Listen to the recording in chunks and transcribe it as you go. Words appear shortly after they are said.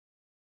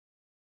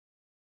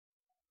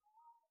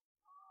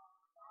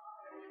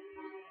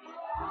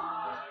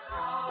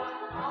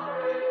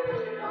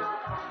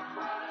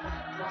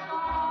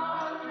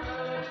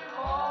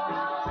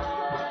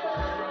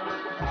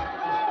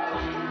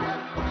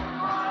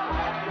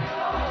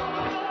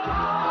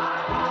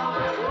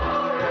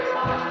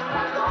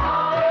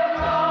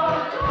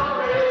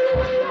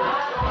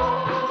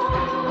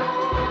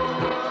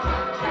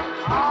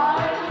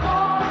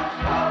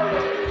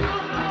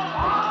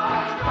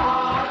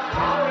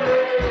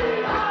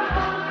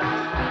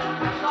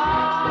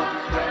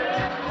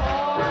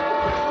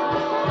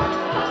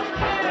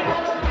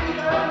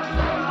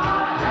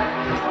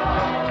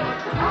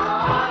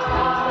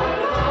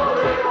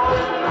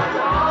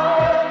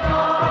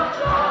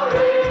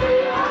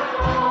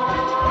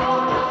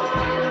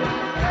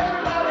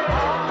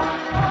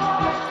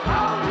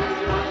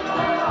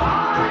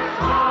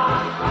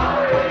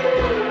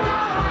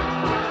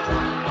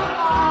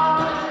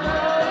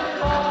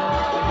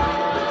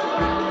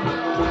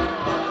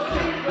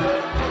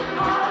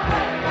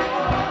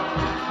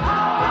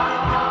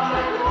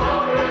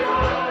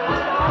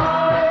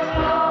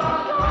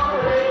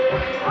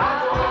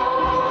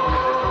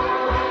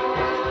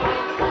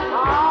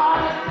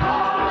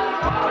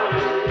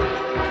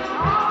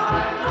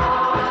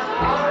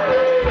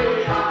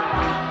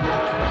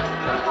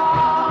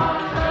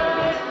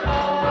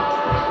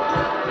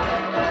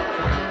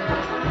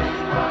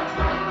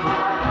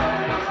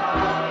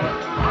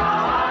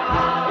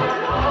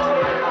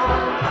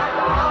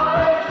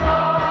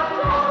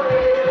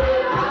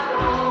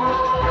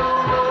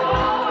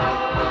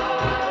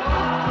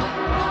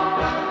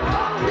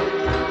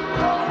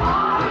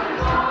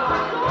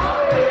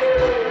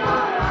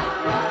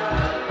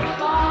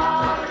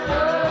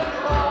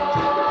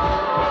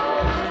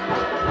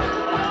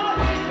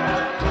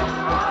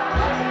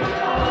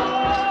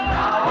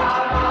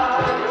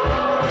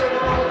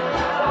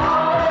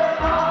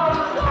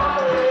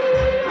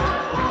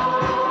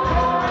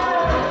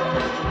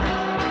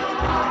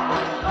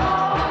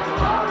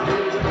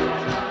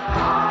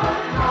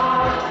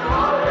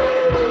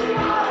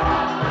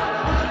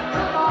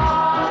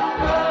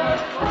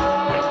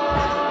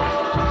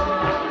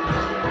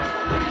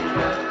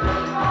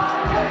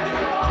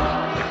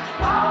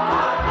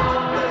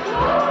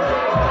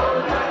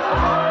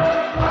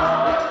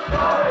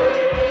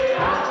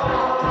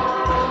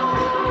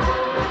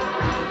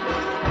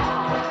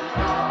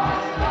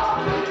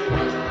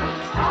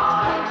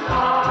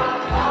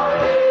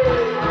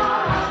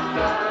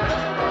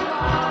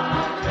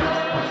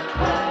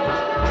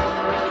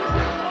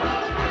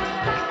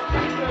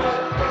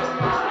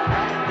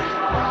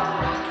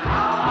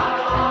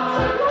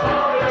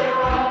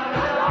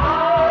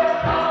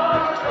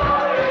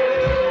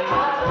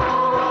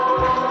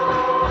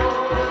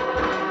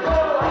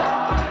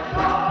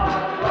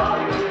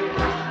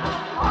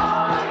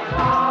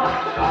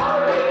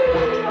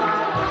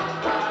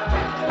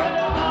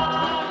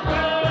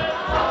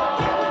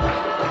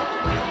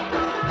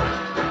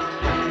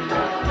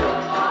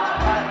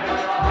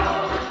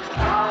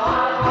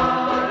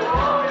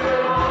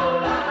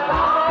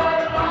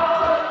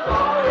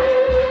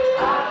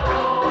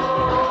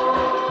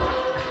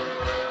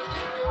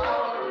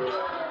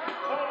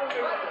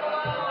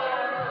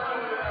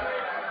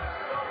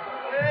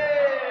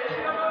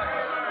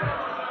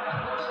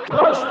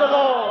Bless the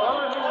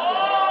Lord.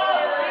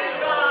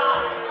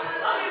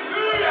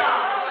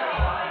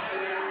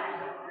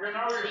 You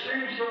know, you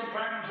see some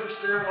friends that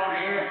still on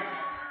here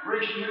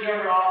reaching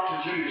together out to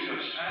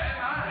Jesus.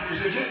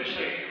 He's a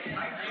gypsy.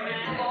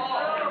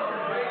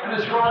 And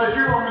there's quite a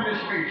few of them in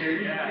this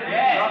meeting.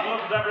 God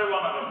loves every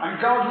one of them. And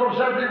God loves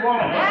every one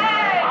of them.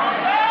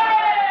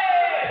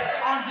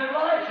 I'm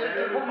delighted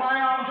to put my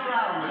arms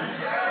around them.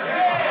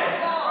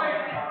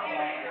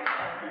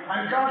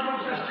 And God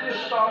loves this dear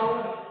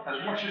soul as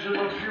much as He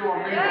loves you or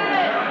me.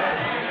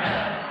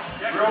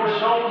 We're all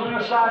souls in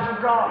the sight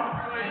of God.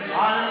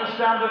 I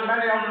understand that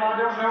many of them, I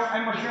don't know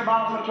anything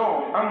about them at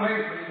all. Only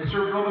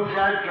through Brother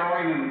Fred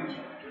going and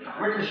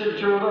witnessing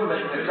to them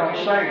that they got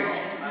saved.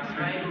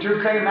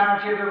 Two came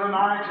out here the other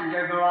night and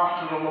gave their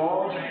heart to the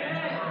Lord.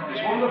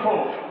 It's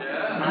wonderful.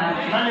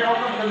 Many of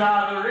them can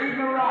neither read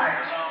nor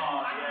write.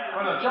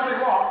 But I tell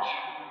you what,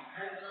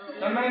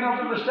 they may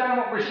not understand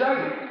what we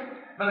say,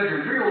 but they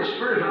can feel the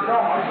Spirit of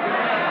God.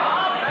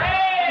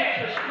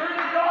 It's the Spirit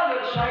of God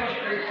that saves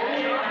people.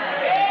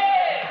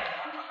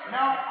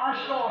 Now, I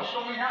saw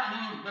something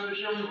happen to this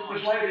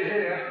lady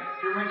here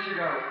a few minutes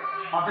ago.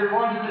 I've been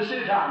wanting to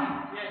sit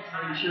down.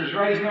 And she was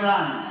raising her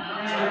hand.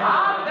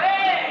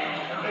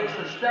 It's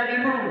a steady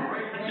move.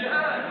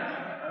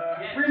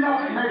 We're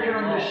not making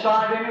them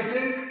decide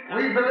anything.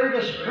 We believe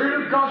the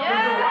Spirit of God can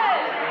do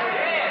it.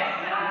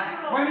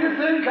 When you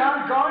think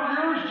how God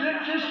used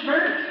Gypsy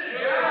Smith,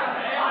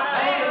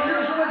 He can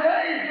use them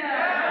again.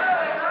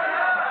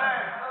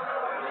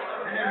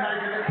 Can you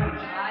make a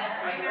difference?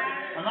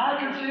 And I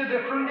can see a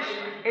difference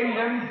in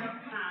them.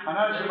 And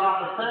that's about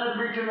the third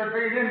meeting they've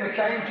been in. They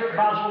came to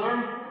Basildon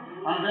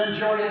and they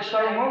enjoyed it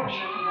so much.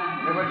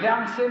 They were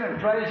dancing and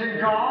praising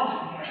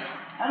God.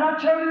 And I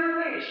tell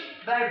you this,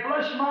 they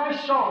bless my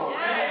soul.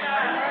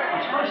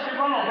 Especially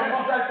one of them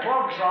with their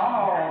cloaks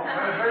on.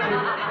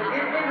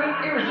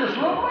 It was just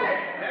lovely.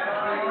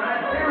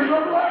 It was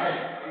lovely.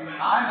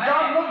 And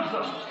God loves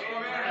them.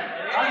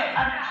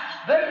 And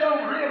they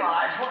don't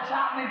realize what's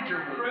happening to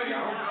them.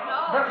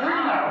 But we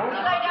know,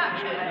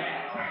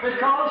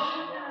 because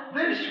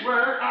this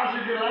word has a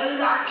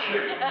delayed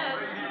action.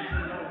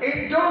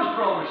 It does,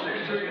 brothers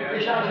and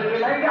sisters. It has a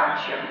delayed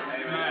action.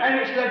 And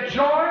it's the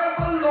joy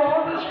of the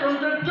Lord that's going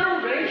to do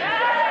this.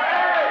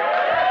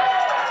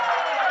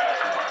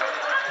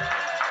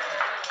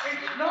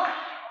 It's not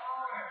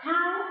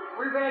through,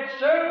 we've had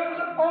sermons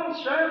upon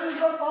sermons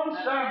upon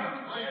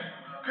sermons.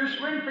 Chris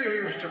Winfield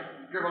used to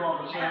give a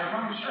lot of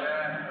sermons.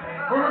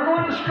 We were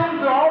going to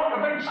Scunthorpe a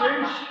bit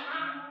since,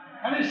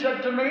 and he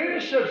said to me,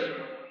 he says,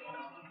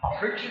 I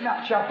preached in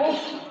that chapel,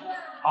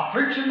 I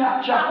preached in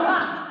that chapel,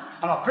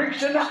 and I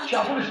preached in that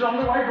chapel. This is on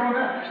the way going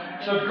there.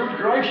 He said, good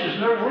gracious,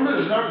 no wonder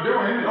there's no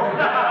doing it. No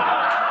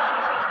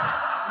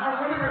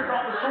wonder we've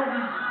got the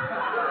problem.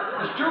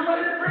 There's too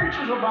many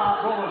preachers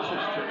about, brothers and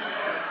sisters.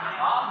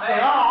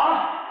 There are.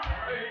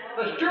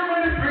 There's too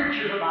many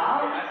preachers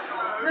about.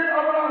 I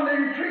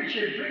mean,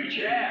 preaching.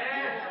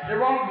 They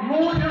want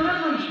more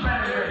deliverance,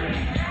 men and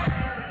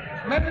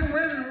women. Men and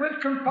women with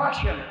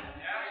compassion.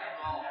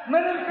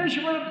 Men and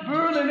women with a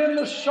burning in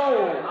the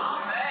soul.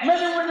 Men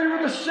and women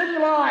with a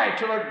single eye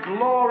to the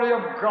glory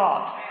of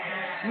God.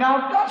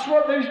 Now, that's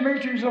what these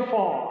meetings are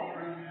for.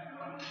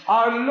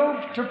 I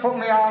love to put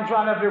my arms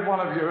around every one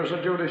of you as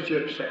I do this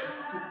gypsy.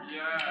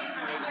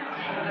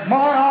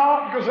 My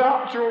heart goes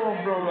out to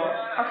them, brother.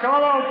 I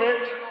can't help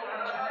it.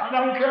 I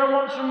don't care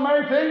what some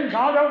may think.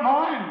 I don't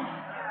mind.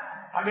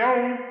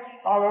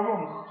 I love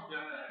them.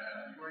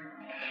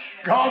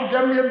 God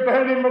gave me a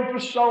burning of the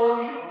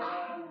soul.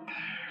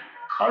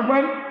 And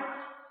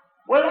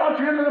when I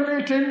feel in the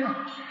meeting,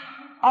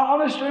 I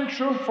honestly and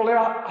truthfully,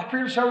 I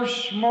feel so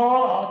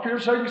small, I feel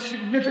so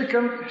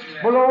insignificant,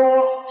 but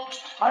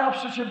I have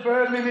such a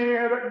burden in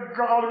here that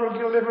God will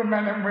deliver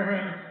men and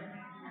women.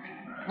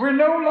 We're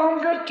no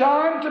longer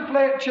time to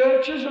play at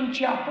churches and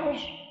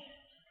chapels.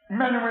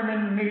 Men and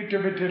women need to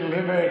be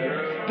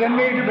delivered. They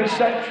need to be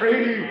set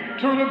free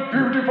through the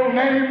beautiful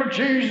name of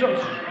Jesus.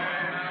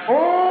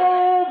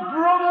 Oh,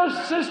 brother,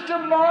 sister,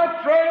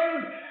 my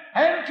friend,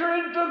 enter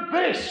into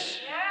this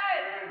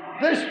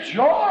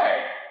joy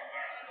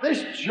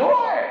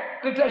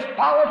that has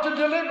power to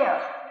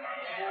deliver.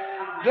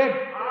 The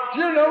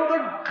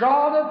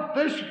God of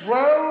this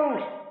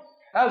world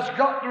has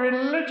got the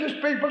religious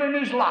people in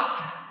his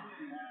lap.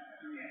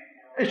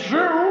 It's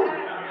true.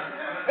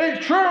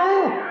 It's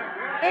true.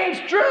 It's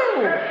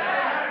true.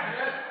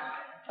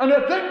 And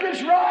they think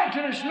it's right,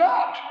 and it's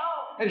not.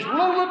 It's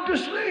lulled to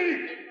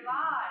sleep.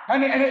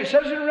 And it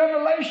says in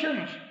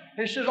Revelations,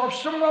 it says, I've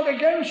somewhat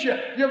against you.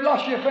 You've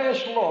lost your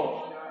first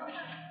love.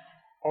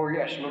 Oh,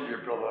 yes, love your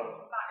brother.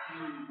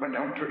 But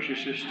don't touch your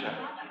sister.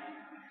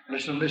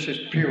 Listen, this is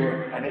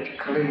pure and it's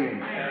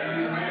clean.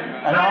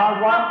 And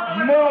I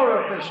want more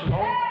of this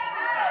love.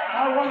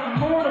 I want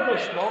more of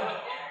this love.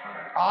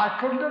 I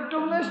couldn't have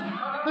done this.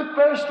 The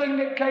first thing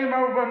that came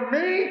over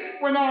me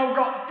when I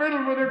got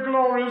filled with the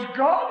glorious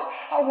God,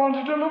 I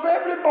wanted to love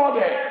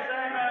everybody.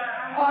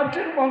 I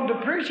didn't want to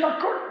preach. I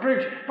couldn't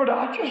preach. But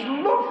I just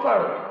loved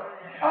them.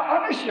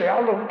 Honestly, I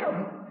loved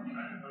them.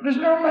 There's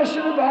no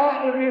messing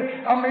about. I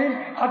mean,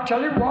 I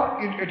tell you what,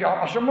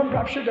 someone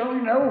perhaps you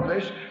don't know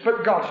this,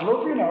 but God's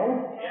love, you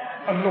know.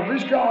 And love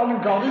is God,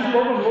 and God is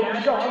love, and love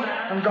is God,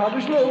 and God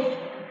is love.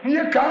 And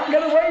you can't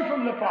get away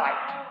from the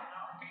fight.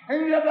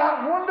 And yet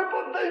that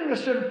wonderful thing, the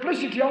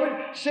simplicity of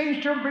it,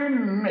 seems to have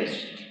been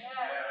missed.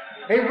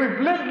 If we've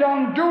lived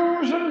on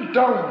do's and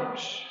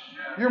don'ts,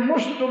 you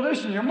mustn't do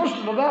this and you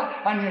mustn't do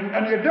that,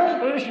 and you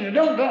don't do this and you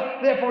don't do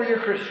that, therefore you're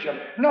Christian.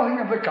 Nothing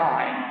of the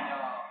kind.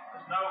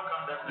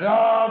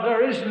 No,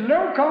 there is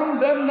no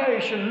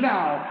condemnation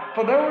now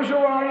for those who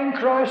are in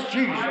Christ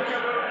Jesus.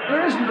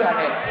 There isn't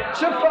any.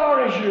 So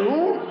far as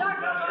you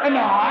and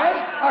I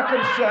are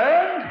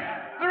concerned,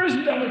 there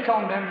isn't any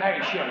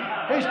condemnation.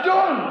 It's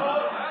done.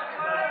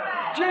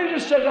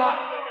 Jesus said,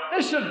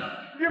 listen,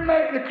 you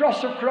make the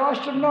cross of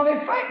Christ of none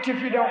effect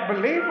if you don't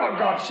believe what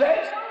God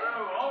says.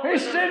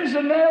 His sins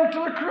are nailed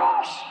to the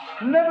cross,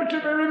 never to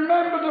be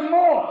remembered no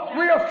more.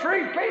 We are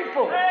free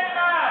people.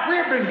 We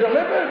have been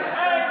delivered.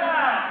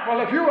 Well,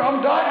 if you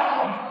haven't, I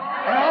have.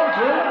 And I'll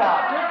tell you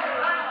about it.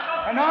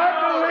 And I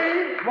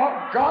believe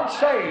what God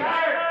says.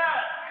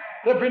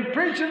 They've been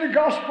preaching the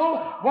gospel,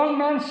 one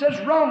man says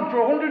wrong,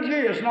 for 100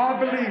 years, and I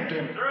believed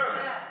him.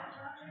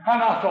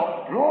 And I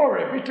thought,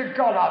 glory be to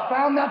God, I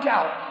found that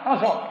out.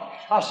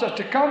 I said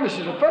to Con, this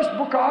is the first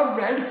book I've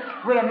read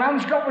where a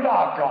man's got what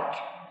I've got.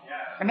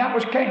 And that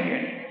was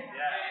Kenyon.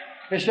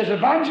 He says,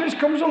 evangelist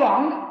comes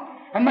along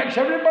and makes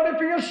everybody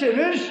feel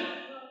sinners.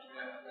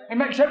 He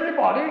makes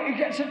everybody, he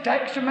gets a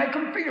text to make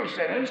them feel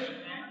sinners.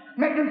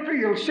 Make them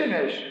feel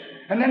sinners.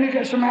 And then he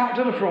gets them out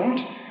to the front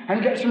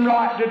and gets them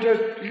right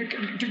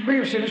to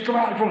feel sinners, come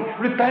out the front.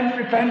 Repent,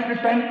 repent,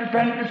 repent,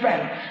 repent,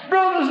 repent.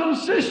 Brothers and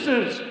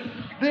sisters,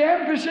 the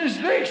emphasis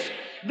is this,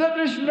 that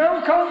there's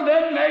no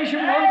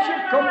condemnation once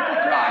you've come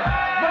to Christ.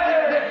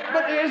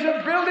 But there's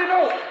a building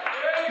up.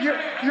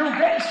 You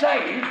get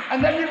saved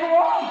and then you go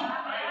on.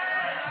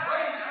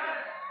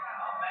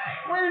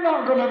 We're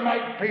not going to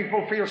make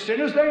people feel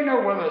sinners. They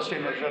know whether they're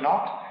sinners or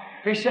not.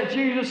 He said,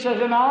 Jesus says,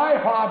 and I,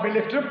 if I be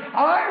lifted up,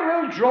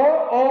 I will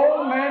draw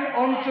all men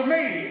unto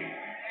me.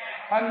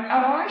 And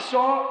I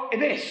saw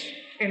this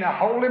in a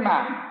holy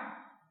man.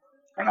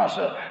 And I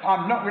said,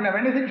 I'm not going to have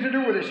anything to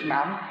do with this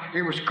man.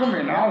 He was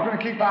coming and I was going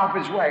to keep out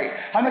of his way.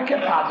 And I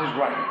kept out of his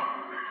way.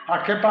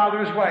 I kept out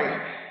of his way.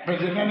 But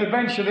then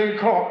eventually he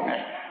caught me.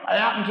 I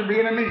happened to be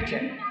in a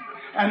meeting.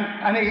 And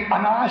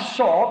I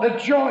saw the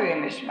joy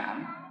in this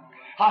man.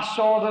 I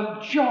saw the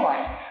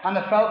joy and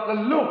I felt the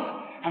love.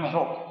 And I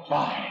thought,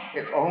 why,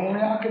 if only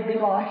I could be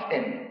like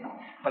him.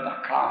 But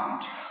I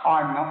can't.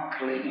 I'm not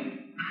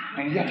clean.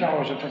 And yet I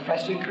was a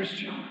professing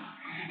Christian.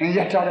 And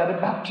yet I had a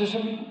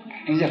baptism.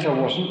 And yet I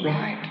wasn't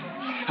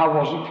right. I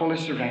wasn't fully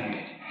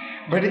surrendered.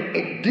 But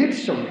it did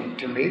something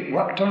to me. It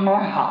worked on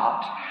my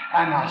heart.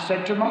 And I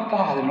said to my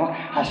father-in-law,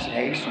 I said,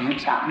 hey,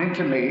 something's happening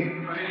to me.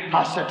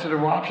 I said to the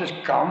wife, I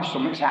said, come,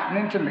 something's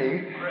happening to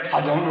me.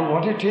 I don't know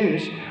what it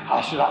is.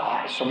 I said,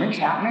 something's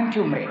happening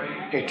to me.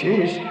 It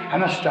is.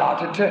 And I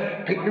started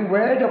to pick the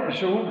word up and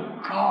said, oh,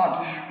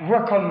 God,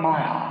 work on my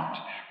heart.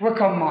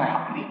 Work on my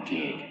heart. And it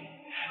did.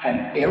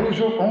 And those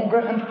who hunger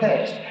and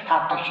thirst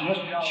after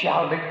righteousness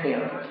shall be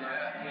filled.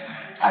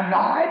 And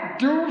I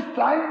do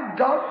thank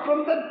God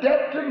from the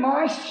depth of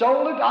my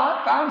soul that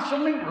I found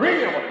something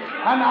real.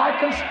 And I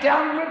can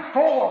stand with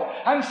Paul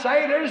and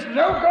say there is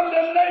no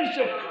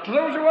condemnation to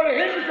those who are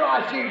in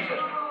Christ Jesus.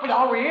 But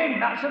are we in?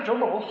 That's the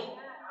trouble.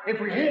 If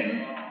we're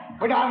in.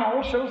 But I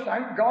also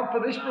thank God for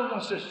this,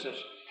 brothers and sisters.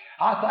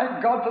 I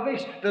thank God for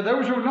this, that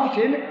those who are not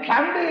in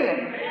can be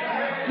in.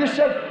 You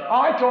said,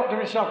 I thought to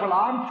myself, well,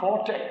 I'm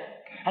 40.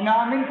 And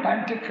I'm in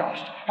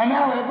Pentecost. And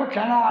however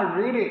can I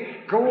really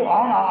go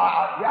on?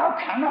 How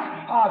can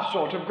I? I've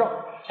sort of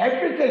got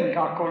everything.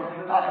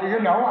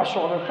 I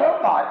sort of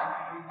felt like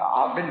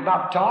I've been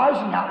baptized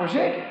and that was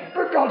it.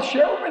 But God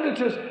showed me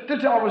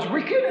that I was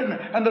wicked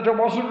and that I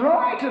wasn't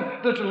right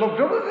and that I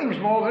loved other things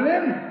more than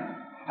Him.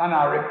 And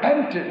I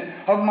repented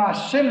of my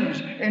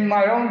sins in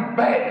my own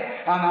bed.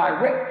 And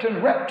I wept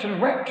and wept and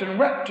wept and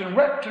wept and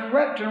wept and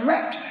wept and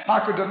wept. I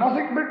could do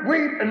nothing but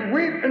weep and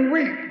weep and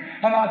weep.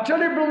 And I tell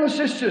you, brothers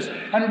and sisters,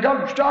 and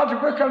God started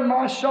to work on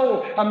my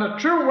soul. And the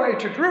true way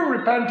to true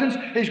repentance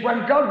is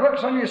when God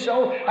works on your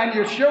soul and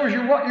He shows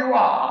you what you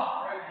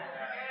are.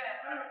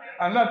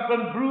 And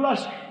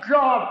bless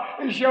God,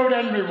 He showed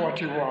Henry what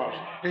he was.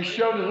 He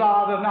showed us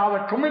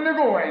neither coming nor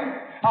going.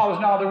 I was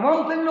neither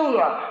one thing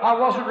nor other. I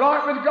wasn't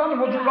right with God,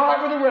 I wasn't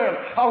right with the world.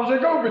 I was a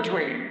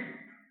go-between.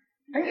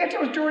 And yet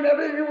I was doing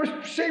everything that was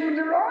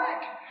seemingly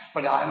right.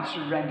 But I hadn't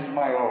surrendered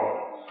my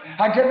all.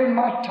 I gave Him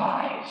my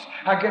tithes.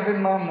 I gave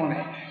Him my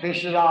money. He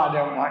said, I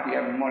don't want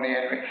your money,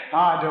 Henry.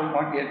 I don't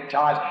want your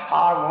tithes.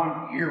 I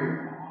want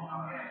you.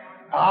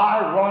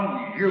 I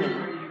want you.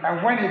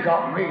 And when He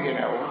got me,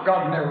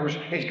 God knows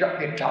He's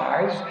got your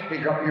tithes,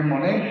 He's got your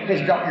money,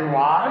 He's got your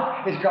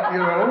wife, He's got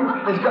your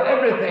home, He's got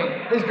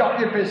everything. He's got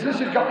your business,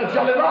 He's got the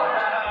jolly lot.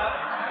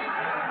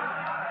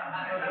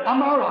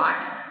 Am I right?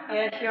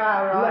 Yes, you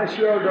are right. Yes,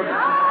 you are.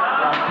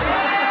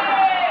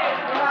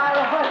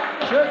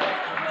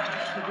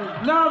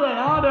 Now then,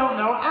 I don't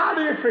know. How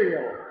do you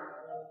feel?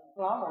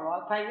 Well, I'm all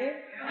right, thank you.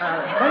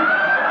 Can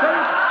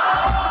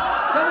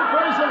you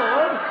praise the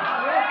Lord?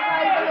 Yes,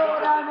 praise the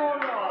Lord, I'm all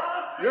right.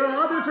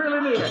 How do you feel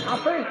in here?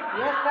 Happy?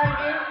 Yes, thank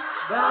you.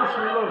 That's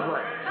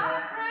lovely.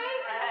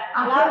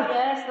 Love,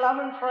 yes, love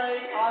and free.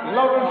 I'm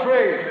Love all and right.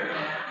 free.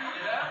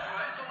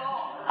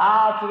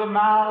 Out of the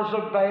mouths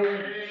of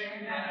babes.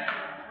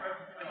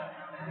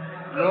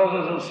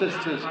 Brothers and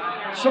sisters.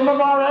 Some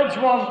of our heads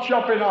want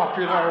chopping off,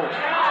 you know.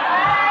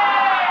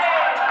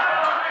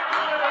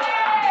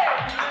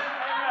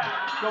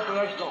 Chop the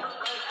heads off.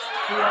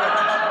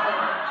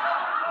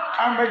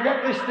 And we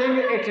get this thing,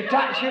 it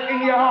attacks you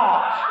in your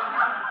heart.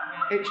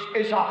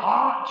 It's a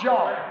heart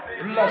job.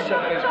 Bless it,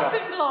 Elizabeth.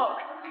 Chopping block.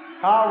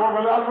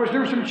 Well, let's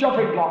do some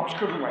chopping blocks,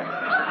 couldn't we?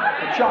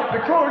 Chop the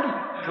could.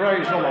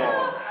 Praise the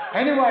Lord.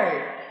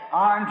 Anyway,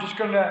 I'm just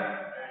going to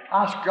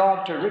ask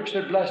God to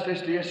richly bless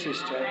this dear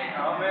sister.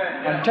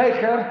 Amen. And take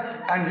her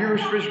and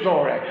use for His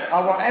glory. I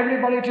want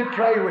everybody to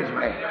pray with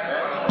me.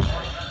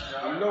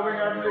 Loving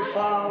Heavenly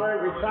Father,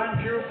 we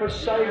thank you for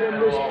saving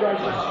this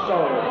precious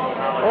soul.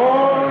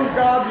 Oh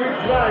God, we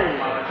pray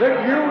that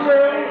you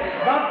will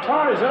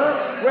baptize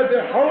her with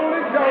the Holy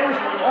Ghost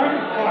and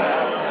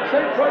fire.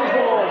 Say praise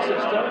the Lord,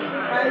 sister.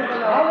 Praise the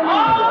Lord.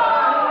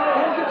 Hallelujah.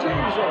 Thank you,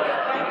 Jesus.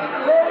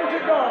 Glory to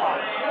God.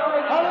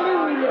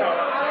 Hallelujah.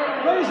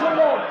 Praise the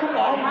Lord.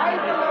 Come on.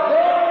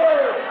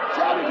 Glory.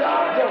 Shout it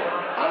out.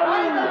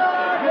 Hallelujah.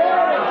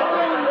 Glory.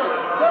 Hallelujah.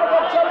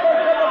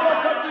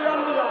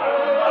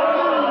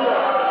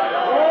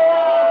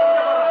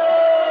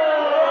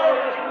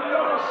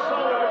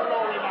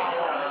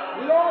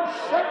 Lord,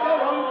 set her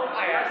on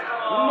fire.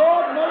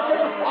 Lord, make her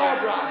a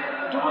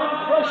firebrand to win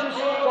precious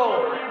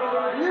souls.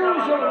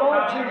 Use her,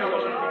 Lord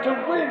Jesus, to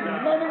win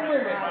men and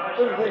women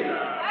to Thee.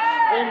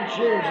 In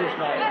Jesus'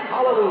 name.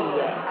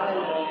 Hallelujah.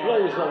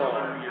 Praise the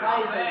Lord.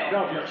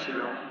 God bless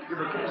you. Give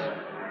a kiss.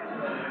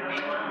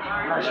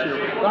 Bless you.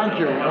 Thank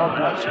you. God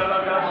bless you.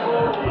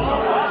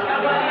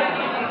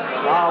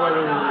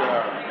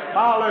 Hallelujah.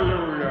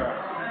 Hallelujah.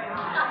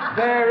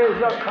 There is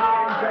a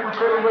fountain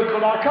filled with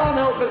blood. I can't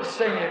help but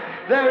sing it.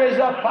 There is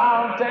a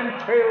fountain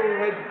filled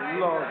with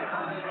blood.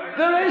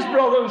 There is,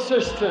 brothers and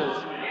sisters.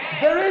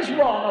 There is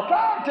one, a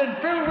fountain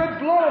filled with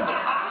blood.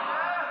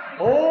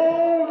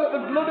 Oh, that the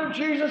blood of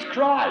Jesus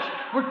Christ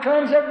would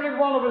cleanse every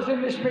one of us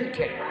in this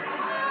meeting.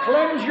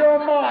 Cleanse your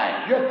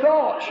mind, your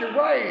thoughts, your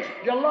ways,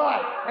 your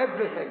life,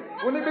 everything.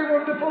 Wouldn't it be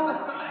wonderful?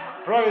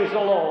 Praise the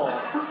Lord.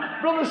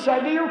 Brother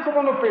Sedley, you come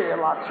on up here,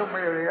 like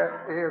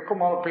somewhere here.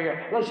 Come on up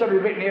here. Let's have you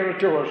a bit nearer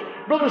to us.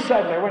 Brother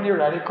Sedley, when you're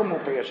ready, come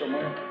up here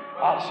somewhere.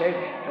 That's it.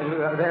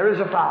 There is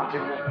a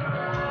fountain.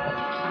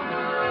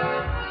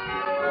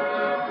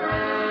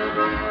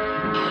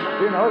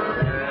 You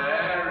know.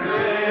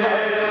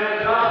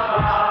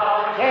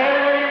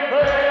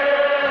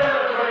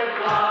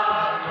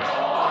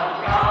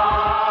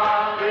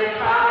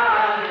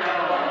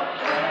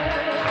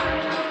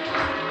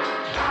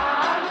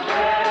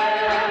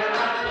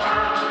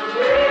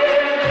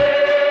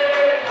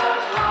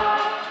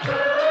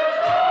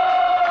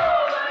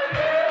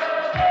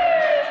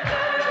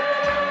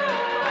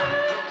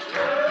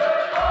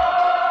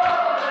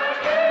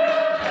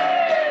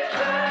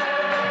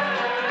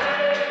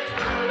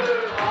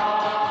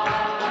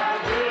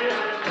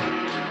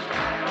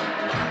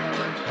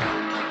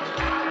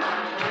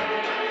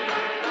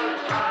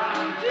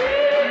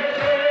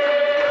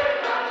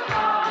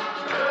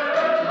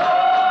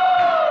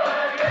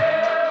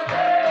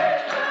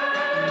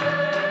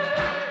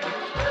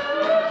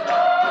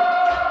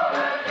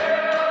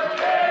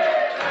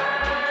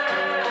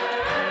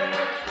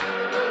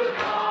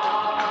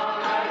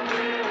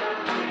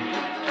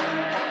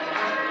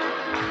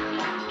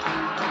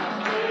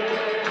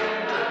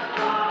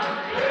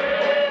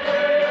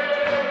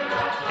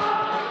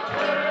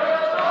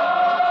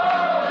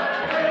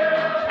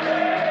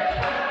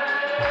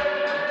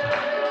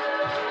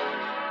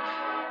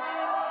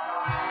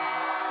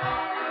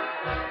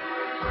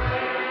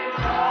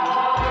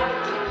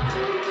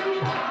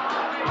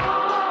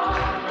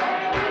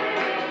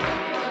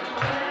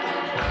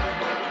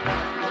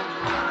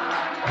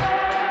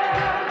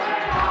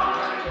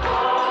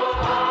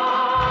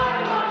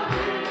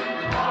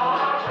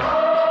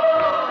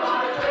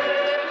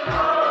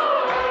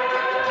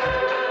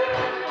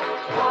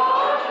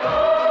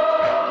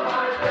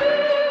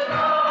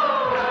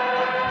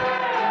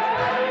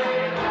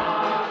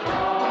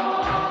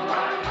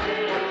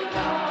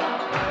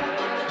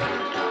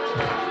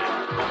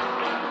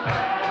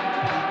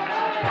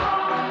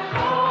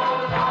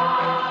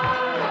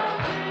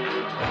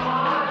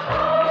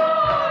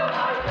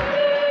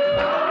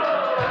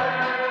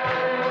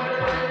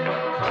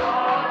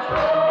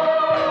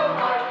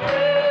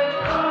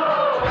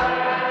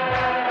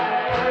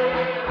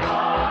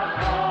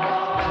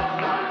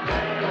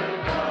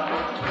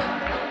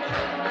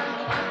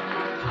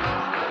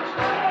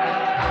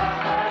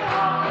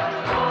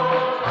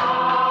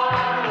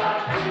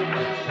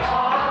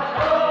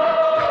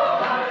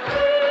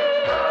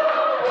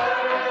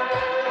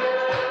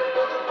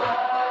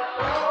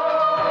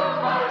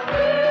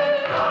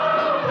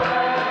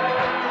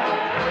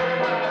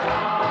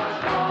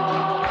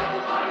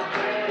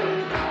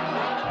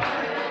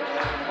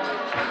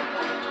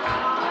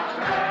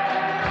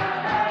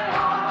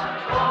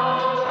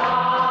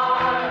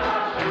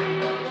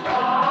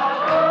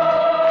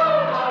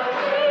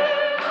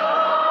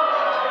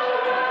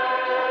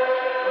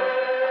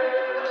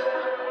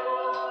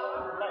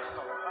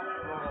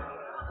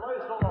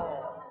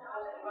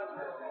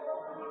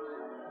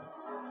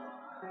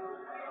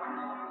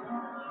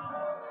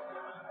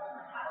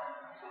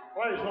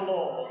 Praise the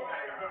Lord.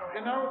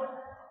 You know,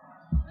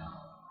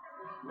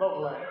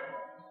 lovely.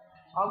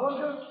 I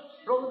want the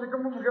brother to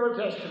come up and give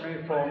a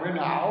testimony for me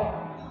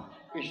now.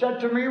 He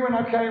said to me when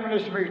I came in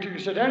this meeting, he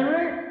said,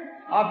 Henry,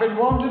 I've been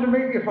wanting to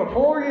meet you for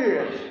 4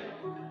 years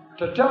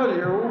to tell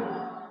you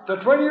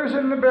that when you was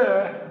in the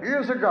bear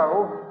years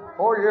ago,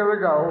 4 years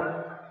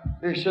ago,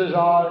 he says,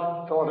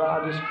 I thought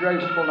how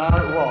disgraceful now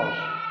it was.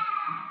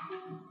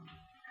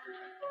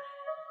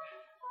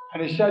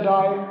 And he said,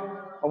 I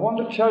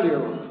want to tell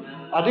you,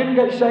 I didn't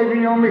get saved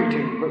in your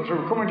meeting, but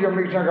through coming to your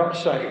meeting I got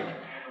saved.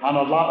 And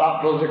I'd like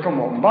that brother to come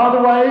up. And by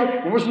the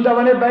way, we mustn't have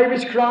any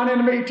babies crying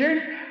in the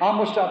meeting. I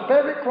must have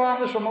perfect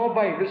quietness for more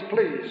babies,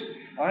 please.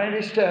 Or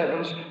any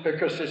disturbance,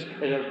 because it's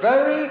a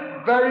very,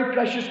 very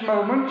precious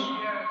moment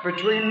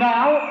between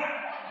now.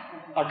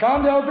 I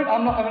can't help it.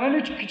 I'm not having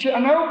any... I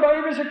know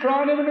babies are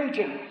crying in the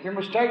meeting. You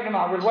must take them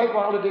out. We'll wait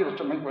while the deal's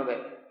something with it.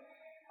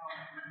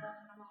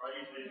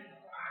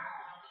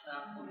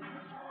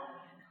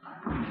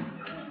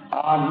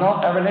 I'm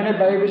not having any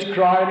babies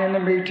crying in the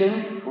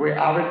meeting. We're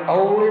having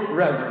holy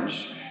reverence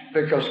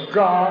because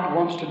God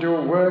wants to do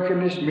a work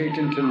in this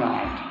meeting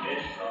tonight.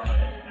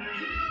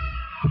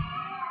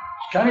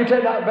 Can you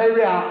take that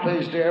baby out,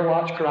 please, dear,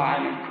 while it's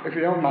crying? If you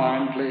don't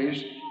mind,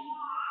 please.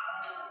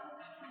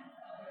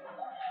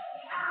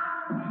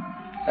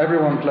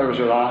 Everyone close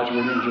their eyes.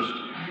 We can just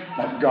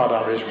let God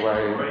have His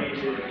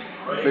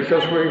way.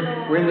 Because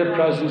we're in the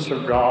presence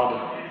of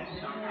God.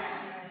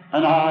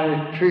 And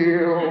I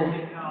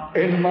feel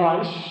in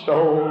my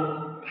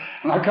soul,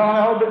 and I can't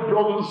help it,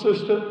 brother and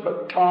sister,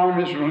 but time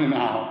is running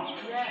out.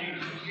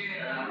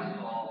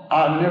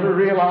 I never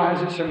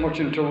realised it so much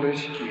until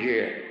this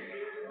year.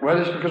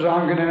 Whether it's because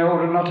I'm getting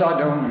older or not, I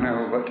don't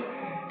know,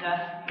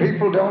 but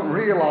people don't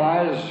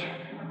realise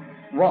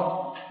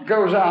what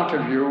goes out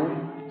of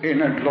you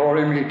in a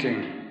glory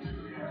meeting.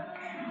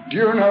 Do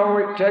you know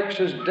it takes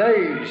us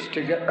days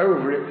to get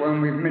over it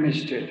when we've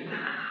ministered?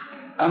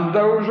 And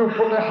those who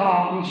put their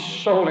heart and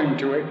soul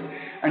into it,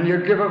 and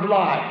you give of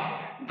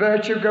life,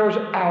 virtue goes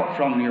out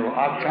from you.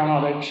 I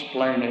cannot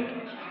explain it.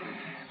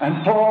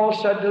 And Paul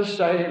said the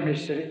same. He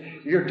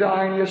said, you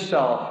die in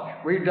yourself.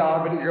 We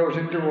die, but it goes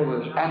into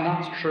others. And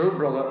that's true,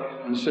 brother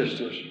and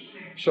sisters.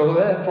 So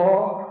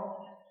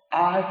therefore,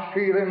 I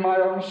feel in my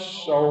own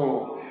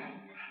soul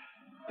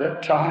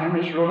that time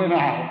is running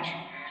out.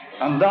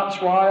 And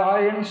that's why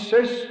I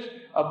insist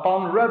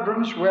upon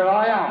reverence where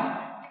I am.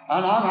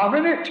 And I'm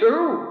having it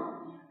too.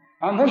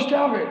 I must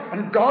have it.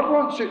 And God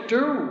wants it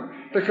too.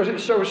 Because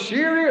it's so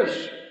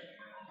serious.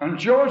 And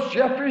George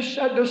Jeffreys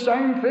said the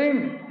same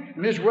thing.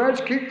 And his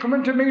words keep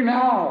coming to me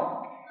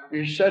now.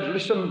 He said,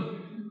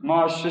 listen,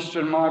 my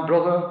sister and my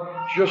brother,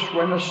 just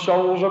when the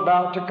soul's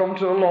about to come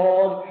to the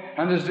Lord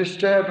and there's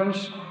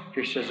disturbance,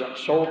 he says that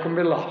soul can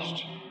be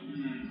lost.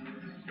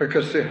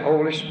 Because the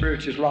Holy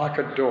Spirit is like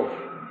a dove.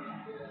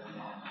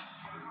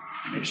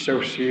 And it's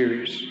so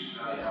serious.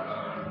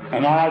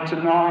 And I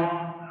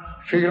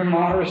tonight feel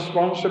my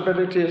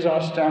responsibility as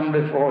I stand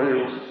before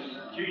you.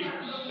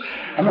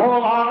 And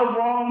all I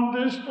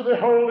want is for the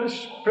Holy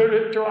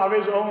Spirit to have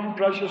His own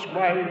precious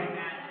way.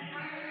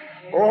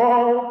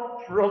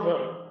 Oh,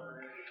 brother,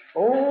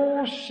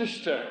 oh,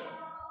 sister,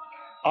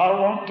 I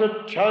want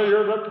to tell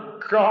you that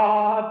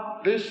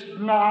God this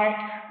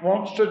night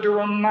wants to do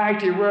a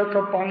mighty work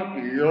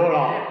upon your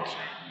heart.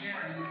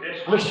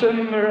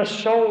 Listen, there are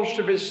souls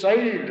to be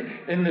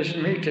saved in this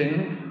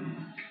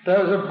meeting.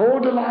 There's the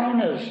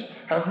borderliners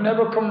have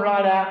never come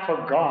right out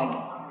for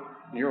God.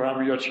 You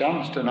have your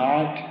chance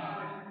tonight.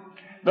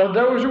 There are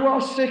those who are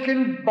sick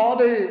in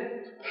body,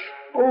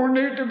 who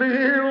need to be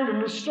healed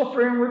and are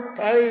suffering with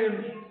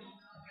pain.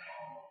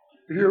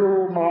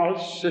 You,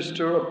 my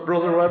sister or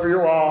brother, whoever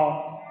you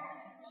are,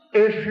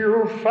 if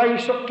you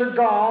face up to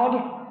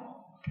God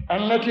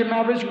and let Him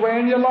have His way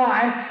in your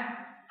life,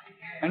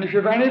 and if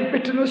you have any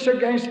bitterness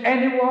against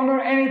anyone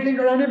or anything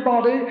or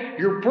anybody,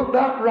 you put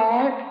that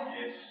right,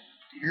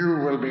 you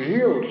will be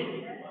healed.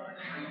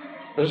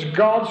 As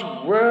God's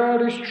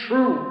word is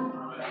true.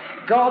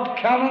 God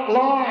cannot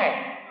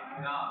lie.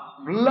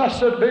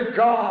 Blessed be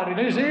God in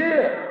His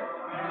ear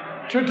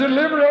to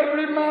deliver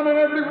every man and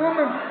every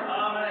woman.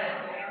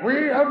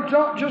 We have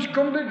not just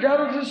come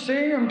together to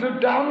sing and to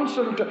dance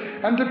and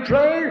to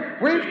pray.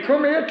 We've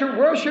come here to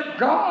worship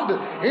God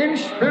in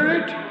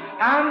spirit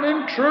and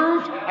in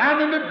truth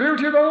and in the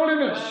beauty of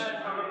holiness.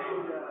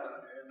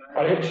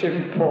 But it's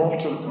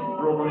important,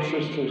 brothers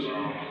and sisters.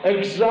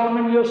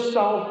 Examine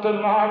yourself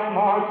tonight,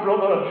 my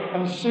brother,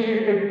 and see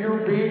if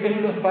you be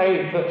in the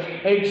faith.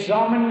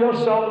 Examine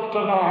yourself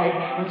tonight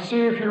and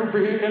see if you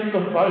be in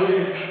the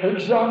faith.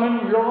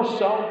 Examine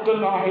yourself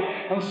tonight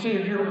and see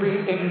if you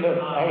be in the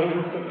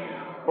faith.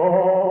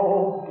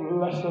 Oh,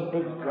 blessed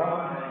be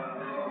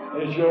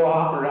God. Is your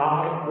heart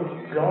right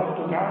with God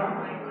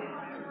tonight?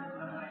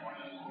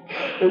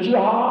 Is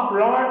your heart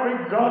right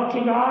with God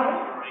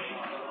tonight?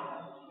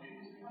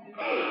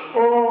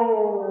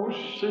 Oh,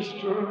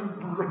 sister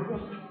and brother,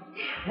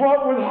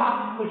 what would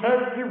happen if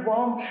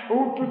everyone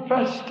who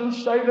professed and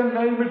say the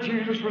name of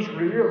Jesus was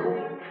real?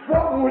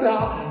 What would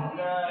happen?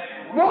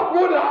 What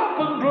would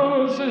happen,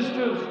 brothers and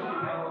sisters?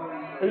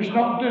 It's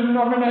not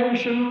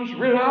denominations.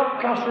 We're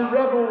outcasts, we're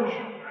rebels.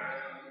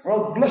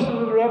 Well, blessed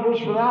are the rebels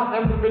for that.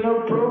 There would be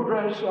no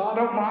progress. I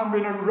don't mind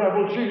being a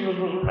rebel. Jesus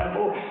was a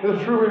rebel.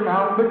 They threw him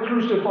out. They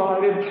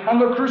crucified him. And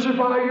they'll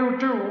crucify you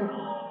too.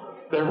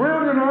 They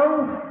will, you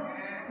know.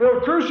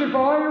 They'll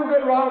crucify you.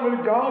 Get right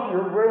with God.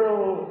 You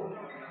will.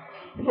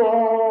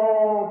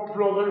 Oh,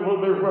 brother, it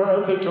will be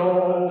worth it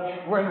all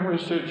when we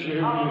see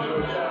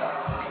Jesus.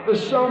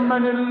 There's so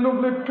many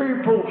lovely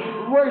people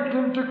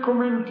waiting to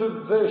come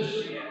into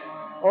this.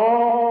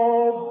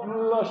 Oh,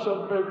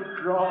 blessed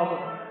be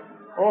God.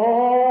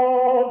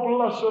 Oh,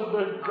 blessed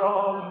be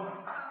God.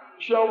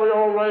 Shall we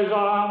all raise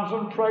our hands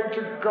and pray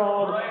to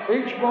God?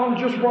 Each one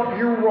just what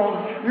you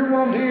want. You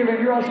want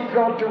healing, you ask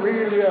God to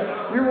heal you.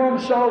 You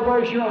want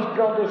salvation, you ask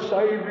God to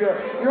save you.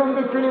 You want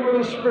to be filled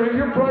with the Spirit,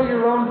 you pray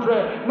your own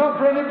prayer. Not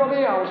for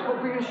anybody else,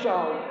 but for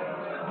yourself.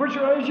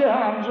 Raise your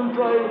hands and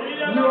pray.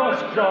 You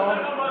ask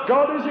God.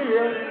 God is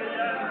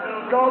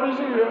here. God is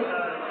here.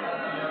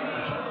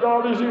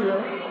 God is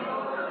here.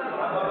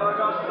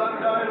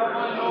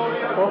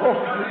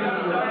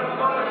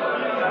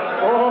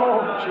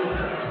 Oh,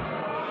 Jesus.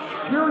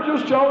 You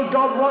just tell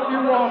God what you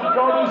want.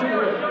 God is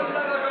here.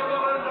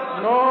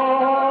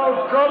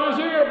 No, God is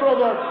here,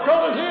 brother.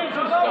 God is here,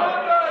 sister.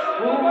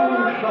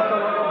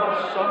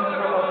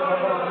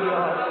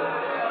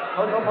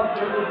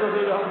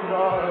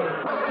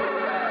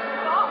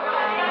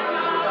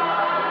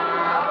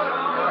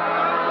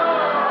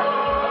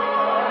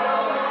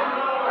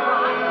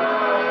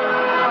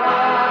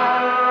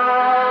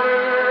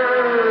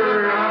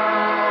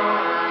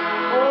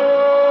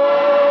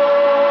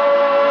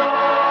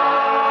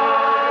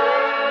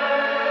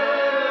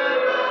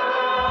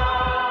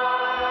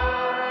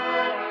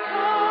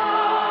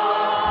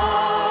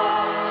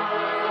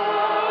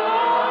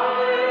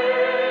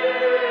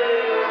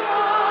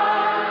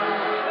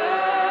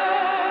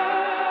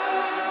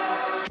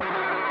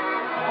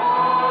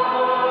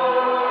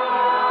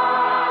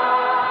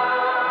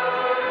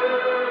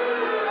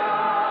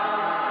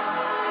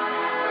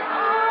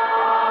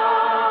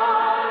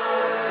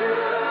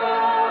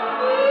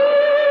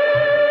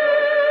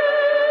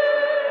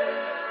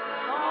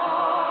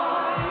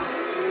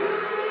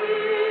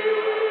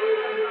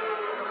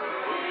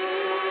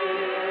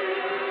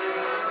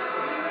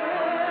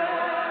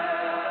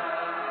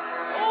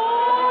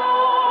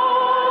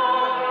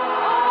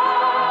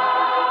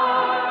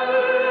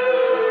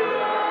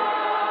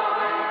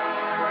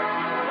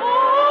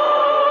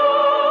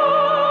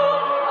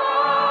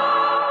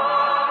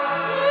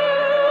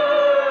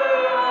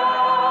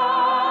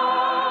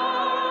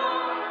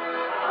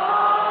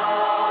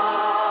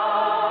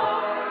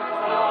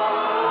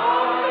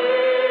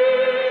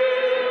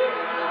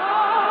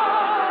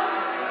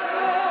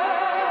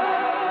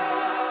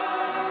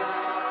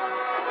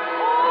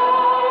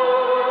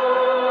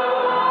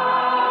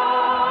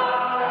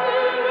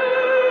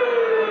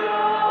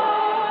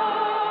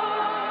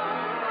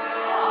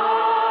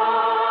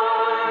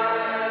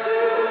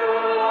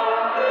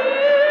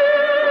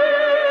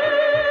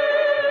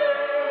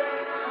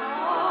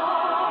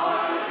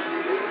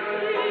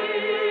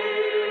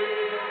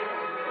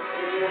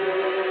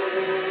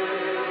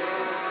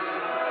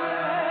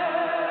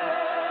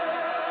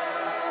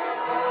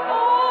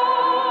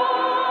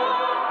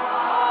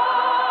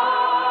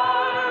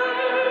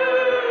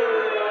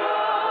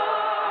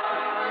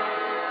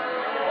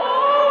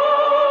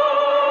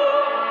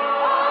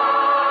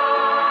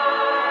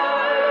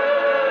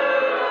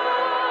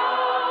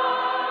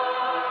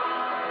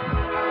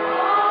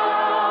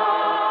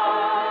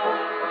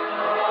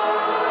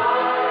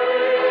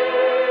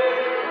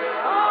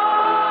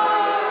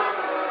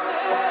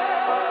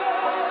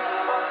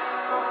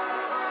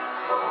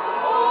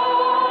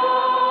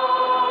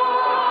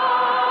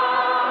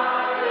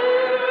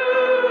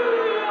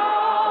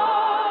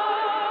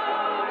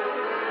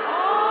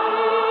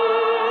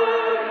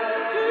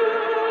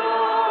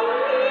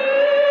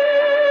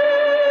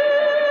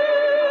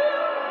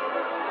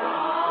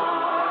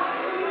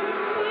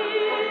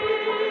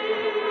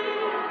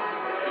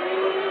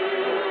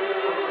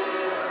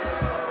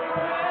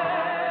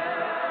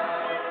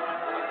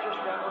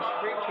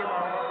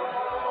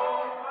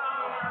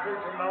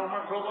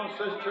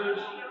 Sisters,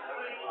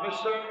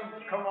 listen,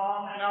 come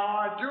on. Now,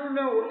 I do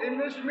know in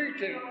this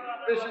meeting,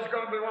 this is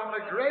going to be one of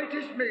the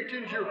greatest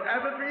meetings you've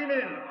ever been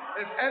in.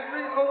 If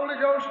every Holy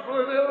Ghost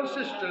brother and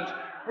sisters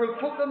will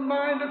put the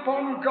mind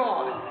upon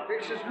God,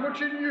 it's as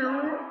much in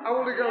you,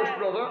 Holy Ghost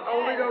brother,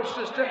 Holy Ghost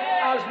sister,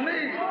 as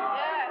me.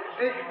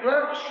 It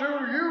works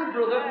through you,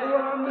 brother, who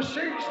are on the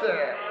seats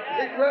there.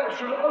 It works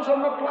through us on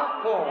the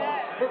platform.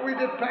 But we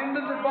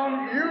dependent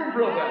upon you,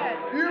 brother.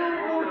 You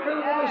who are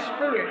filled with the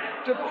Spirit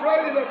to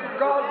pray that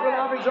God will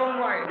have His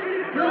own way.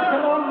 You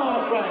come on,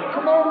 my friend.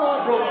 Come on, my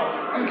brother,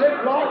 and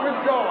get right with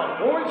God.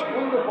 Oh, it's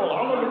wonderful.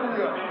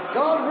 Hallelujah.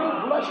 God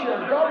will bless you.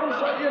 God will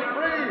set you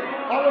free.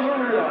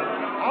 Hallelujah.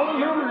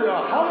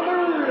 Hallelujah.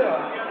 Hallelujah.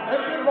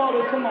 Everybody,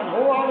 come on.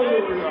 Oh,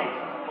 hallelujah.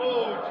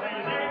 Oh,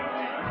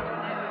 Jesus.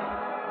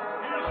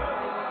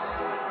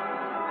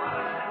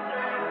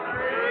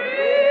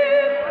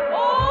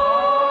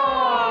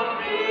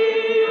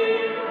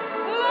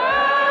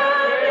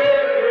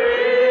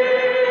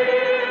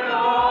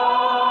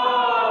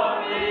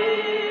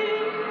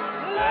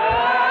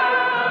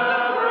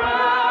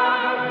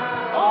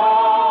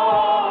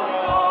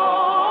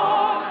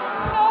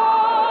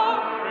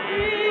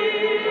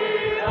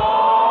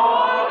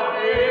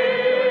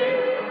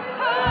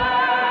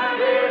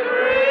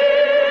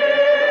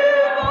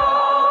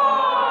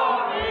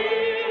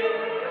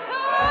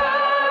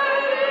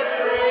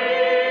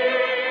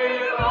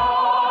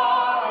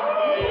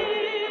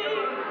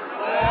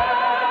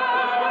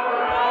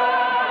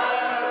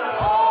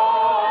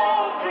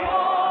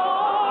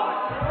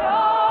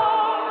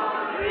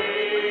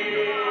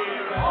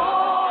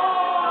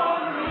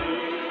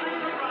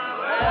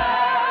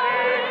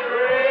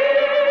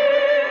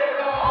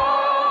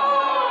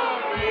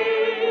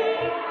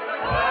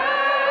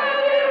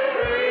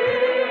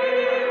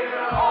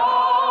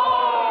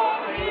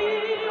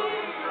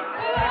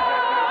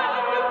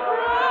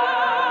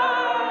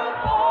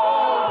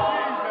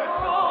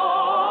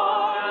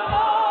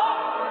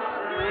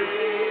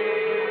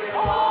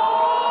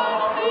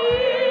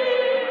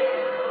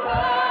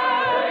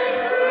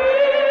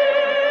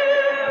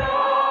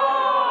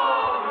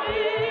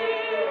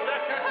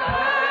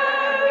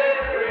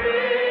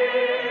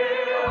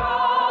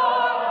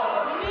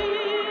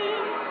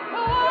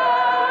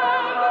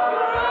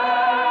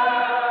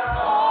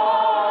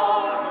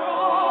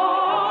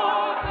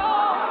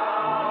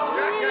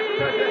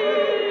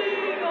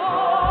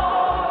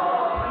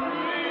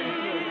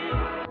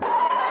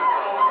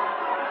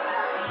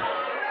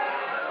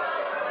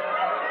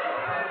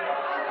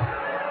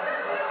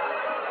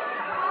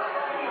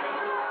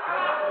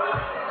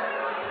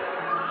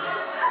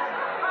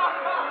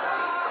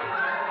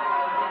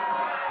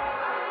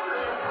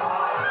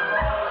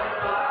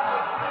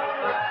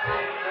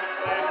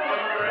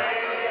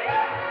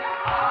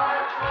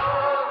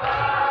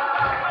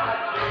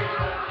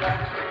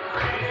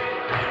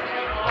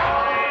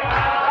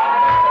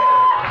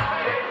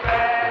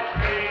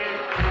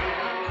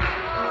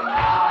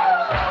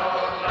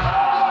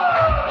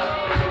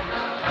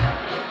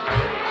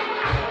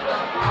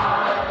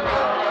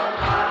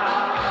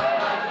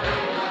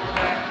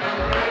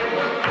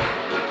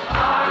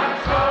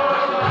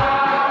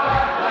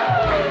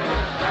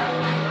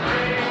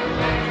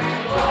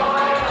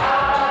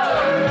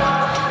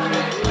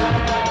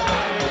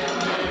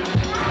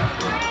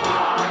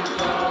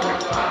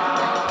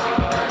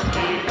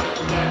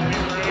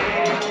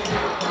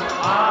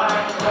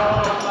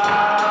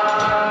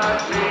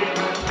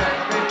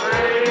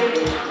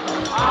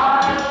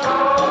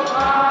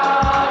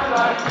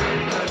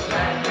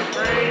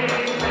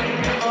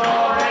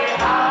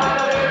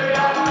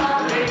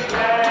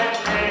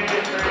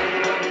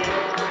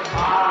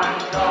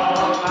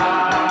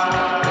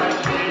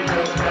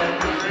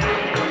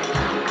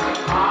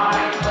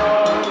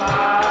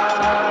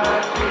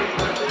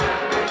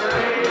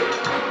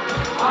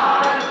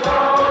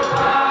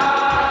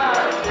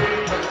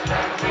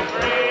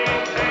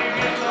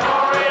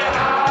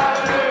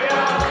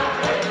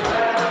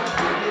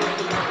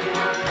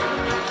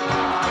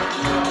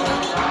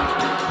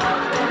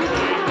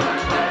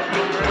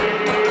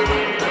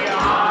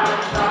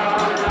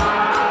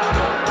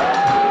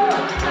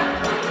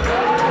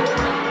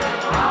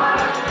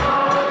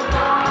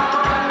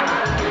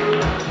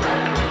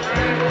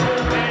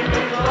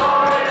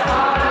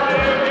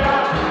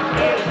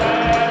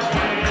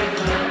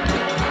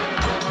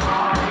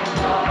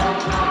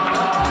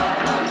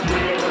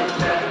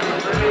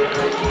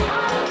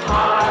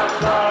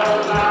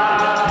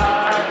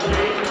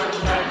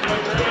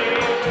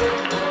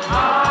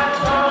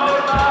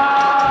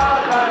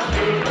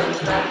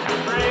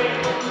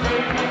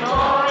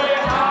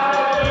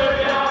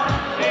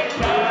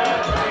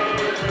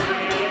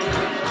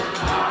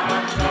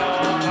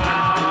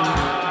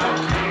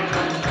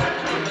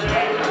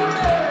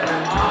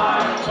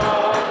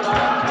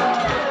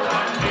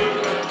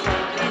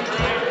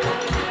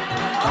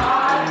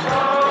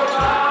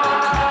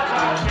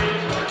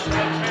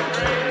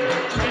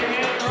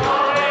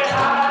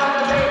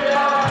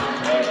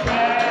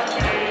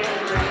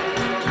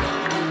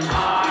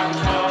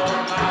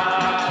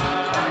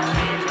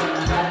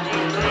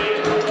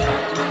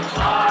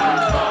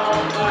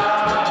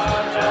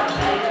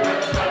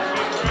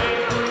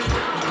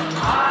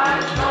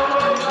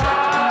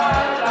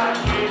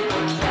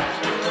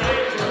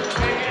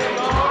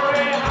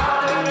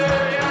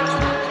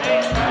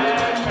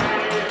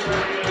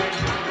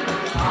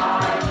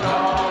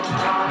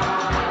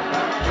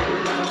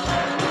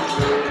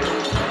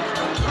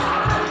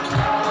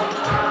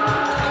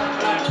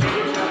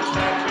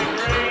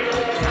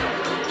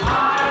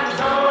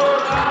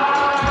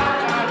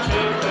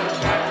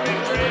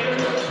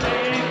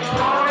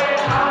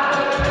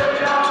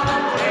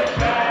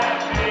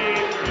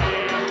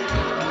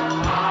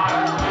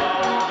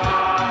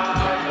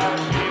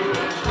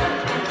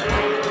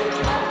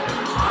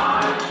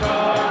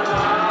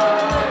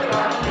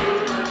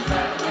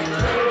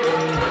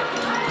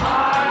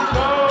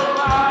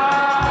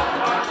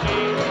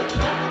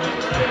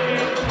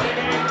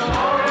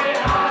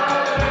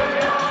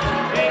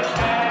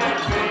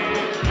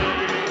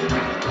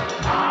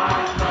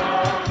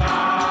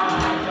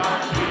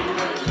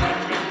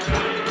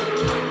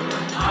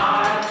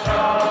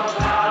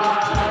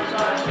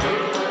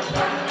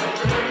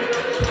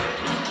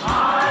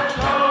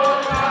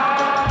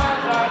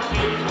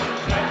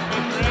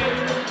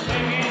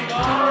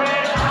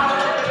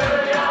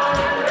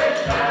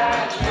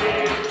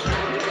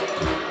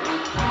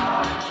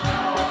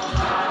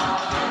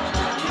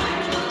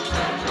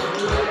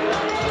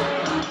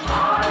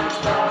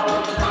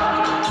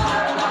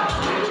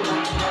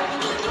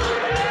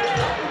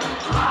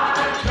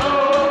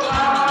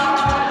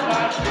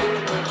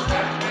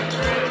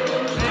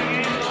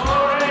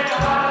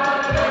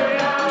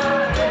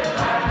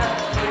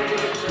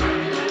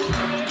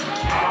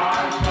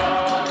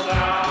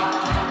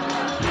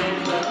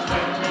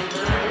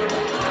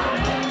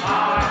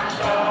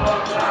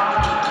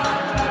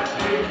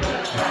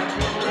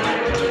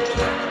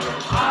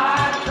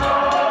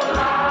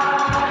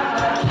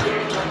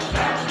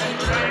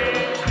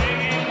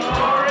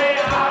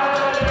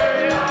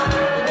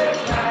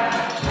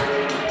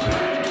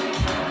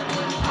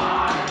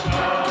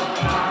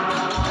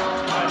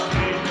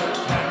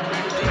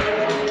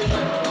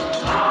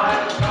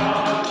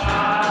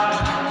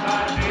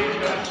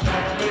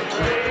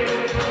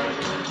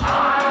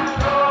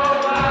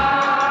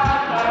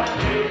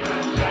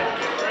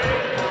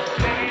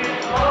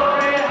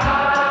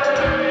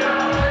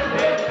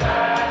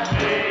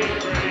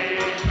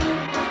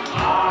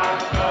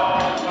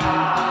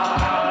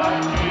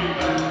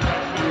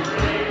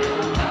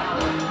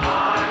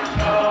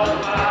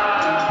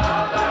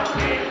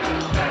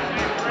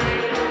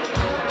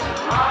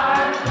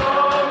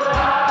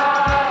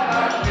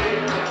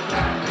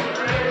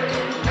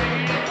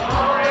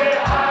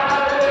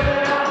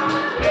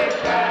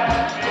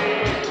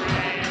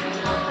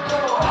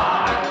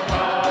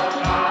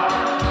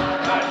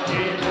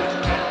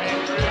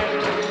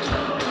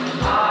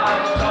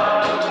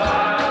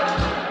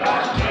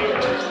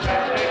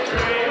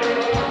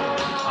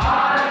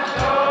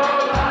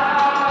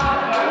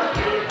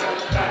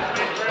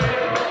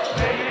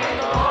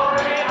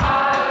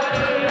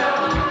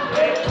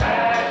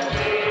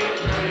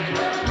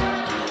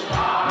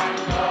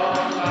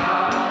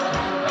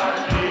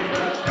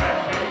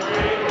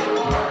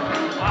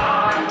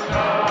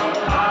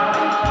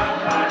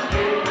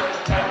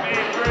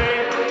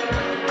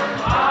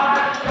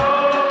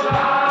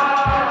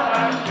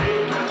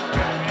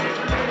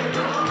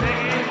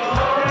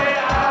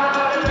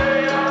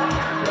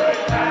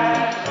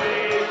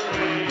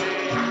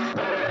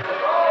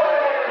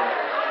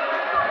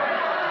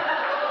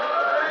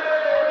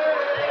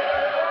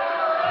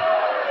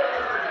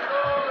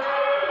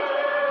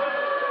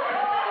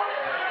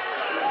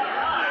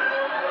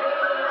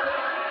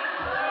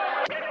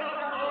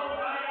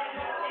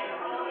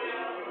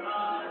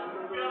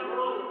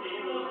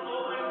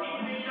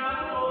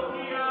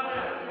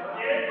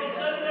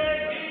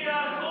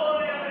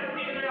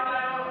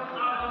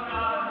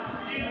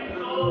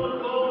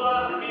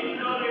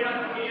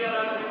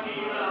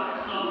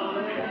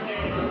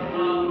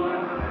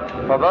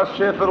 For thus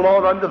saith the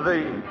Lord unto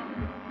thee,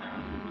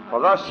 for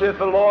thus saith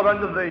the Lord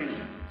unto thee,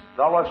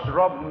 thou hast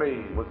robbed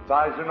me with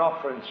tithes and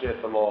offerings, saith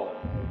the Lord.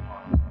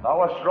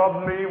 Thou hast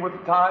robbed me with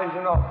tithes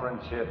and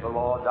offerings, saith the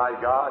Lord thy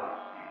God.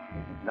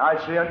 And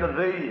I say unto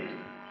thee,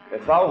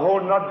 if thou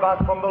hold not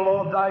back from the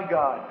Lord thy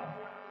God,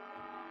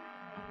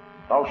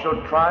 thou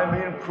shalt try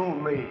me and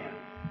prove me.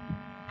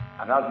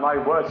 And as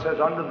my word says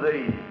unto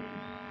thee,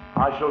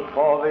 I shall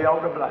pour thee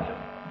out a blessing,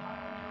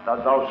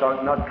 that thou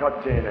shalt not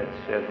contain it,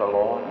 saith the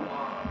Lord.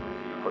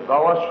 But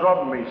thou hast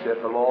robbed me,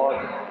 saith the Lord,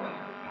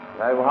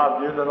 and I will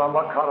have you that I'm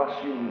a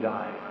Karasim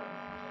die,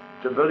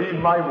 to believe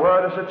my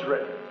word as it's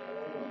written.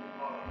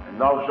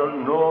 And thou shalt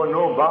know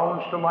no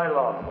bounds to my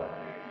love.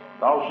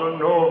 Thou shalt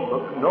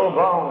know no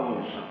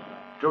bounds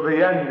to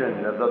the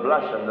ending of the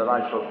blessing that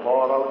I shall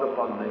pour out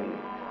upon thee.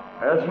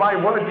 As my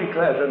word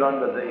declares it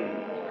unto thee,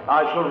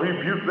 I shall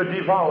rebuke the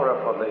devourer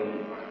for thee.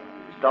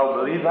 Dost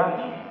thou believe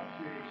that?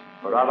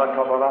 For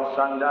Arakabara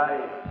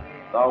Sandai,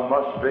 thou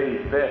must be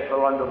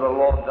faithful unto the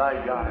Lord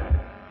thy God.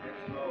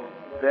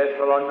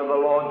 Faithful unto the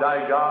Lord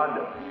thy God,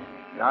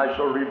 and I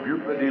shall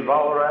rebuke the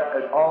devourer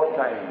at all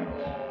times,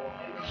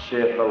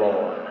 saith the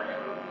Lord,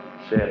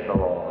 saith the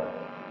Lord,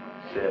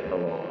 saith the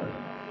Lord.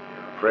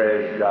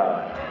 Praise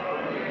God.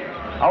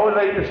 I would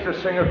like us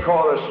to sing a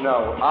chorus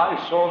now. I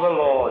saw the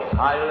Lord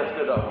high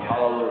lifted up,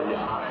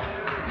 hallelujah.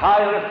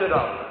 High lifted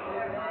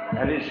up,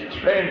 and his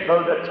train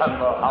filled the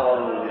temple,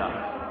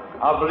 hallelujah.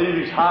 I believe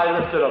he's high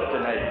lifted up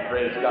tonight,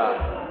 praise God.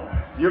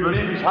 You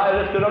believe he's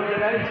high lifted up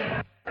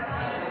tonight?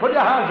 Put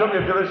your hands up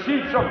if you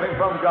receive something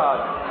from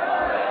God.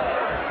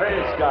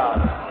 Praise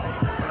God.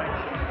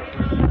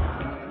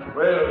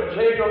 We'll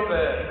take up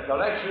the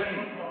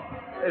collection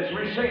as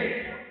we sing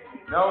it.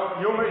 Now,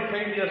 you may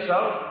think to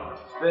yourself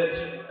that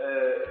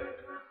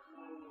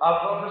I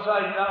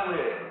prophesied that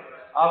way.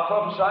 I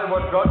prophesied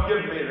what God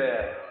gave me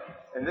there.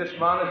 And this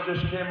man has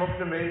just came up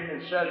to me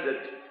and said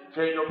that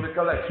take up the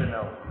collection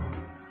now.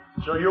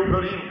 So you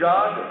believe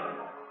God,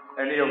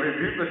 and he'll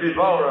rebuke the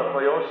devourer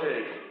for your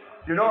sake.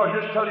 You know, I'll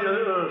just tell you a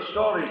little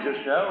story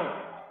just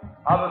now.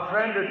 I have a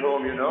friend at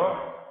home, you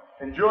know,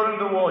 and during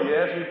the war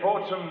years he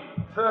bought some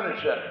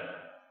furniture.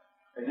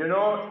 And you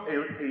know,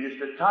 he used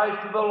to tithe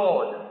to the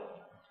Lord.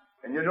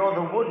 And you know,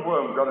 the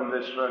woodworm got in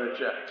this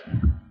furniture.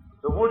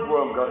 The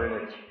woodworm got in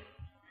it.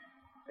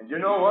 And you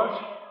know what?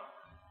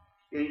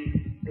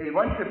 He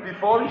went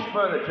before his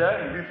furniture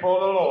and before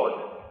the Lord.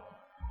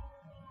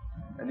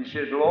 And he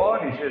says,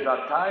 Lord, he says,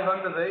 I tithe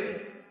unto thee,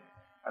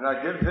 and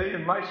I give thee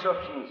in my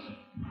substance.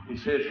 He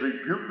says,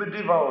 rebuke the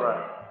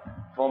devourer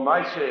for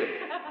my sake.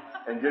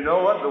 And you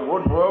know what? The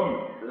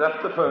woodworm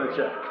left the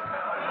furniture.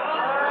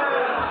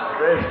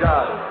 Praise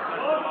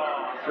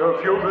God. So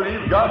if you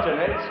believe God in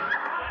it,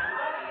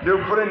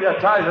 you put in your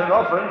tithes and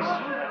offerings,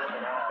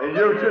 and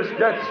you just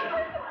get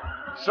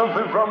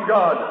something from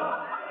God,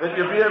 that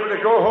you'll be able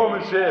to go home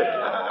and say,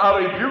 I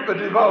rebuke the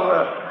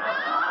devourer.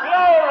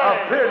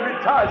 I paid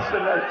me tithes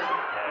tonight.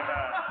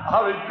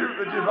 I rebuke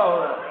the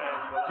devourer.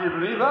 Do you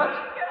believe that?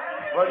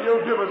 Well, you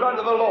give us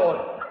unto the Lord.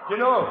 You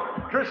know,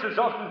 Chris has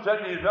often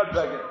said he's not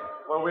begging.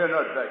 Well, we're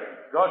not begging.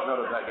 God's not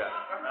a beggar.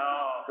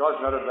 No.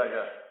 God's not a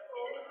beggar.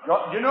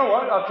 God, you know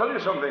what? I'll tell you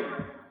something.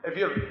 If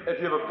you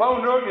have a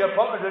pound note in your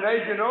pocket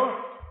tonight, you know,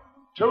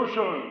 2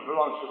 shillings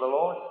belongs to the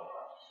Lord.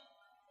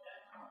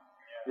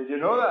 Did you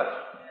know that?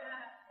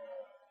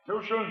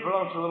 2 shillings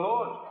belongs to the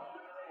Lord.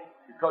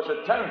 Because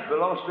a tenth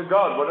belongs to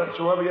God,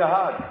 whatsoever you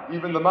had.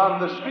 Even the man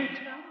in the street,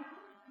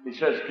 he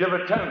says, give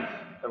a tenth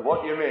of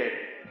what you make.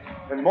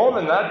 And more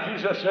than that,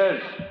 Jesus says,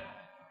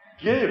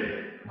 give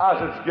as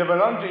it's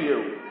given unto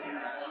you.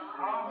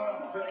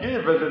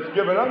 Give as it's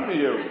given unto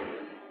you.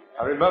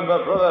 I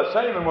remember Brother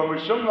Simon when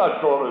we sung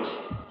that chorus,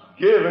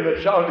 give and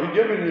it shall be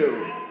given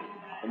you.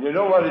 And you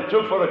know what he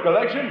took for a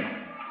collection?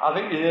 I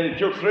think he nearly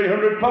took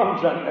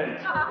 £300 that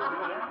night.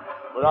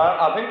 But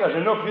I think there's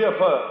enough here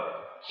for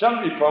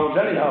 £70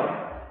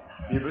 anyhow.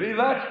 Do you believe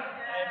that?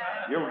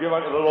 You'll give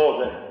unto the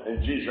Lord then,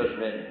 in Jesus'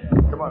 name.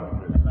 Come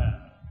on.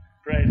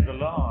 Praise the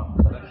Lord.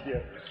 Bless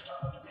you.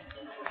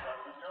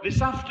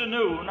 This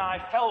afternoon I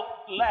felt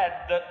led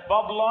that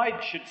Bob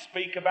Lloyd should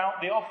speak about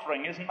the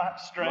offering. Isn't that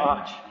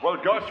strange? Well,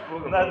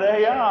 gospel. Now there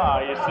you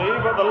are, you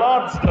see, but the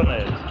Lord's done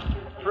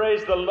it.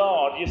 Praise the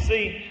Lord. You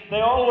see, they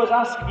always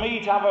ask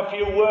me to have a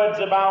few words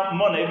about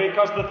money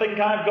because they think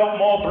I've got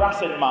more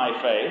brass in my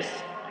face.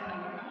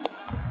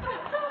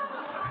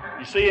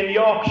 You see, in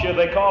Yorkshire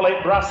they call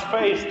it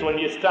brass-faced when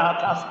you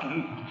start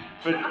asking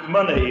for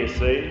money, you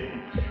see.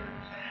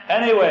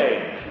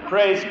 Anyway,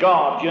 praise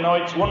God. You know,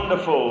 it's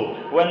wonderful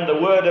when the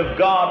Word of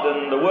God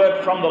and the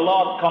Word from the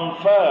Lord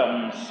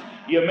confirms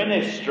your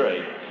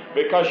ministry.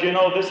 Because, you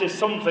know, this is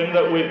something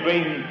that we've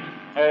been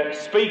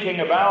speaking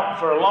about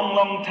for a long,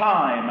 long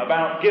time,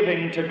 about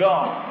giving to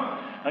God.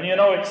 And, you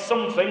know, it's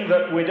something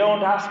that we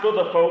don't ask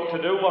other folk to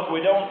do what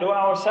we don't do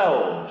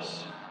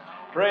ourselves.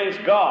 Praise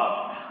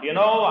God. You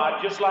know,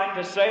 I'd just like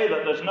to say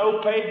that there's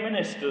no paid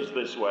ministers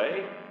this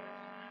way.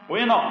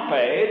 We're not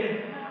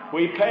paid.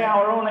 We pay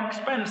our own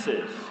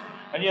expenses.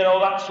 And you know,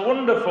 that's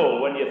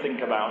wonderful when you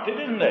think about it,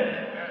 isn't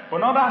it? We're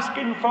not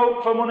asking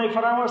folk for money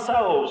for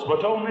ourselves,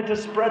 but only to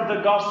spread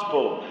the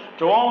gospel,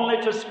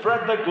 only to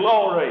spread the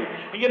glory.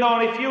 You know,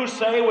 and if you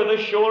say with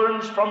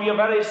assurance from your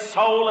very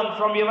soul and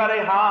from your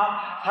very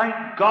heart,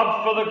 thank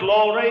God for the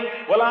glory,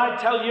 well, I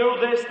tell you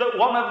this, that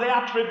one of the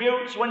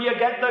attributes when you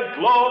get the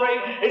glory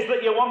is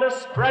that you want to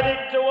spread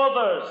it to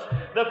others.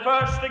 The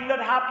first thing that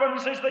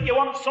happens is that you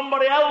want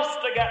somebody else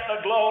to get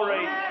the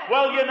glory.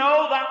 Well, you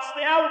know, that's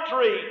the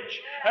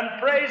outreach. And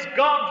praise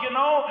God, you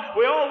know,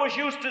 we always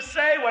used to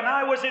say when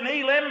I was in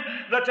Elim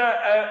that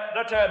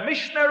a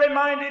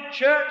missionary-minded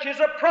church is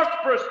a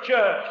prosperous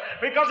church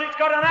because it's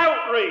got an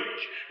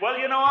outreach. Well,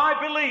 you know, I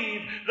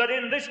believe that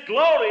in this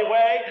glory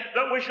way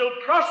that we shall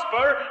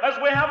prosper as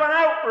we have an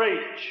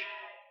outreach.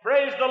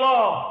 Praise the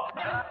Lord.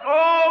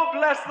 Oh,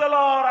 bless the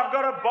Lord. I've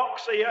got a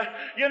box here.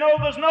 You know,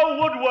 there's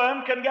no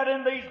woodworm can get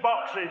in these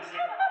boxes.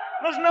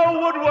 There's no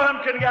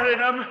woodworm can get in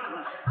them.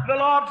 The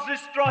Lord's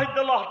destroyed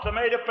the lot. They're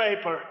made of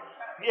paper.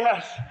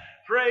 Yes.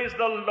 Praise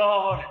the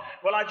Lord.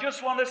 Well, I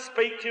just want to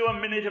speak to you a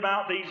minute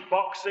about these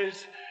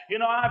boxes. You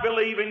know, I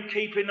believe in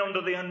keeping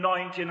under the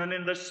anointing and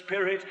in the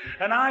Spirit.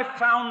 And I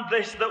found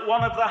this, that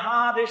one of the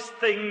hardest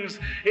things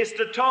is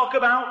to talk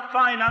about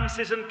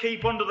finances and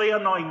keep under the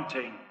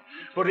anointing.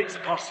 But it's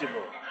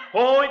possible.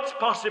 Oh, it's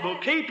possible.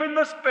 Keep in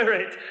the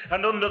Spirit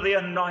and under the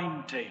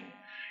anointing.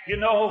 You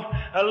know,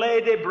 a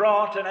lady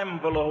brought an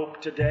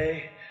envelope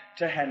today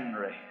to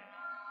Henry.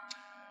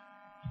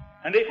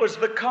 And it was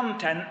the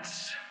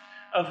contents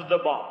of the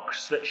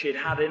box that she'd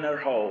had in her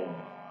home.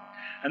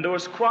 And there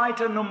was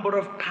quite a number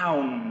of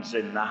pounds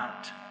in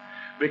that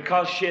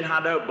because she'd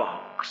had her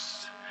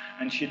box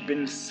and she'd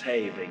been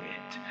saving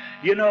it.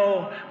 You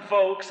know,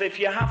 folks, if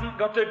you haven't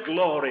got a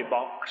glory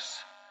box,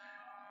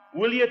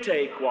 will you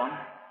take one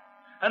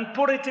and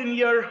put it in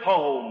your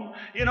home?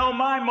 You know,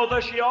 my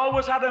mother, she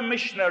always had a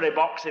missionary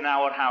box in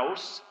our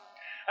house.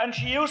 And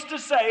she used to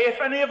say,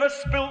 if any of us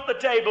spilt the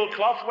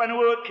tablecloth when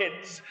we were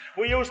kids,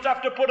 we used to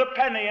have to put a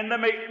penny in the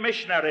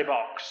missionary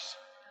box.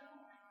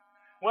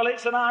 Well,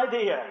 it's an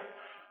idea.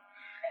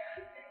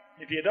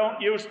 If you don't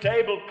use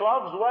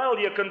tablecloths, well,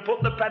 you can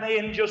put the penny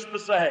in just the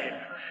same.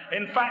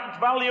 In fact,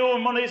 value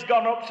of money's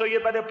gone up, so you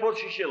better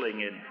put your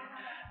shilling in.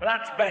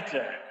 That's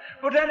better.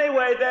 But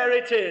anyway, there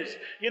it is.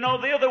 You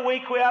know, the other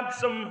week we had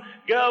some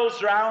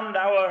girls round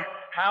our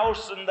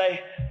house and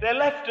they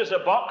left us a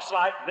box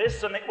like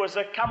this, and it was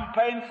a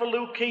campaign for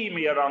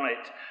leukemia on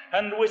it.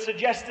 And we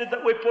suggested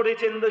that we put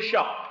it in the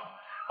shop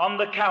on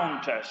the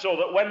counter so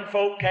that when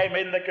folk came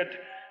in they could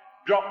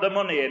drop the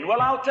money in.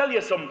 Well, I'll tell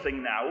you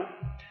something now.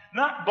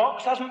 That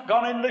box hasn't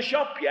gone in the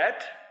shop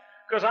yet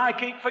because I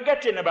keep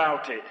forgetting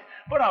about it.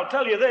 But I'll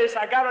tell you this,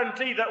 I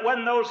guarantee that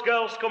when those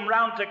girls come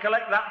round to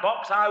collect that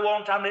box, I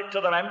won't hand it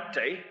to them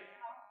empty.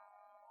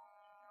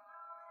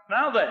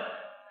 Now then,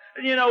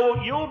 you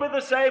know, you'll be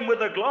the same with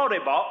the glory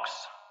box.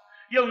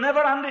 You'll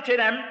never hand it in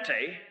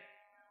empty,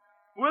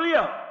 will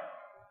you?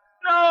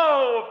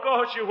 No, of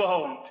course you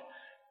won't.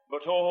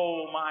 But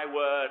oh my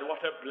word,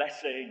 what a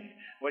blessing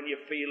when you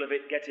feel of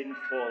it getting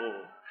full.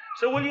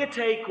 So will you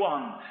take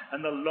one,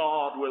 and the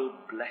Lord will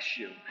bless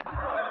you.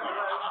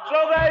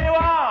 So there you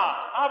are.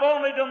 I've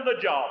only done the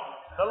job.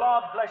 The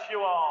Lord bless you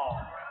all.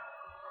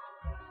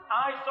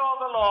 I saw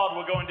the Lord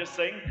we're going to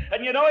sing.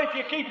 And you know, if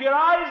you keep your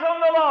eyes on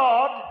the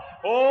Lord,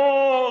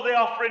 oh, the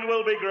offering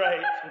will be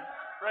great.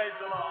 Praise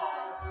the Lord.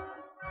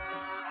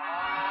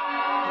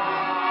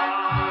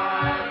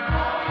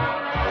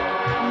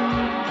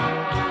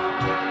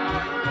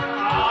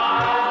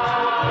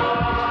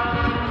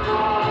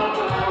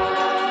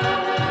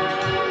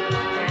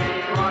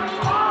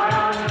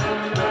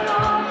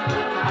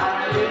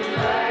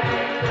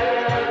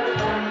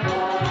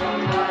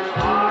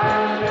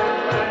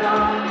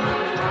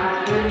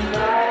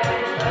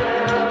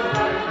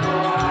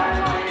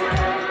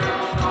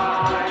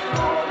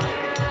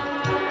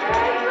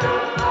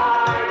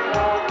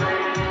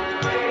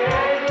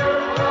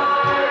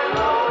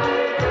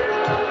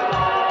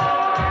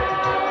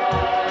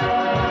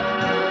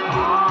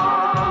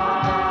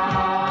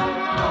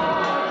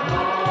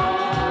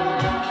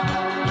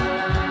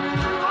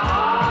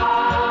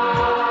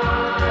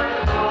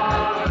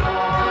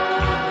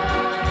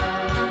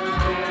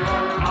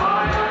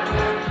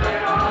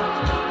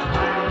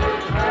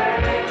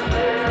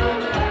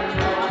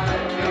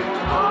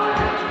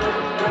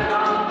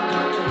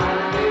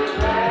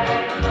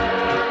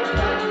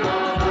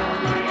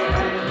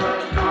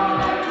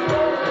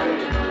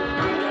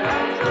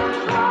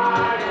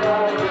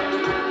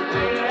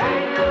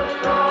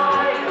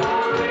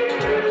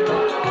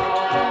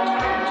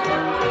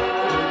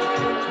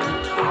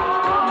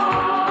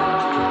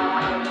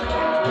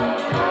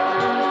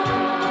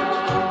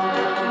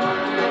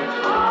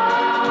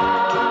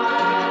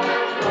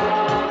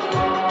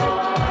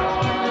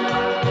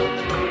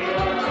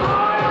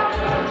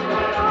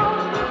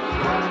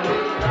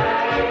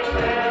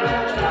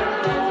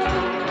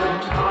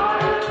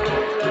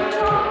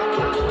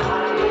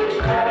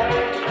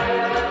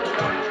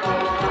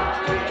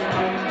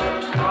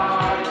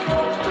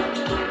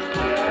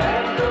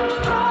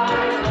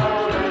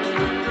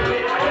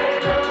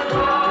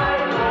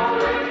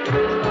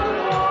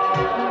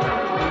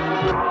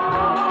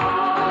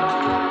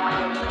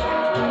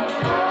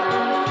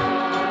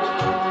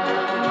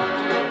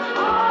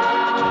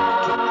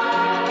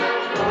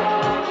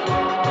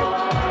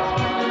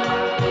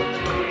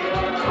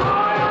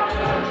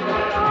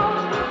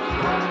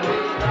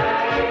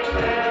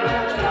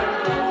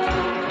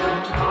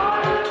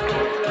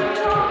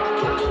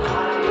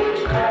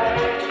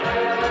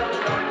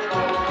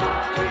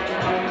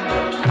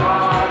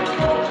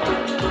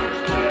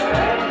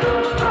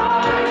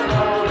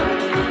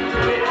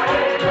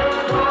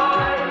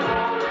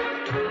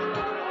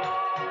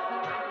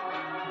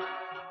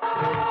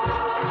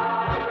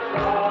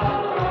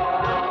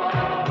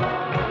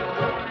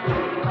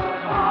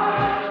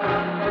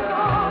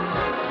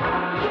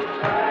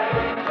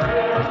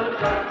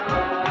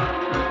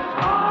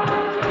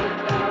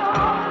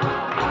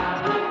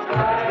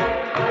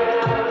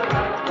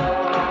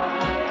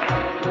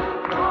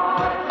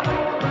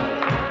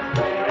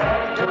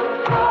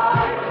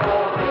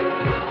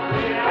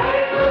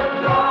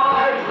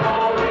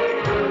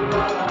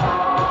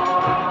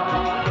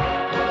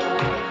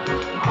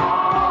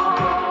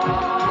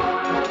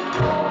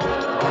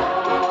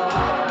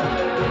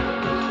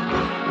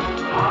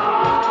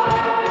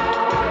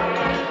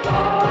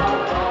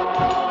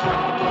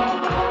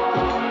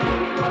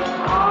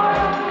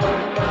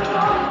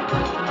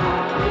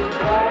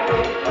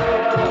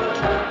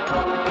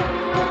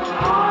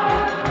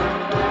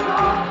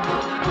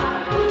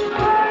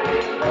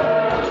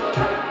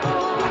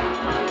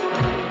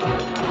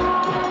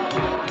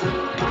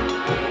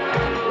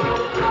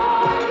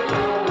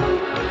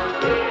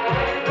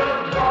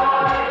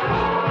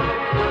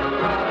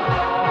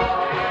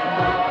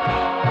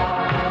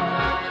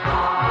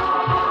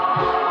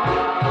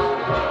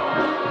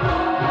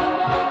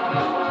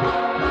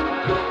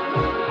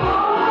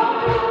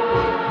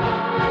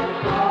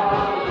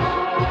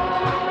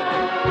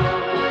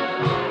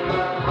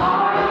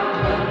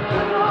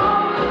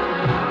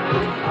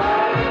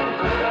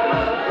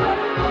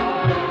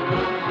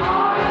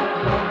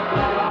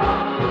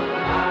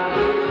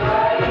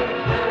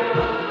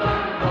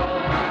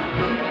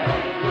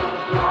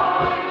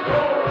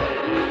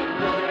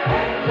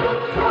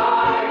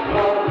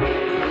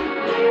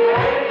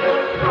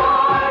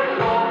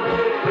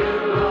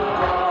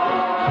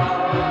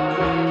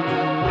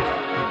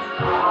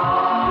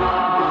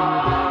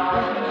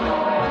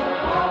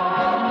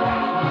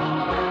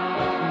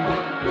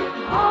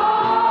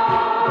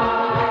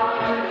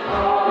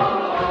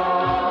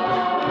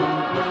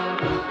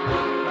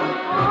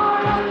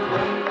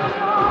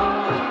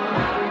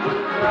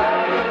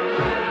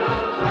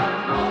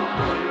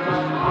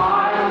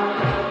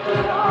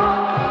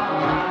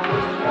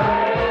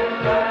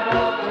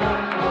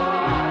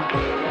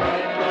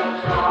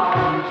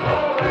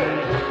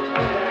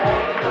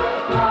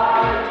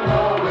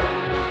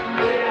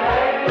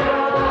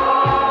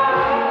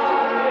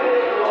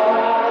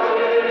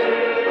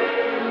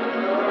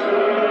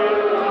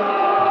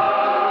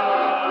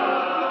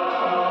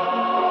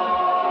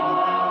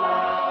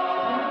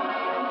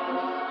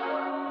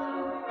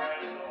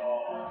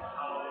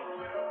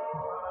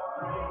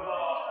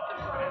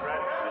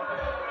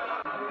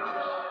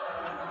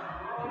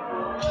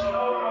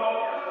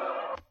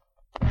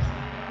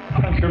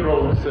 Thank you,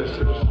 brothers and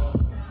sisters,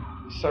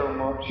 so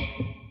much.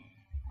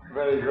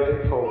 Very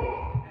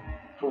grateful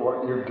for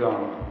what you've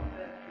done.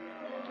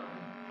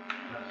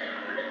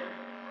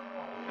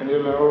 And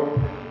you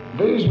know,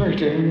 these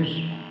meetings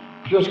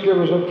just give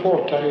us a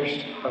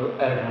foretaste of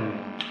heaven.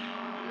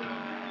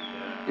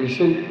 You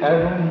see,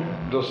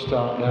 heaven does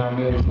start down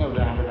here, there's no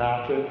doubt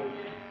about it.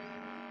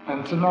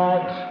 And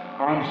tonight,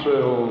 I'm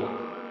thrilled.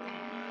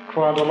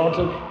 Quite a lot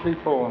of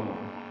people,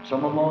 and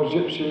some of them are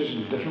gypsies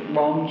and different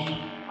ones,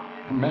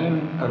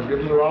 men have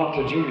given their heart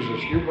to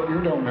Jesus, what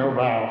you don't know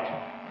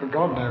about, but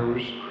God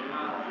knows.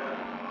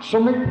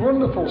 Something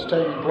wonderful's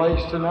taking place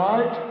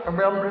tonight, and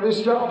we haven't really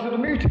started the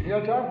meeting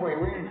yet, have we?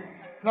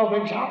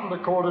 Nothing's happened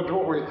according to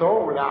what we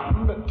thought would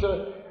happen, but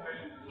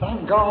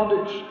thank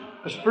God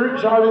the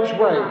Spirit's had its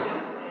way.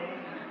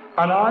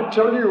 And I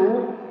tell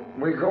you,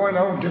 we're going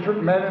home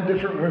different men and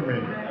different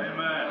women,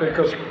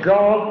 because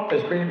God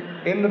has been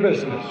in the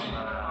business.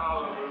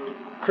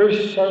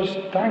 Chris says,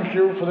 thank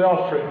you for the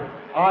offering.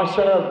 I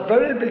say a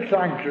very big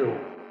thank you.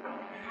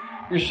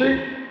 You see,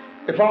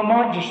 if I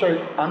might just say,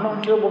 I'm not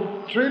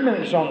until 3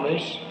 minutes on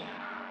this.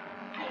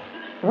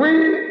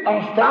 We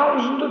have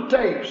thousands of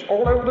tapes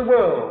all over the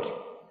world.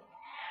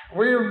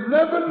 We've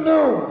never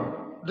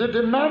known the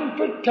demand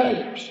for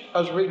tapes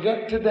as we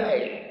get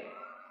today.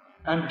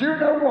 And do you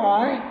know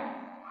why?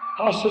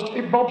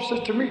 Bob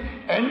says to me,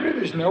 Henry,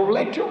 there's no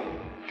let-up.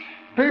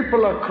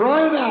 People are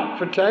crying out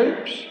for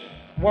tapes,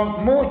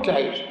 want more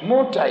tapes.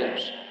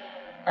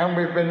 And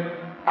we've been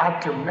had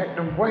to make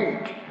them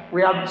wait.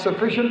 We haven't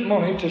sufficient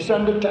money to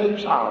send the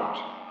tapes out.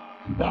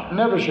 That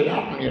never should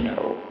happen, you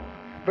know.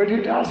 But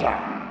it has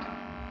happened.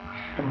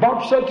 And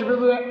Bob said to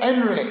me,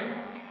 Henry,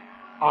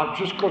 I've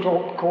just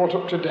caught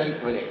up to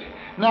date with it.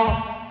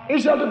 Now,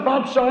 is that a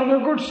bad sign or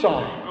a good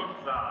sign?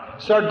 Good sign.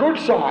 It's a good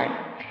sign.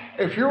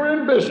 If you're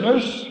in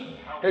business,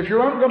 if you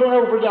haven't got an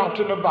overdraft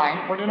in the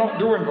bank, well, you're not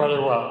doing very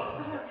well.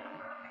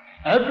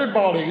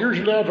 Everybody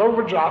usually has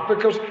overdraft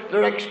because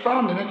they're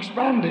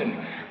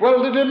expanding.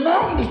 Well, the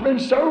demand has been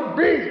so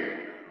big.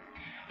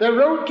 They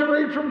wrote to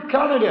me from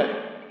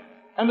Canada,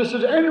 and they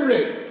said,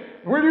 Henry,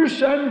 will you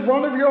send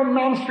one of your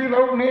Mansfield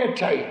open air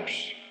tapes?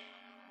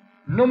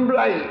 Number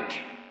 8.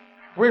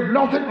 We've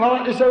nothing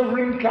like this over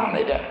in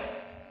Canada.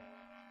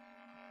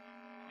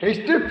 It's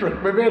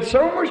different. We've had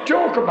so much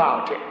talk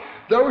about it.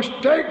 Those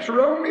tapes were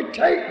only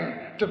taken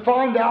to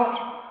find out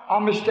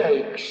our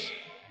mistakes.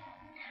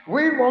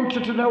 We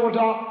wanted to know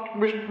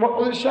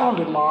what it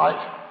sounded like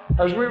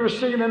as we were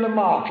singing in the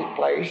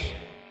marketplace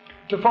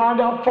to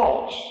find our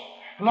faults.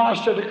 And I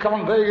said to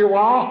Con, there you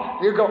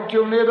are, you got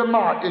too near the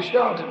mic, you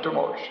shouted too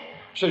much.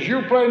 Says,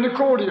 you playing the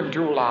accordion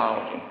too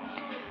loud.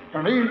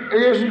 And he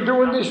isn't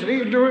doing this and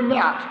he's doing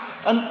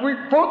that. And we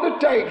put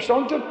the tapes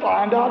on to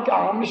find out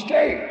our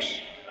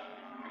mistakes.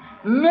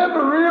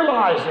 Never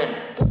realizing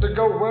that they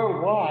go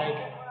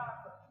worldwide.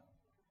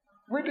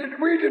 We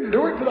didn't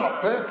do it for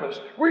that purpose.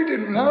 We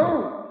didn't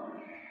know.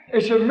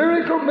 It's a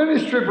miracle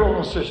ministry,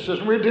 brothers and sisters,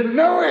 and we didn't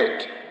know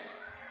it.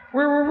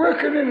 We were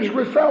working in as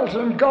we felt,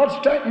 and God's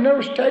taken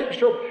those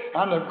tapes up,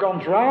 and they've gone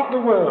throughout the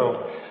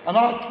world. And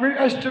we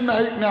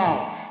estimate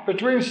now,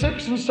 between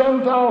 6,000 and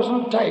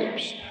 7,000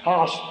 tapes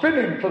are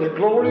spinning for the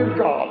glory of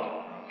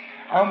God.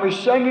 And we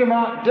send them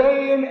out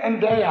day in and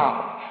day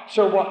out.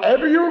 So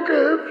whatever you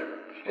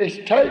give is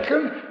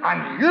taken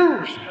and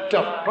used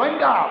to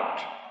find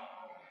out.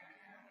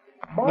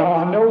 Now,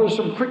 I know there's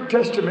some quick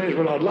testimonies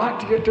when I'd like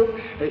to get to.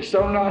 It's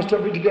so nice to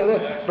have it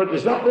together. But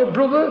is that their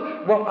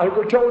brother, what I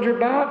told you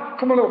about?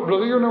 Come on up,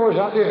 brother, you know it's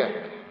out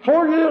here.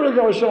 4 years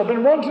ago, so I've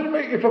been wanting to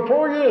meet you for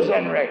 4 years,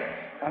 Henry.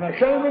 And I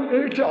came in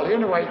to tell you.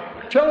 Anyway,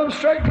 tell him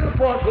straight to the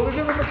point, brother.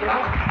 Give him a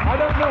clap. I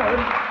don't know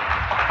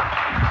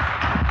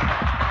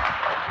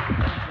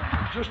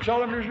him. Just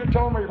tell him as you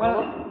told me,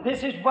 brother. Well,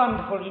 this is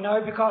wonderful, you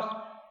know, because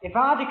if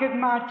I had given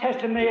my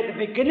testimony at the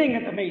beginning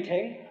of the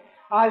meeting,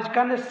 I was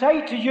going to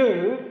say to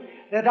you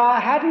that I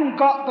hadn't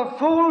got the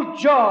full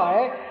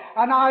joy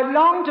and I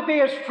long to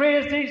be as free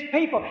as these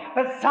people.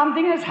 But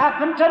something has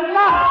happened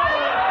tonight.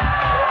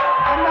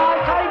 And I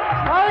say,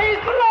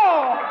 praise the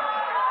Lord.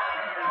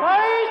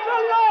 Praise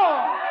the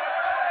Lord.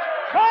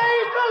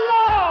 Praise the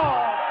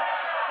Lord.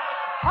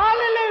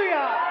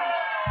 Hallelujah.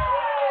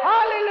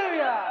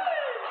 Hallelujah.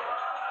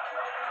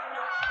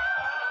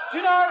 Do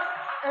you know,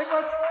 it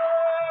was...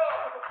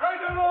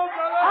 Praise the Lord,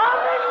 brother.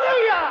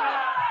 Hallelujah.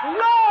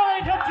 Glory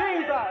to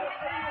Jesus.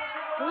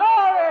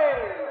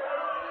 Glory!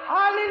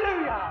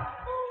 Hallelujah!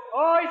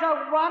 Oh, he's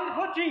a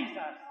wonderful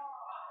Jesus.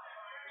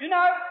 Do you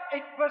know,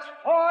 it was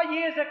 4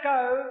 years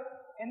ago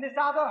in this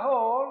other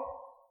hall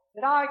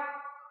that I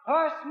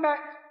first met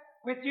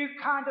with you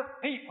kind of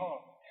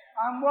people.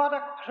 And what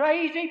a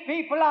crazy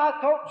people I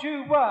thought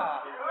you were.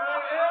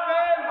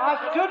 I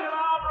stood...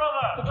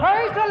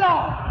 Praise the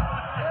Lord!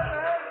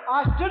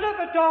 I stood at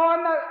the door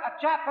and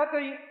a chap at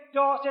the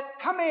door said,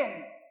 come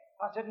in.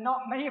 I said,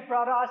 not me,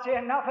 brother. I see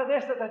enough of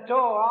this at the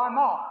door. I'm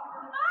off.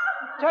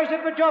 So he said,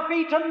 but you'll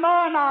be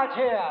tomorrow night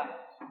here.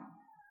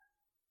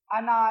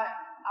 And I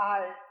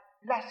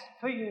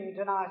blasphemed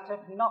and I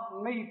said,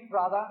 not me,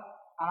 brother.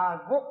 And I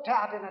walked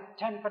out in a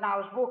temper, and I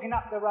was walking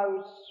up the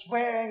road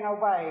swearing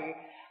away.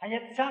 And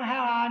yet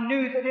somehow I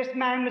knew that this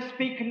man was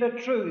speaking the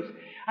truth.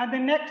 And the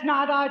next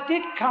night I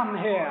did come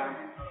here.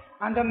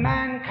 And a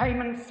man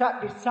came and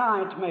sat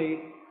beside me.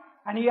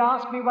 And he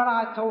asked me what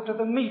I thought of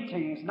the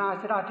meetings. And I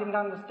said I didn't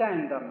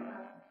understand them.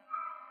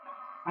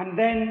 And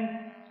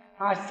then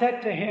I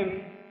said to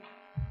him,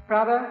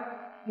 "Brother,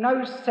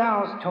 no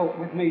sales talk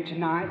with me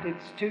tonight.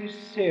 It's too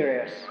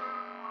serious.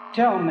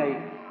 Tell me,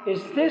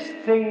 is this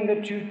thing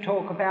that you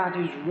talk about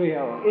is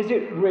real? Is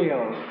it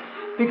real?"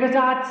 Because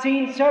I'd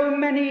seen so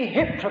many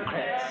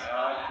hypocrites.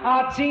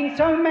 I'd seen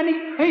so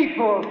many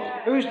people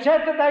who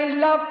said that they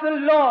loved the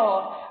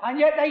Lord, and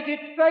yet they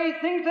did very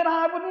things that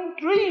I wouldn't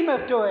dream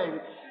of doing.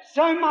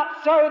 So much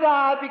so that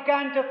I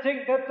began to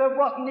think that there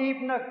wasn't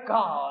even a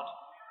God.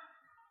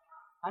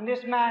 And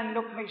this man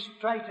looked me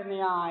straight in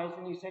the eyes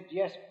and he said,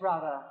 "Yes,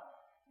 brother,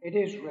 it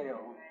is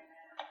real."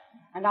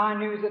 And I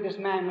knew that this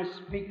man was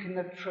speaking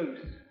the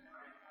truth.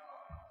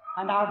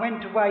 And I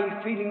went away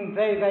feeling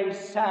very, very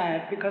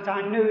sad, because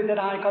I knew that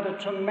I got a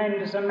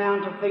tremendous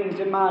amount of things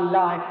in my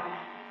life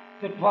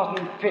that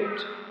wasn't fit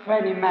for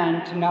any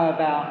man to know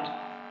about.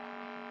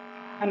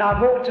 And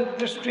I walked to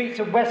the streets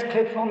of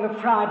Westcliff on the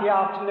Friday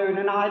afternoon,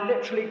 and I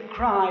literally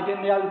cried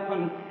in the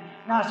open.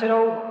 And I said,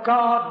 "Oh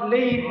God,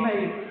 leave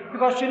me,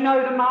 because you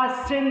know that my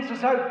sins are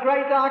so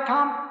great that I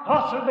can't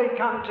possibly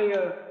come to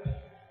you."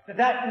 But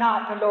that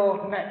night the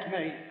Lord met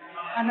me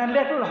in a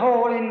little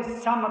hall in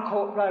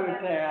Summercourt Road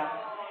there.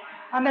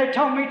 And they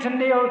told me to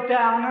kneel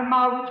down, and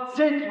my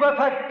sins were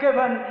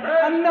forgiven.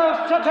 And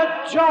such a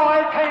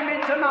joy came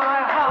into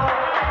my heart.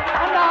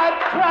 And I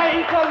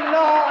praise the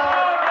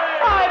Lord.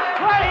 I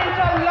praise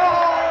the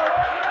Lord.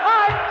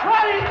 I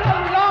praise the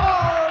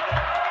Lord.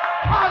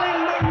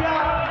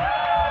 Hallelujah.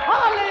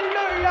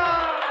 Hallelujah.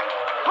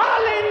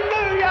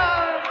 Hallelujah.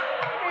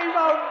 He's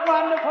a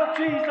wonderful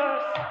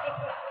Jesus.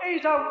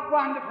 He's a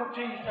wonderful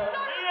Jesus.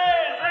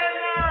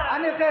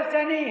 And if there's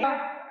any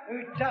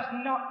who does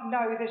not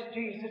know this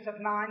Jesus of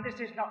mine, this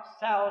is not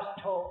sales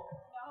talk.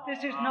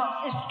 This is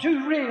not, it's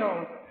too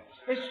real.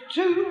 It's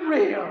too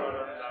real.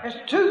 It's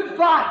too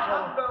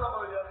vital.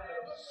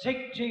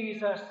 Seek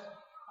Jesus,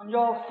 and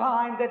you'll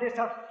find that it's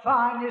the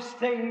finest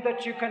thing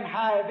that you can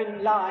have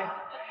in life.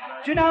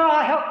 Do you know,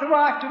 I helped the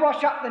wife to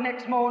wash up the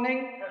next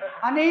morning,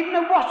 and even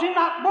the washing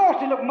up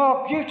water looked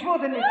more beautiful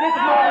than it did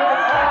the morning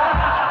before.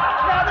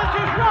 Now this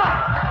is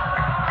right.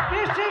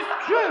 This is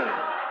true.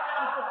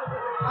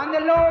 And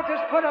the Lord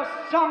has put a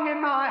song in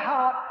my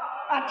heart,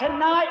 and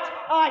tonight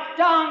I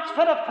dance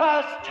for the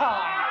first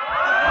time.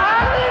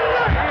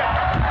 Hallelujah!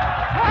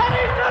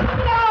 Praise the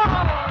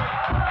Lord!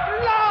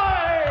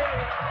 Glory!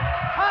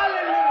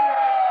 Hallelujah!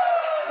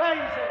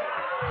 Praise Him!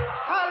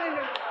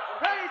 Hallelujah!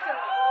 Praise Him!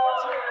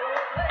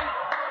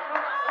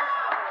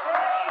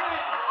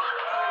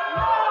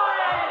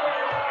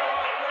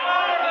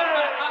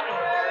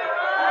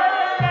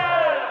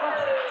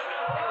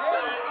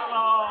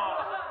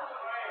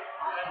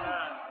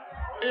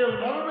 He'll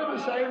never be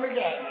the same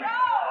again.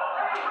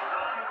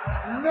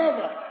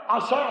 Never. I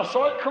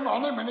saw it come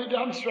on him when he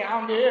danced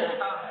round here.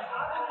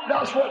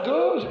 That's what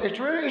does. It's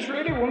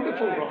really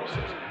wonderful, brothers.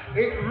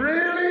 It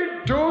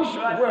really does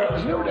work.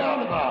 There's no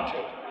doubt about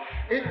it.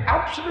 It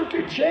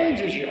absolutely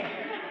changes you.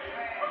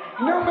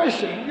 No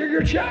missing.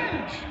 You're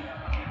changed.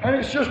 And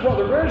it's just what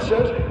the word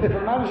says. If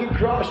a man is in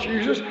Christ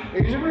Jesus,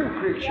 he's a new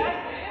creature.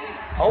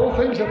 All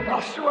things have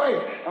passed away,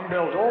 and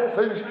behold, all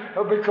things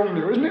have become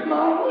new. Isn't it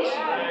marvellous?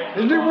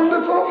 Isn't it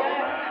wonderful?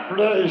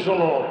 Praise the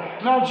Lord.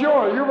 Now,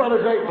 Joy, you've had a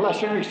great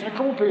blessing recently.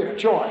 Come up here,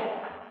 Joy.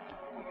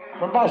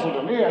 From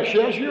Basildon. Yes,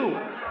 you.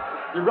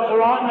 You've got the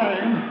right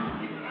name.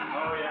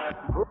 Oh, yeah.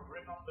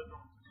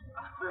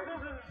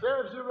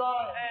 Serves you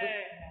right.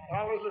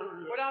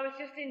 Hallelujah. Well, I was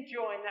just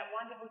enjoying that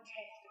wonderful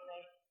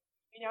testimony.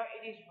 You know,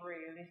 it is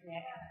real, isn't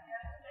it?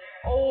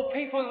 All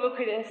people look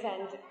at us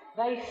and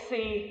they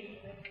see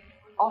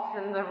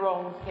often the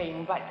wrong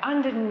thing, but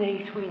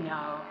underneath we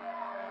know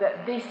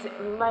that this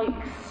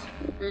makes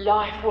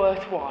life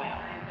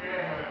worthwhile.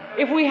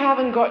 If we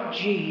haven't got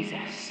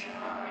Jesus,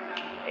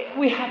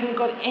 we haven't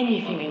got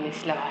anything in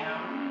this life.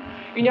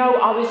 You know,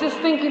 I was just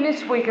thinking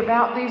this week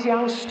about these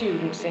young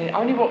students, and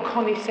only what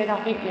Connie said,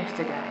 I think,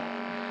 yesterday.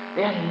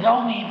 They're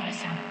longing for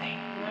something.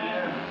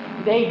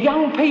 They're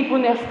young people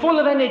and they're full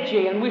of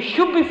energy, and we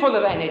should be full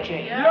of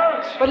energy.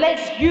 Yes. But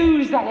let's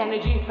use that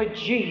energy for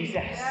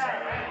Jesus.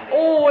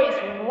 Oh, it's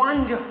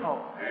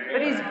wonderful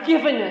that He's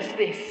given us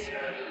this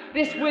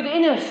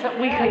within us that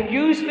we can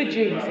use for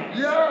Jesus.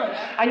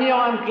 Yes. And you know,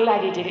 I'm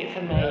glad He did it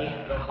for me.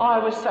 I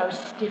was so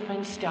stiff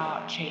and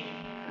starchy.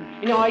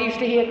 You know, I used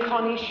to hear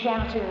Connie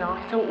shouting, and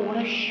I thought, what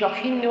a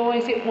shocking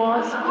noise it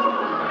was. And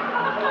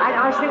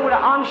I said, well,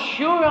 I'm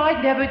sure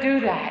I'd never do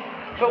that.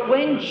 But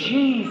when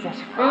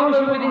Jesus fills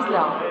you with His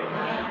love,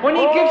 when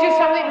He gives you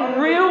something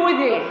real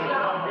within,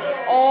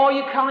 oh,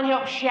 you can't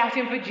help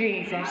shouting for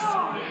Jesus.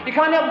 You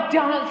can't help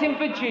dancing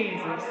for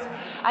Jesus.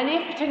 And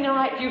if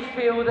tonight you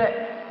feel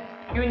that,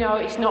 you know,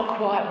 it's not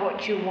quite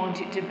what you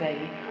want it to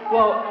be,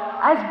 Well,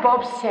 as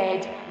Bob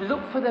said,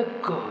 look for the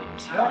good.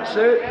 That's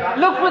it.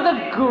 Look for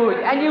the good,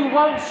 and you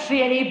won't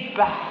see any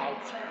bad.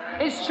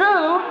 It's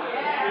true.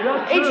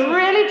 It's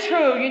really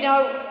true. You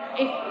know,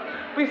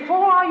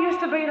 before I used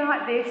to be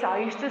like this, I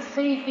used to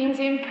see things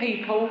in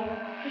people,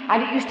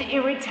 and it used to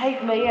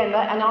irritate me, and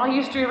I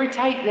used to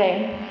irritate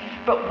them.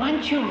 But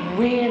once you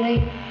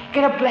really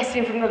get a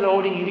blessing from the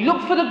Lord and you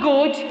look for the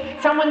good,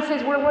 someone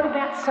says, well, what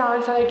about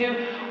so-and-so? They do,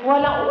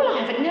 well, I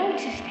haven't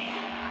noticed it.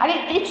 And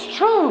it's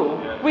true.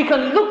 We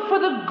can look for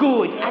the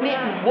good, and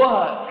it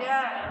works.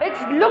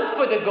 Let's look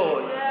for the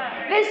good.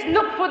 Let's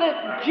look for the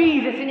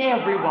Jesus in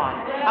everyone,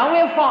 and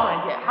we'll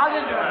find it.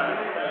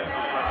 Hallelujah.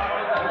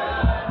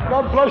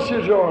 God bless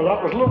you, Joy.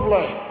 That was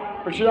lovely.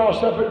 But she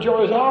asked up at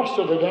Joy's house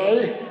the other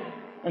day,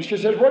 and she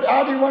said,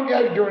 how do you want your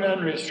egg doing,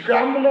 Henry?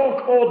 Scrambled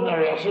or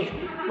ordinary? I said,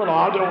 well,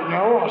 I don't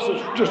know. I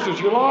said, just as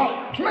you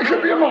like. Just make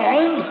up your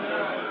mind.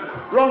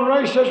 Ron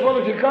Ray says, well,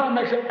 if you can't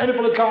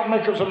anybody can't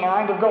make up their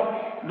mind, they've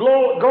got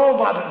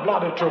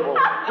gallbladder trouble.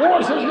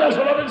 Oh, says, yes,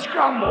 well, I've been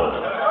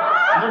scrambled.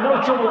 There's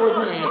no trouble with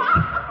me.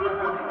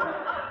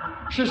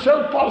 She's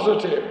so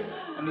positive,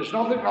 and there's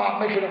nothing like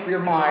making up your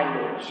mind,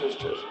 brothers and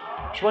sisters.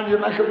 It's when you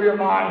make up your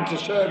mind to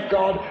serve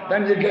God,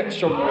 then you get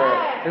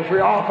somewhere. If we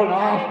half and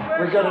half,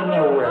 we're getting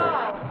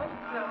nowhere.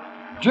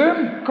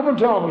 Jim, come and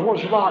tell us what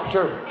it's like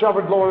to have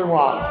a glory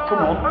wife. Come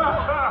on.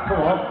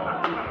 Come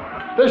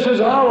on. This is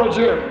our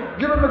Jim.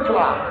 Give him a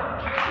clap.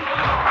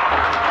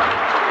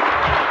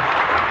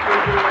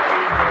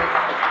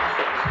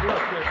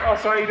 I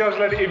say he does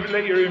let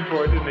you in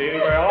for it, doesn't he?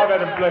 Anyway, I've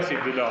had a blessing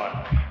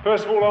tonight.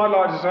 First of all, I'd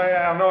like to say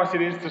how nice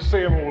it is to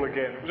see them all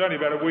again. It was only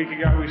about a week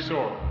ago we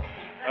saw them.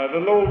 The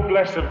Lord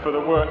bless them for the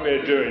work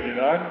they're doing, you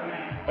know.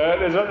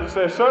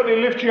 They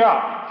certainly lift you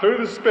up through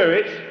the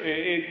Spirit.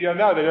 You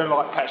know, they don't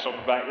like pats on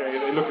the back.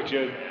 They look at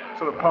you and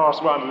sort of pass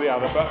one to the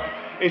other. But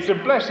it's a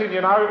blessing,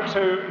 you know,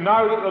 to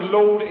know that the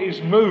Lord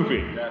is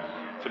moving.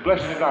 It's a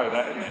blessing to know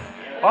that, isn't it?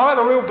 I had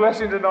a real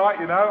blessing tonight,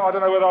 you know. I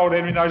don't know whether old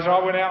Henry knows. I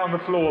went out on the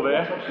floor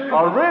there.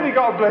 I really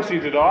got a blessing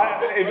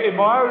tonight in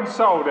my own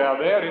soul down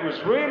there, and it was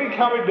really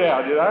coming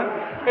down, you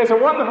know. It's a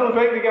wonderful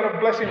thing to get a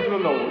blessing from the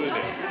Lord, isn't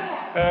it?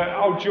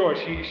 Joy,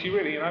 she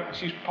really, you know,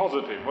 she's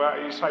positive. Well,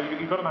 you say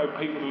you've got to know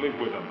people to live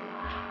with them.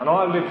 And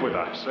I live with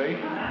her, see?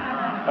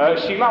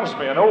 She loves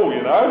me and all,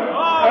 you know.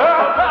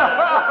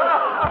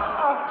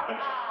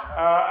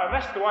 And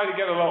that's the way to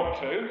get along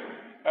too.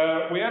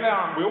 We all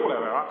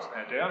have our ups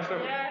and downs,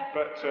 don't we?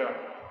 But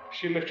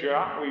she lifts you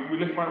up. We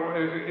lift one.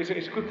 It's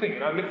a good thing, you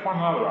know. Lift one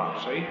another up.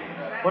 See,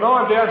 when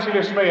I'm down, she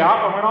lifts me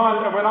up, and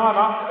when I'm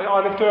up,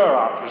 I lift her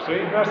up. You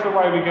see, that's the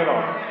way we get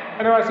on.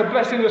 Anyway, it's a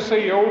blessing to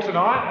see you all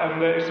tonight,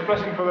 and it's a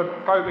blessing for the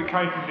folk that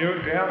came from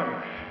Newark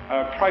down.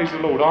 And praise the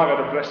Lord. I've had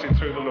a blessing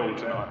through the Lord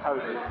tonight.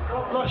 Hallelujah.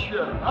 God bless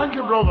you. Thank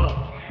you, brother.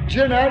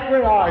 Jeanette,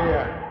 where are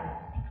you?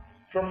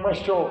 From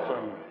West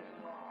Auckland.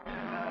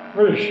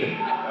 Where is she?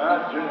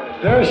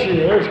 There she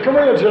is. Come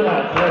here,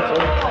 Jeanette.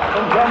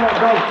 Come tell what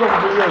God's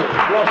done to you.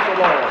 Bless the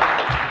Lord.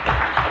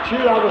 She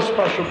had a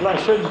special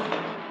blessing.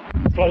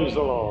 Praise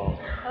the Lord.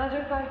 I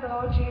do thank the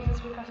Lord Jesus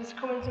because it's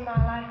come into my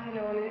life, you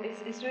know, and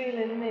it's real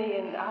in me.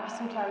 And I've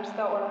sometimes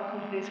thought when I come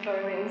to these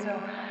glory meetings, so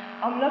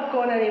I'm not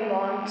going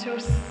anymore. I'm too,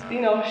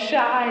 you know,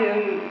 shy,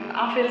 and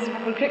I feel as if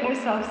I could kick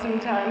myself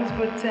sometimes.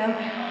 But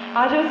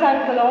I do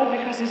thank the Lord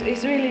because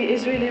it's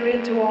really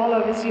real to all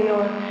of us, you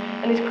know.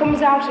 And it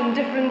comes out in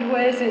different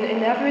ways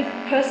in every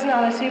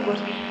personality,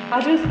 but I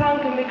do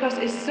thank Him because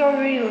it's so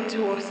real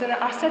to us. And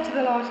I said to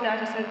the Lord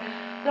tonight, I said,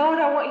 Lord,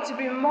 I want you to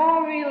be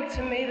more real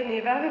to me than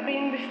you've ever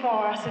been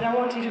before. I said, I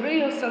want it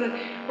real so that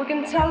we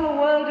can tell the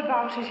world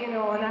about it, you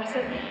know. And I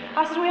said,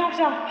 we have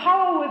to have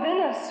power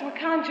within us. We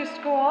can't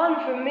just go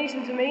on from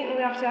meeting to meeting.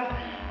 We have to have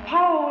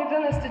power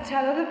within us to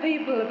tell other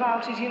people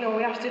about it, you know.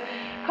 We have to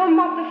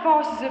combat the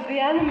forces of the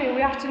enemy.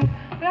 We have to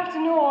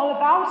know all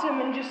about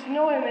Him and just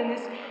know Him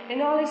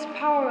in all His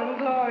power and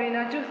glory. And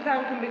I do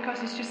thank Him because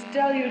He's just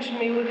deluged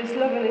me with His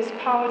love and His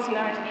power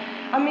tonight.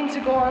 I mean to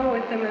go on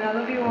with Him, and I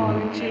love you all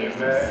in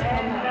Jesus.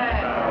 Amen.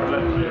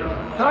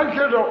 Thank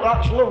you, Doc.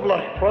 That's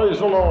lovely. Praise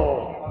the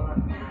Lord.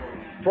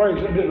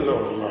 Praise the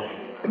Lord.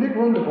 Isn't it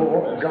wonderful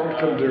what God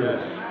can do?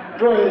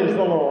 Praise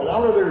the Lord.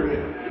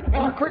 Hallelujah.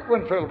 And a quick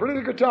one, Phil. Bring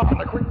the guitar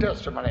and a quick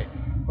testimony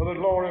for the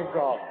glory of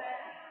God.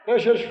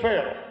 This is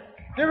Phil.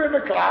 Give him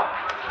a clap.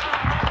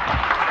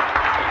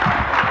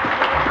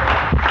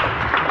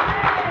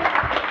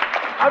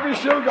 Have you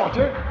still got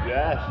it?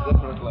 Yes,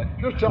 definitely.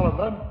 Just tell him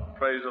then.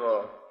 Praise the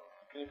Lord.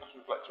 Can you just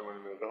reflect on when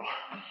you're going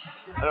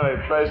to go?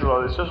 Anyway, praise the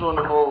Lord. It's just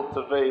wonderful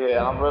to be here.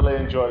 I've really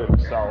enjoyed it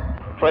myself.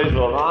 Praise the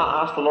Lord.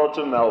 I asked the Lord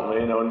to melt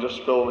me, you know, and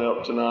just fill me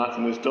up tonight,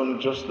 and He's done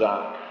just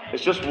that.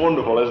 It's just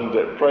wonderful, isn't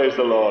it? Praise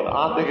the Lord.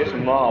 I think it's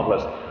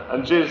marvellous.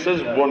 And Jesus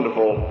is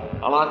wonderful.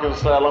 And I can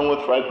say along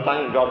with Fred,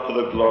 thank God for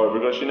the glory.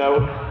 Because, you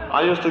know,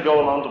 I used to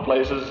go along to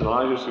places and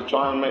I used to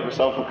try and make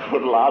myself a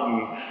good lad.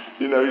 And,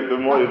 you know, the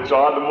more you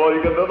try, the more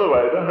you get the other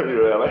way, don't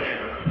you, really?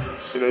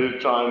 you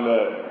try and,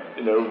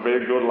 be a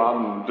good lad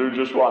and do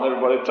just what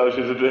everybody tells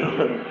you to do,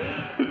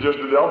 and you just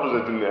do the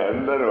opposite in the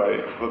end,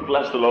 anyway. But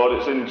bless the Lord,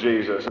 it's in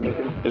Jesus.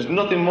 There's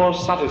nothing more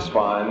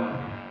satisfying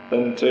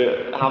than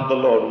to have the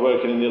Lord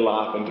working in your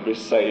life and to be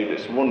saved.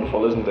 It's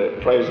wonderful, isn't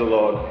it? Praise the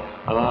Lord.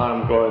 And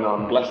I'm going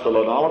on. Bless the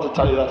Lord. And I want to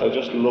tell you that I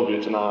just love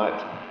you tonight.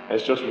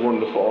 It's just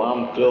wonderful.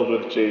 I'm filled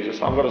with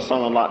Jesus. I've got a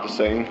song I'd like to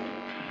sing.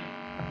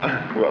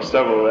 We've got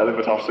several really,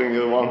 but I'll sing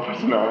you the one for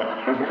tonight.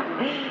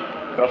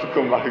 I'll have to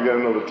come back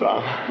again another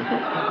time.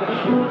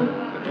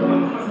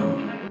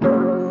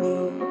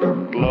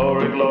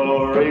 Glory,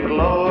 glory,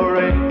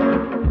 glory.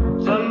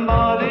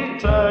 Somebody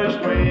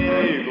touched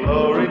me.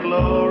 Glory,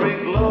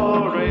 glory,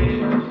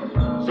 glory.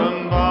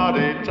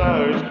 Somebody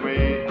touched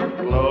me.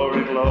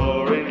 Glory,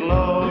 glory,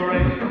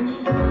 glory.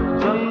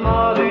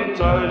 Somebody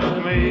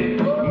touched me.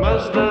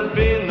 Must have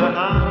been the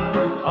hand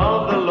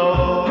of the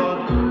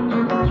Lord.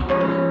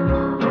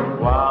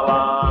 While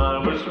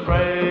I was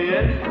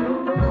praying,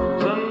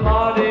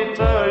 somebody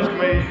touched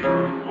me.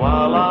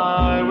 While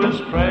I was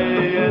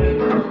praying,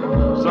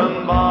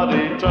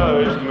 somebody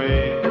touched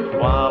me.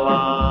 While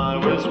I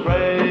was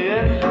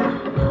praying,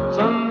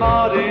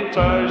 somebody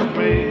touched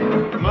me.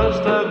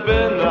 Must have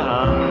been the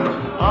hand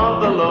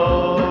of the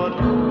Lord.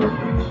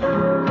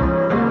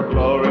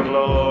 Glory,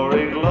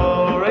 glory,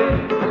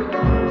 glory.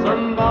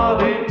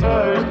 Somebody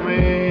touched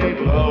me.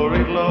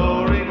 Glory,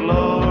 glory,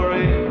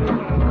 glory.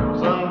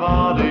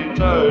 Somebody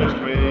touched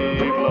me.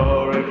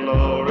 Glory,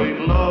 glory,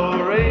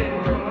 glory.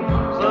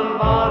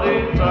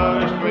 Somebody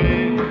touched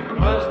me.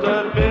 Must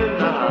have been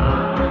the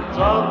hands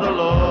of the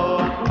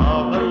Lord,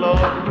 of the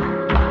Lord.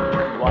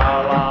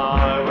 While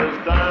I was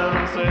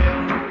dancing,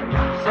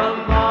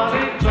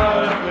 somebody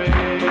touched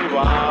me.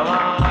 While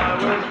I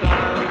was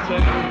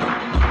dancing,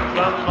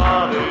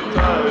 somebody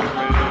touched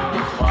me.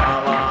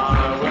 While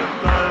I was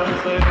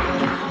dancing,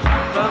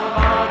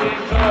 somebody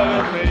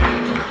touched me.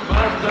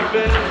 Must have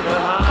been the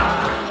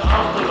hand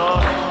of the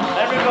Lord.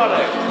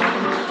 Everybody.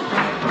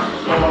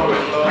 Glory,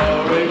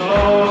 glory,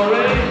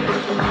 glory.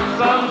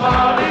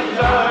 Somebody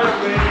touched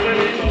me.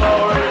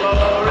 Glory,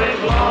 glory,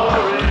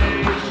 glory.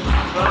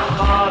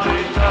 Somebody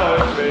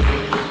touched me.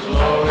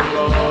 Glory,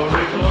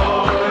 glory,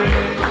 glory.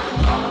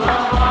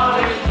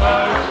 Somebody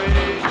touched me.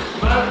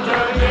 Must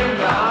have been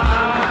the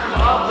hand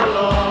of the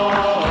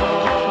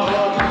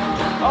Lord.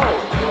 Oh,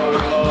 glory,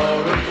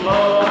 glory,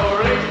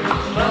 glory.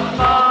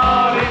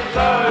 Somebody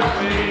touched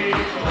me.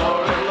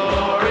 Glory,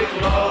 glory,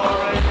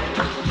 glory.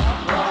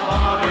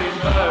 Somebody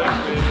touched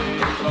me.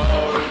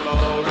 Glory,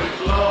 glory,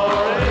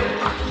 glory.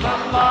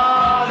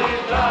 Somebody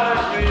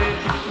touched me.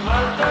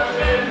 Must have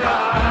been the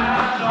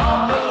hand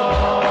of the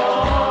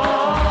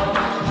Lord.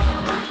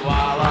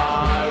 While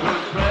I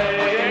was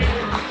praying,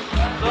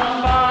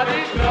 somebody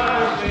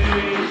touched me.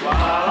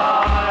 While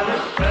I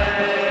was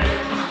praying,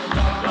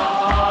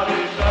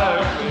 somebody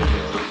touched me.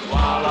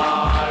 While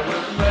I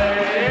was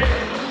praying,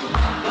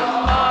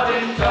 somebody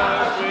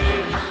touched me.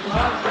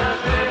 Must have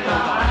been the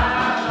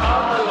hand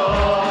of the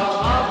Lord,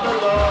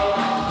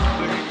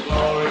 Singing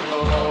glory,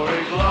 glory,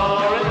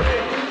 glory.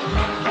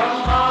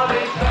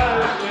 Somebody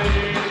touched me.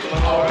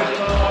 Glory,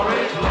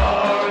 glory,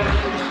 glory.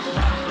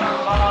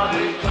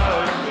 Somebody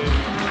touched me.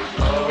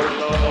 Glory,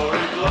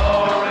 glory,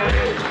 glory.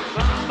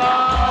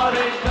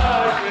 Somebody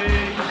touched me.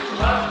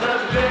 Must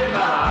have been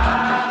the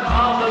hand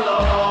of the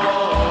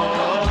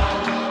Lord.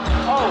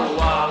 Oh,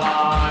 while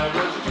I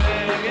was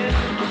singing,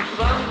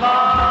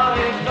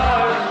 somebody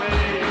touched me.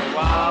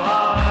 While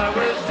I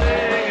was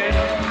singing,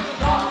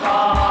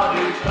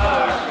 somebody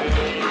touched me.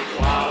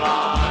 While I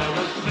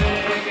was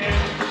singing,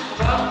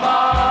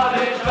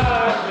 somebody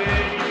touched me.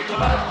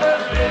 Must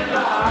have been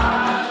the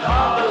hand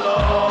of the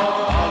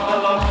Lord.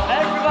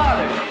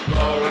 Everybody.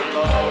 Glory,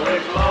 glory,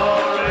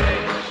 glory.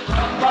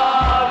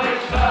 Somebody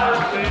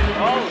touched me.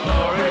 Oh,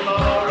 glory,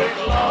 glory,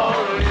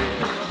 glory.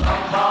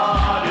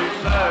 Somebody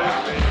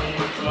touched me.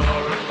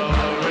 Glory,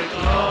 glory,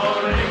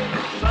 glory.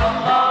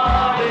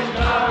 Somebody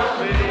touched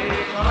me.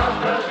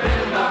 Must have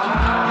been the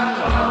hand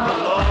of the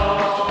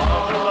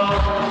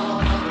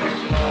Lord. Sing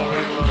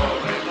glory,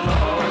 glory,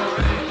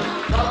 glory.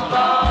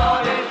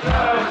 Somebody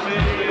touched me.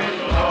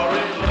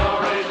 Glory,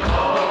 glory,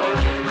 glory.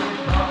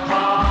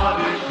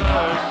 Somebody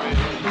touched me.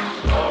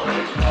 Glory,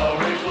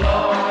 glory,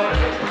 glory.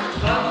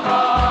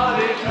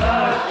 Somebody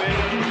touched me.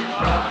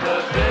 Must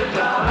have been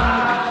the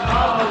hand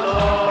of the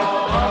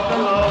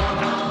Lord,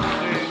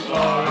 Sing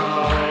glory,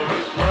 glory,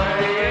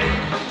 praying.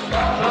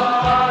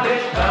 Somebody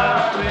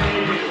touched me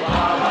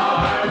while I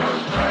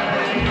was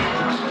praying.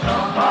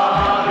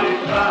 Somebody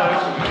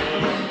touched me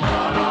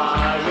while I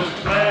was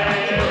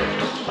praying.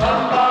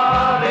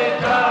 Somebody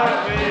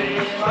touched me.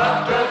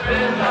 Must have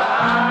been the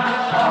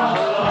hand of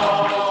the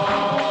Lord.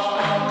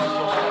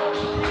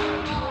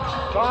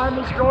 Time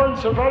is going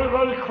so very,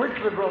 very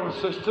quickly, brothers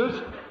and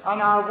sisters,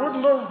 and I would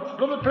love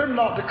Brother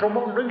Pimlott to come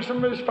up and bring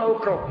some of his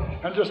folk up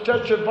and just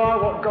testify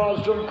what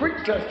God's done.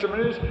 Quick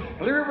testimonies.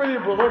 Leave it with you,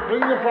 brother. Bring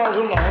the crowd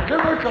along. Give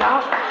him a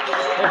clap.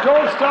 It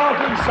all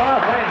started in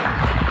South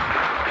End.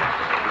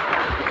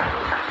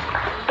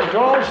 It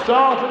all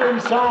started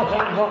in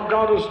Southend, what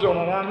God has done,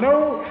 and I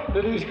know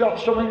that He's got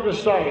something to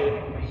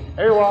say.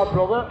 Here you are,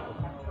 brother.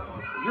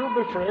 You'll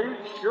be free.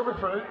 You'll be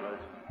free.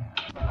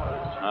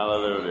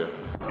 Hallelujah.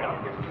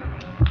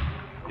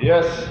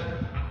 Yes,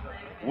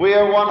 we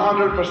are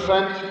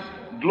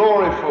 100%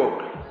 glory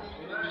folk.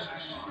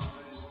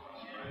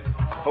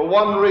 For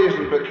one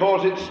reason,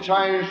 because it's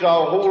changed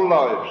our whole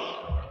lives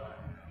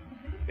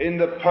in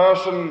the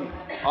person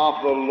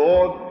of the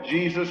Lord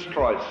Jesus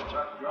Christ.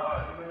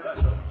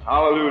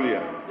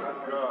 Hallelujah.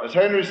 As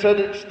Henry said,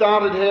 it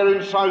started here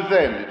in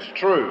Southend. It's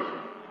true.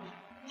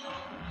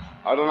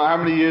 I don't know how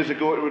many years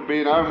ago it would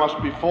be now. It must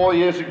be 4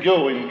 years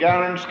ago in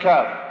Garren's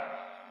Calf.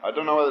 I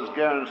don't know whether it's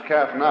Garren's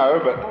Calf now,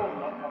 but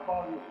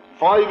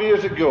 5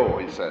 years ago,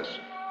 he says.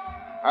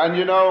 And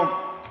you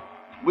know,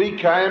 we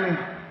came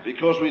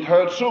because we'd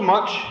heard so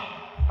much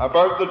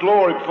about the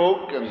glory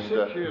folk. And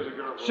 6 years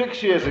ago.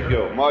 6 years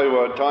ago. My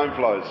word, time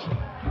flies.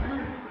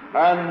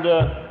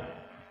 And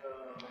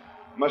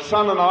my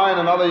son and I and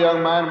another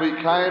young man, we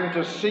came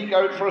to seek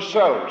out for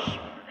ourselves.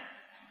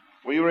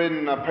 We were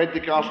in a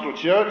Pentecostal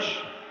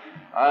church,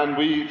 and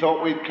we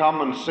thought we'd come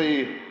and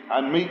see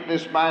and meet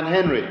this man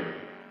Henry.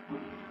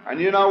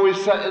 And you know, we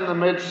sat in the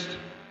midst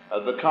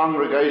of the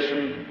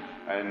congregation,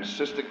 and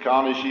Sister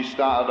Connie, she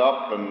started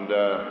up, and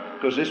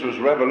because this was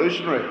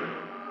revolutionary.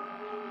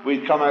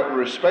 We'd come out of a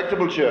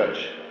respectable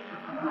church,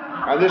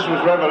 and this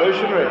was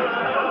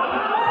revolutionary.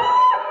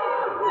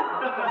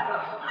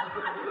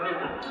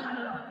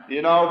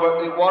 You know,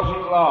 but it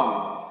wasn't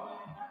long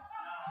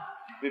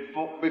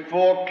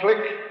before click,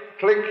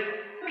 click,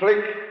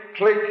 click,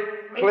 click,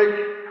 click,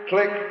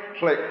 click,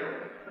 click,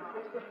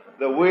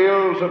 the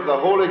wheels of the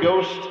Holy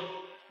Ghost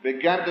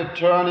began to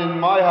turn in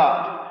my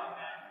heart.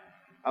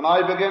 And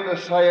I began to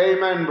say,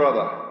 amen,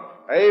 brother.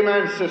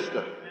 Amen,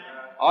 sister.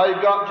 I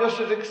got just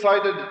as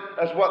excited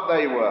as what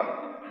they were.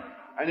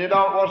 And you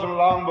know, it wasn't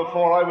long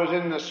before I was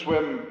in the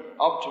swim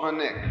up to my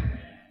neck.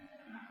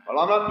 Well,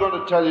 I'm not going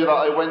to tell you that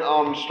I went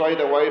on straight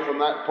away from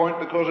that point,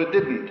 because I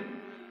didn't.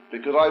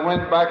 Because I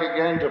went back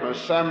again to my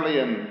assembly,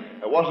 and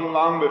it wasn't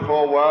long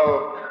before,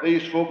 well,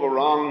 these folk are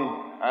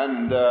wrong,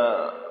 and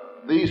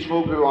these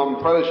folk who I'm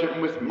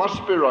fellowshipping with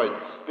must be right,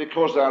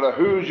 because they're a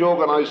huge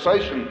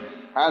organisation,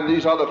 and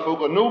these other folk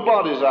are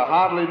nobodies, are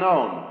hardly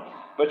known.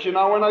 But you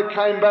know, when I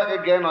came back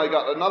again, I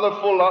got another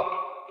fill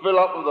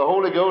up of the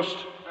Holy Ghost,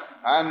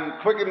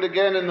 and quickened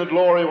again in the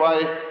glory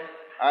way.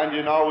 And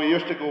you know, we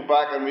used to go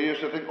back and we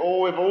used to think,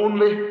 oh, if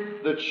only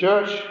the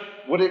church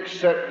would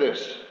accept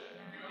this.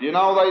 You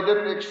know, they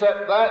didn't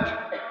accept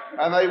that,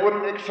 and they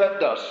wouldn't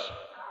accept us.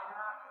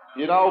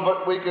 You know,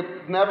 but we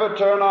could never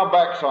turn our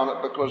backs on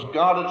it, because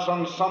God had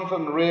done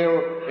something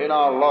real in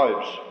our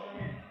lives.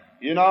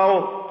 You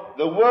know,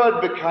 the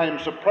Word became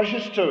so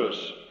precious to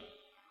us.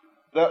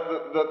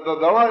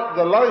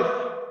 The life,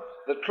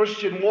 the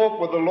Christian walk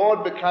with the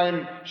Lord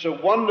became so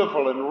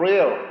wonderful and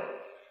real.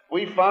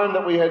 We found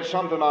that we had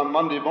something on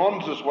Monday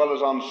mornings as well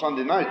as on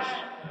Sunday nights.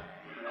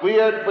 We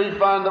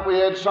found that we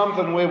had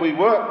something where we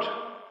worked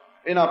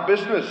in our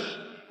business.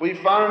 We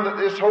found that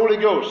this Holy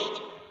Ghost,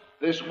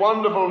 this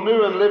wonderful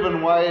new and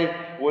living way,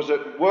 was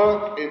at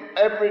work in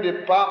every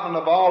department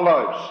of our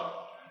lives.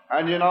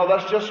 And you know,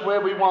 that's just where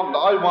we wanted.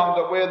 I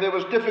wanted it where there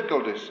was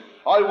difficulties.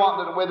 I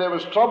wanted it where there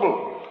was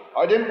trouble.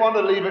 I didn't want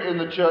to leave it in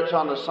the church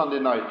on a Sunday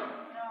night.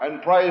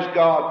 And praise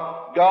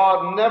God,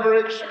 God never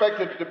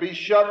expected it to be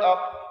shut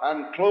up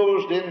and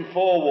closed in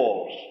four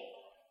walls.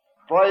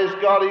 Praise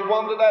God, He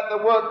wanted it at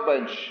the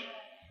workbench.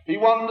 He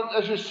wanted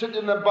it as you sit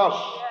in the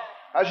bus,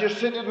 as you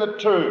sit in the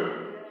tube,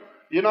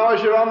 you know,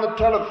 as you're on the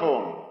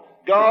telephone.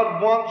 God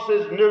wants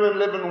His new and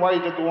living way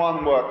to go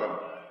on working.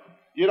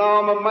 You know,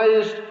 I'm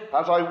amazed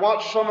as I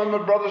watch some of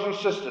my brothers and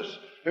sisters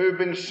who've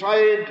been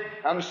saved,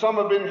 and some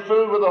have been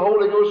filled with the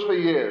Holy Ghost for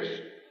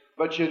years.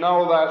 But you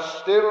know, they're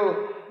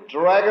still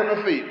dragging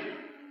their feet.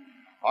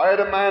 I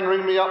had a man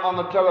ring me up on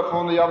the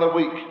telephone the other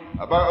week,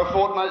 about a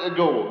fortnight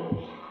ago.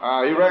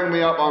 He rang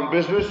me up on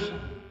business.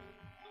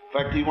 In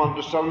fact, he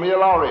wanted to sell me a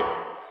lorry.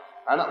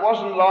 And it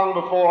wasn't long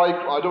before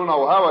I don't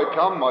know how I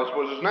come, I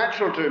suppose it's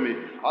natural to me.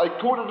 I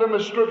quoted him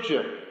a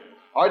scripture.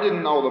 I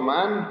didn't know the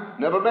man,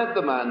 never met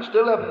the man,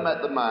 still haven't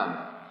met the man.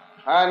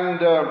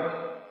 And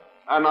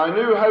I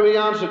knew how he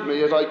answered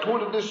me as I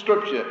quoted this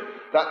scripture,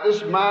 that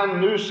this man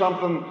knew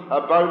something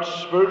about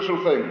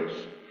spiritual things.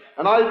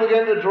 And I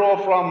began to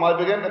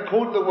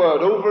quote the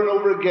word over and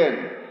over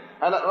again.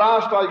 And at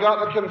last I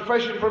got a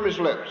confession from his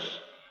lips.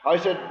 I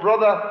said,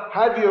 brother,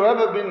 have you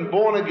ever been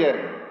born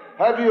again?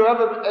 Have you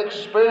ever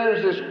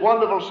experienced this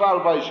wonderful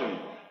salvation?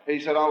 He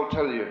said, I'll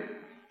tell you.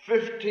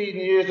 15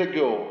 years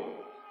ago,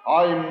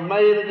 I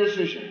made a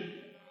decision.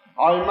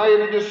 I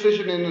made a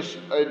decision in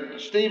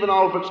Stephen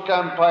Alford's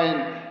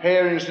campaign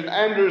here in St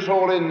Andrew's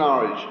Hall in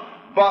Norwich.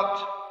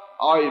 But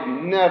I've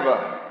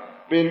never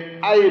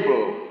been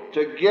able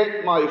to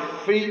get my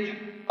feet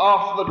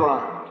off the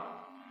ground.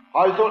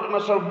 I thought to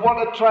myself,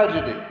 what a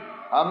tragedy.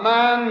 A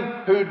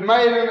man who'd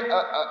made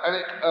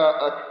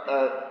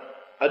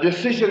a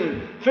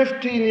decision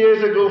 15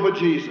 years ago for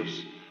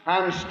Jesus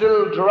and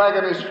still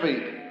dragging his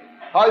feet.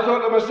 I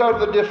thought to myself,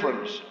 the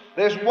difference.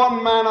 There's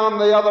one man on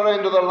the other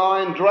end of the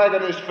line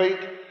dragging his feet,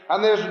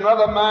 and there's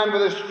another man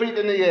with his feet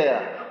in the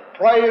air,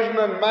 praising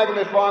and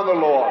magnifying the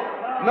Lord.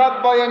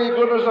 Not by any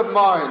goodness of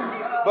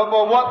mine, but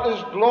by what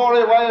this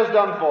glory way has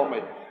done for me.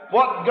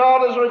 What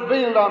God has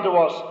revealed unto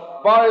us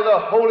by the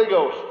Holy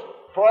Ghost.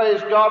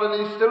 Praise God, and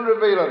He's still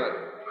revealing it.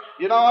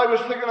 You know, I was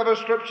thinking of a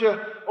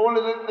scripture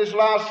only this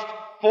last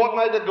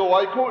fortnight ago.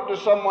 I quoted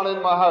to someone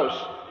in my house.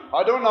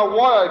 I don't know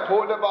why I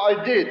quoted it, but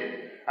I did.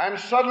 And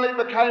suddenly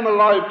it became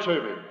alive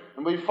to me.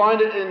 And we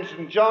find it in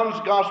St. John's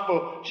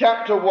Gospel,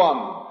 chapter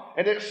 1.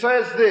 And it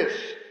says this: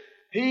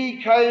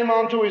 He came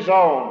unto His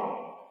own,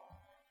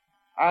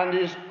 and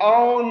His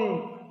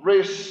own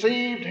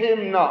received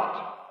Him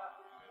not,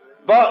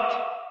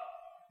 but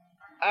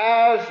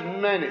as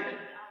many.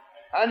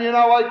 And you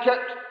know, I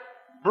kept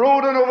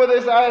brooding over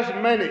this as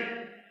many.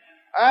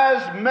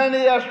 As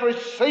many as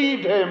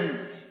received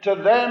Him, to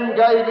them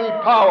gave He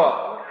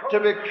power to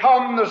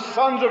become the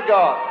sons of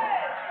God.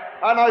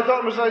 And I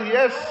thought to myself,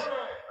 yes,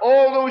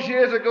 all those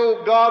years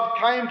ago God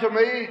came to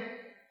me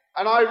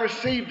and I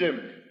received Him.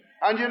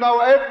 And you know,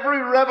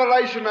 every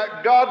revelation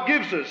that God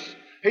gives us,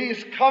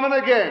 He's coming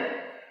again.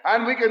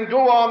 And we can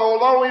go on,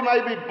 although we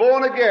may be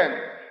born again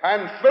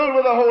and filled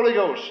with the Holy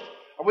Ghost,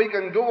 we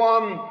can go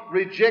on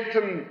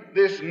rejecting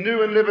this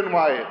new and living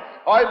way.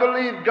 I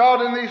believe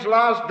God in these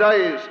last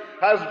days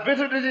has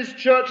visited His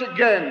church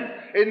again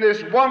in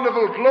this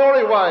wonderful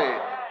glory way,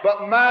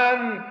 but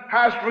man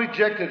has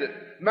rejected it.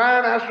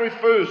 Man has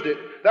refused it.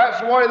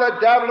 That's why they're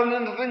dabbling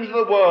in the things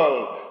of the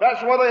world.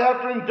 That's why they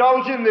have to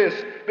indulge in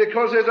this,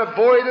 because there's a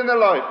void in their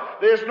life.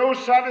 There's no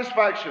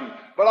satisfaction.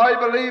 But I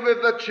believe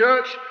if the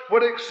church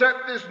would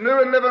accept this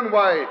new and living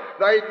way,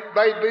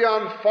 they'd be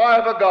on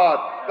fire for God.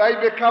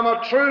 They'd become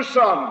a true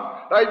son.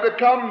 They'd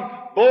become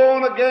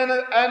born again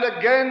and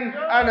again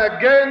and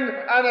again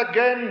and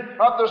again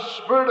of the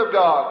Spirit of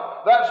God.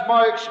 That's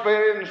my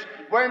experience.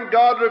 When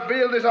God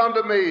revealed this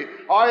unto me,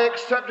 I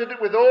accepted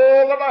it with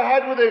all that I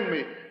had within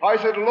me. I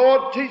said,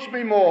 Lord, teach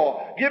me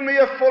more. Give me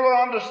a fuller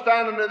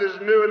understanding of this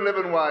new and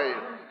living way.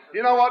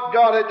 You know what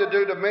God had to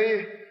do to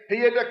me? He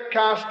had to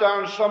cast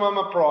down some of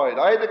my pride.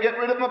 I had to get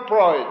rid of my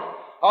pride.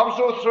 I'm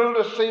so thrilled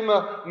to see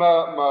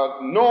my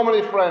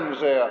Normandy friends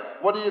there.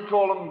 What do you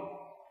call them?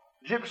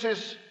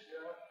 Gypsies?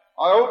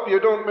 I hope you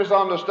don't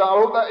misunderstand.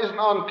 I hope that isn't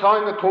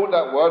unkind to quote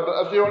that word, but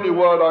that's the only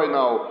word I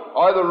know.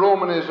 Either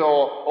Romanies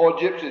or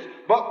Gypsies.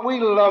 But we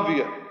love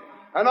you.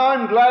 And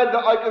I'm glad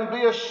that I can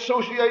be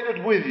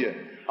associated with you.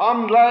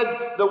 I'm glad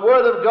the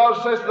Word of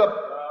God says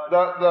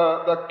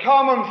the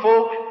common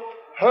folk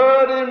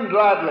heard Him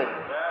gladly.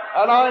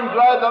 And I'm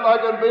glad that I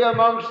can be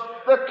amongst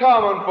the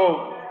common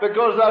folk,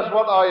 because that's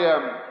what I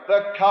am.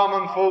 The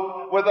common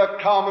folk with a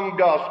common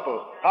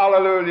gospel.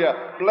 Hallelujah.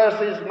 Bless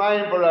His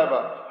name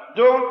forever.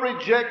 Don't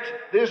reject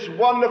this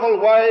wonderful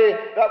way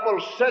that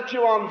will set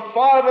you on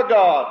fire for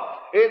God.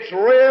 It's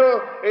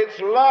real, it's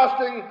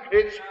lasting,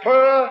 it's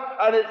pure,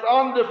 and it's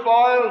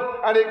undefiled,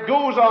 and it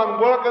goes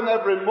on working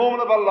every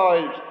moment of our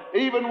lives,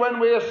 even when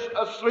we're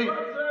asleep.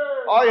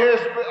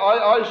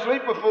 I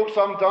sleep with folks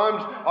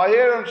sometimes. I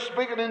hear them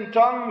speaking in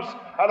tongues,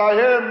 and I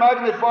hear them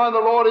magnifying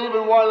the Lord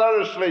even while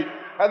they're asleep.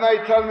 And they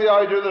tell me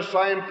I do the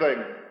same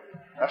thing.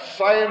 The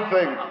same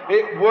thing.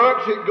 It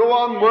works, it go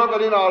on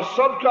working in our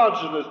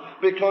subconsciousness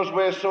because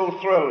we're so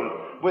thrilled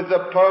with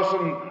the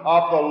person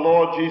of the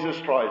Lord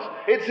Jesus Christ.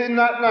 It's in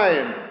that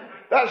name.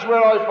 That's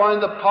where I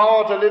find the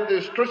power to live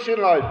this Christian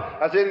life,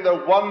 as in the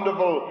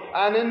wonderful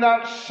and in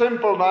that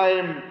simple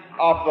name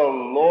of the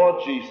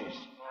Lord Jesus.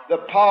 The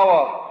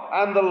power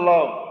and the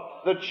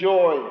love, the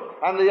joy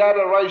and the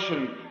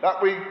adoration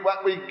that we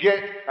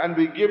get and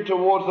we give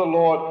towards the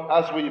Lord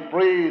as we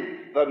breathe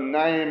the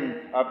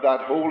name of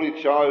that holy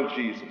child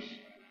Jesus.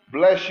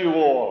 Bless you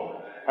all.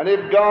 And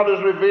if God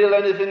has revealed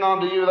anything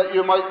unto you that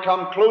you might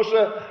come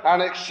closer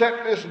and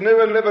accept this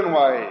new and living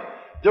way,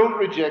 don't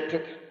reject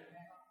it.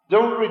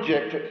 Don't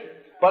reject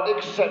it, but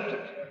accept it.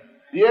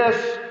 Yes,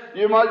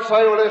 you might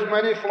say, well, there's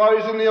many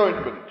flies in the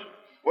ointment.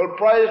 Well,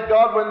 praise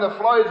God, when the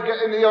flies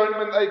get in the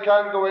ointment, they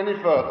can't go any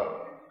further.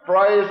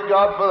 Praise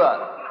God for that.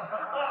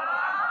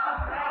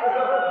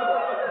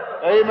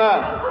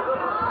 Amen.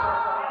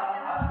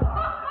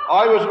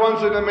 I was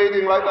once in a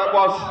meeting like that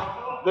was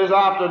this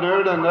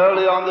afternoon and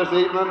early on this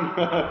evening.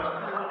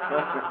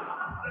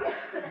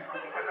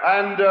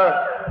 And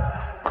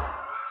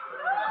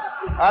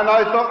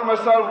I thought to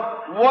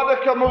myself, what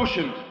a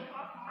commotion.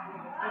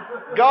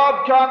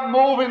 God can't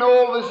move in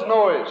all this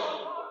noise.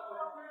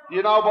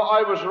 You know, but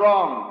I was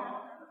wrong.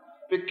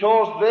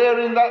 Because there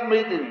in that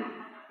meeting,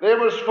 there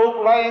was folk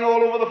lying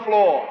all over the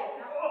floor.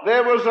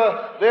 There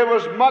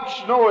was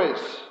much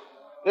noise.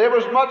 There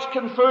was much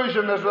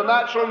confusion, as the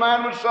natural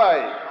man would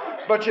say.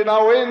 But you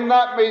know, in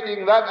that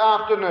meeting that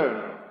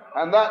afternoon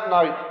and that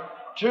night,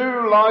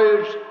 2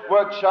 lives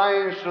were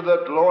changed to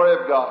the glory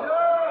of God.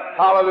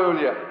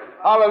 Hallelujah.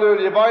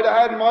 Hallelujah. If I'd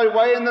have had my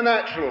way in the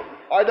natural,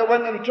 I'd have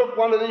went and took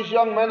one of these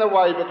young men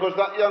away, because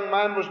that young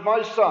man was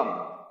my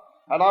son.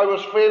 And I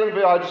was feeling for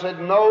you. I just said,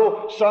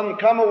 no, son,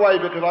 come away,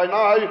 because I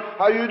know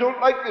how you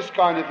don't like this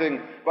kind of thing.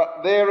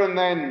 But there and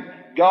then,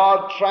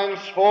 God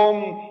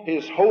transformed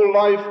his whole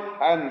life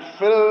and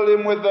filled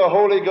him with the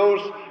Holy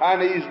Ghost,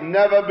 and he's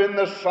never been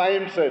the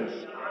same since.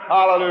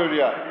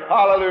 Hallelujah,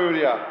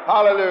 hallelujah,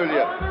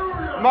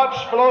 hallelujah. Much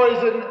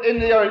flies in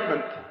the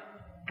ointment.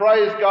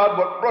 Praise God,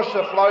 but brush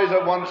the flies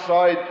at one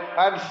side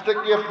and stick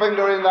your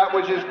finger in that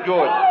which is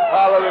good.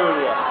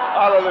 Hallelujah,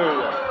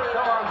 hallelujah.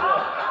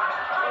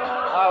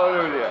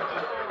 Hallelujah.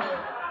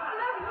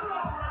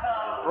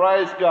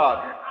 Praise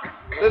God.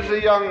 This is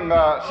a young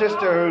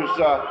sister who's,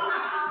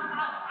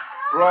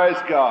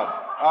 praise God.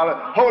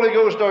 Holy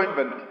Ghost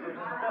ointment.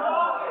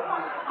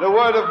 The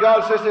Word of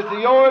God says it's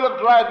the oil of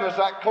gladness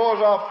that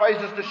causes our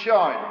faces to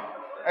shine.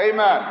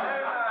 Amen.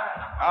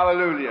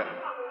 Hallelujah.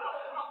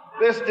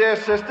 This dear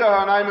sister,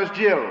 her name is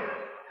Jill.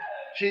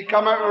 She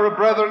come out of her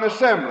brethren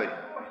assembly.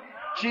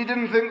 She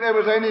didn't think there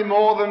was any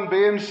more than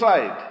being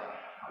saved,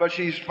 but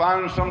she's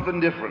found something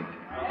different.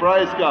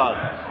 Praise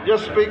God.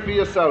 Just speak for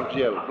yourself,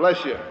 Jill.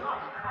 Bless you.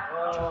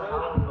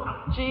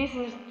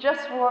 Jesus,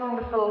 just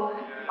wonderful.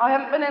 I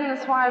haven't been in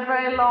this way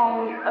very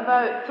long,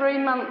 about 3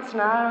 months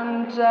now,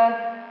 and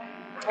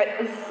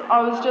I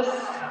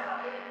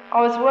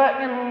was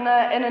working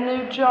in a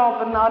new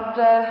job, and I'd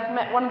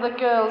met one of the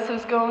girls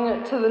who's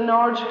going to the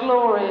Norwich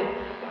Glory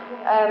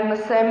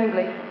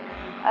assembly,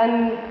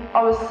 and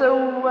I was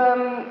so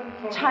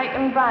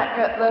taken back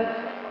at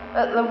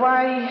the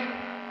way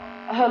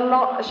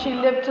she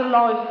lived her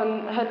life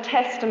and her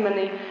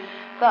testimony,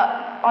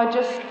 that I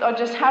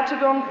just had to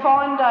go and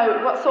find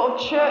out what sort of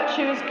church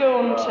she was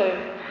going to.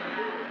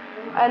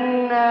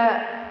 And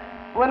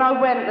when I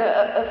went,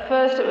 at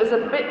first it was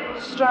a bit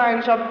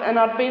strange, and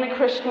I'd been a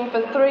Christian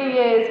for 3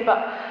 years,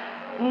 but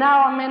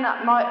now I'm in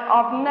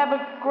I've never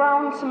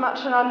grown so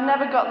much, and I've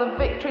never got the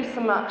victory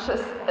so much.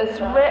 It's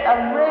a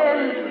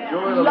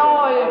real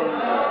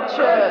live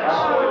church.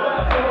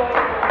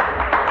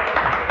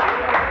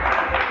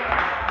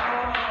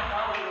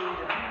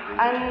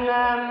 And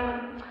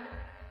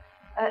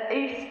at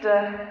Easter,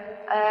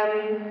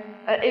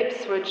 at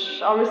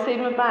Ipswich, I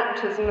received my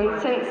baptism, and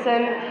since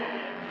then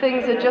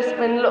things have just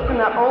been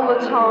looking up all the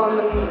time,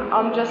 and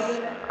I'm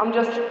just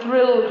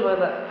thrilled with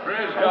it.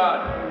 Praise God.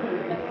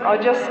 I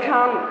just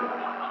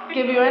can't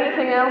give you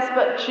anything else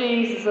but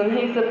Jesus, and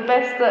he's the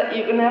best that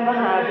you can ever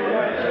have.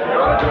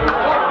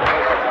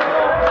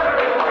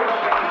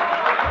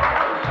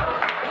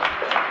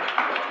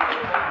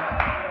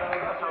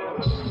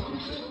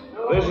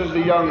 This is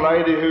the young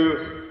lady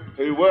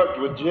who worked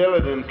with Jill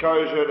and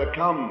encouraged her to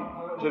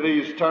come to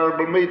these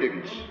terrible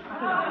meetings.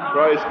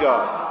 Praise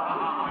God.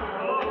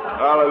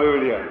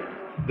 Hallelujah.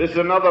 This is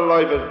another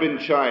life has been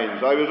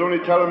changed. I was only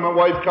telling my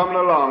wife coming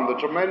along the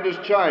tremendous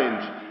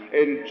change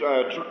in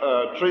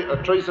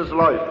Teresa's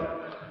life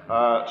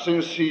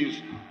since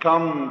she's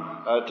come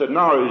to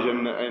Norwich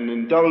and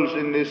indulged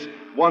in this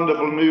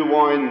wonderful new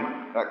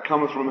wine that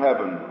cometh from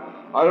heaven.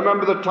 I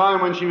remember the time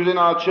when she was in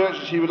our church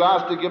and she was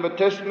asked to give a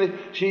testimony.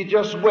 She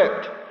just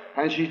wept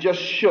and she just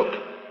shook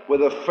with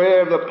the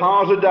fear of the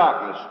powers of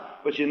darkness.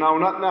 But you know,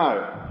 not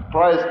now.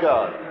 Praise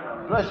God.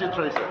 Bless you,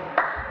 Teresa.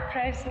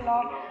 Praise the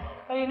Lord.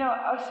 Well, you know,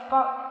 I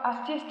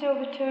was just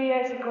over 2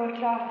 years ago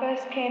till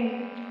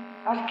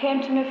I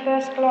came to my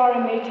first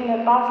glory meeting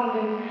at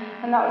Basildon,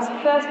 and that was the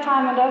first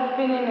time I'd ever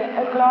been in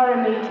a glory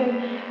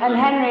meeting, and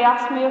Henry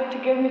asked me up to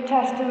give me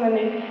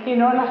testimony, you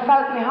know, and I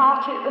felt my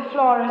heart hit the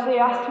floor as he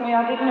asked me.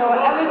 I didn't know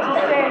whatever to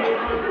say,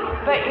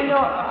 but, you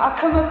know, I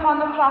come up on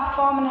the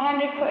platform and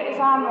Henry put his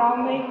arm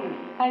around me,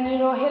 and, you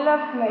know, he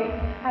loved me,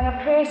 and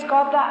I praised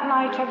God that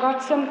night. I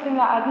got something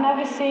that I'd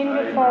never seen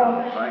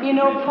before. You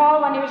know,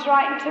 Paul, when he was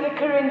writing to the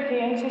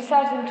Corinthians, he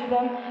says unto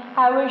them,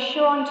 I will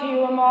show unto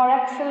you a more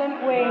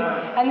excellent way.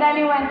 And then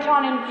he went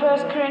on in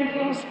 1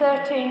 Corinthians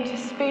 13 to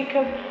speak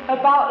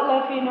about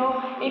love, you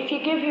know. If you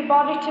give your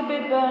body to be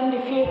burned,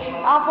 if you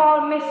have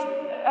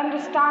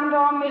understand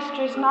all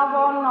mysteries and have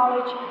all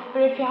knowledge,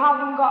 but if you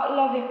haven't got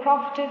love, it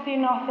profiteth you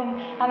nothing.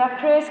 And I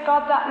praise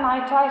God that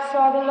night I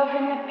saw the love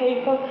in the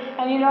people,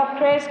 and you know, I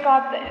praise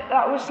God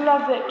that was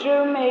love that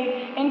drew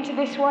me into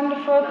this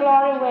wonderful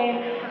glory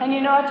way. And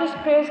you know, I just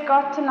praise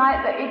God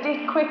tonight that he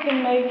did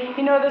quicken me.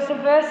 You know, there's a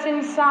verse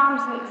in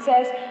Psalms that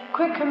says,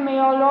 quicken me,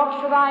 O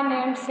Lord, for thy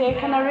name's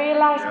sake. And I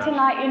realised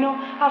tonight, you know,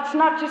 that's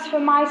not just for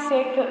my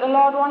sake that the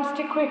Lord wants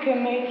to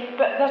quicken me,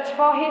 but that's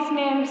for his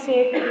name's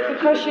sake.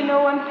 Because, you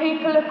know, when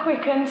people are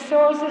quickened,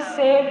 souls are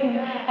saved,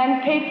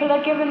 and people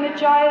are given the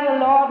joy of the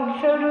Lord and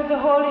filled with the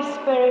Holy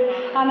Spirit.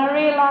 And I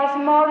realise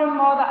more and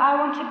more that I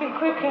want to be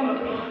quickened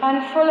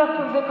and full up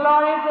of the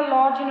glory of the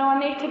Lord. You know,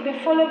 I need to be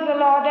full of the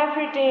Lord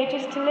every day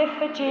just to live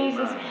for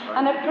Jesus.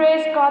 And I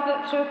praise God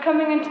that through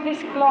coming into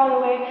this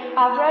glory way,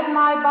 I've read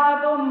my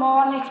Bible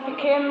more, and it's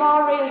became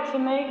more real to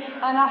me,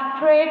 and I've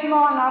prayed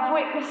more, and I've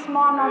witnessed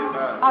more, and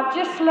I've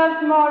just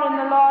loved more in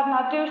the Lord, and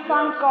I do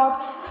thank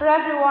God for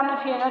every one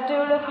of you, and I do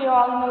love you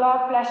all, and the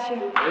Lord bless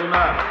you.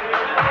 Amen.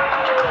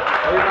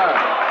 Amen.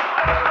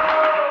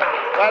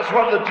 That's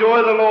what the joy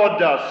of the Lord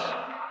does.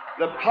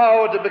 The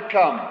power to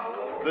become.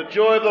 The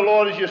joy of the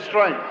Lord is your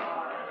strength.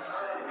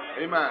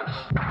 Amen.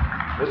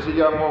 This is a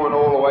young woman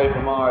all the way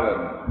from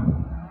Ireland.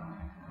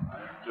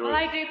 Well,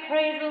 I do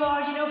praise the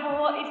Lord, for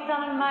what He's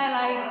done in my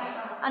life.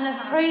 And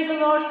I praise the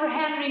Lord for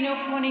Henry,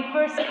 for when he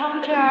first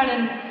came to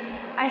Ireland.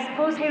 I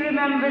suppose he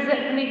remembers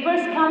it. When he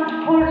first came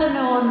to Portland,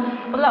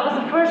 well, that was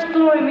the first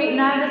glory meeting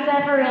I was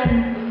ever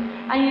in.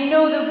 And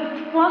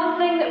the one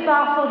thing that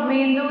baffled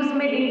me in those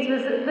meetings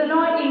was that the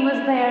anointing was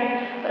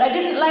there, but I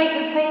didn't like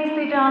the things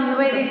they done, the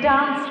way they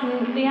danced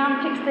and the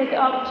antics they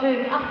got up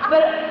to.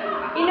 But,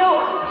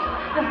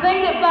 the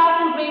thing that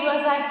baffled me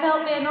was I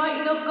felt the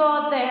anointing of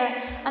God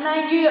there, and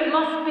I knew it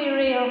must be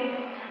real.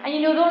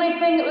 And the only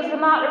thing that was the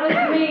matter with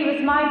me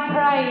was my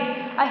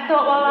pride. I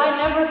thought, well, I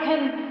never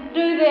can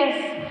do this.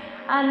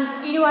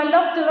 And, I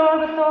loved the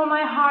Lord with all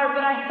my heart,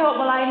 but I thought,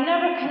 well, I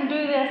never can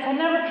do this. I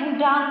never can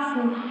dance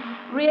and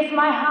raise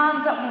my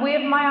hands up and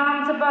wave my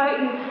arms about.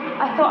 And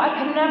I thought I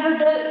could never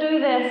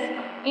do this.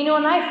 And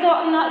I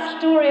thought in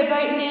that story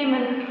about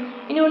Naaman.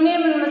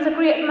 Naaman was a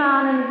great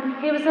man,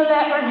 and he was a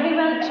leper, and he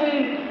went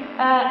to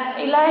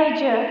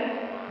Elijah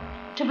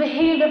to be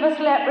healed of his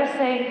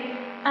leprosy.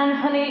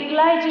 And when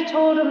Elijah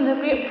told him, the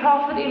great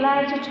prophet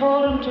Elijah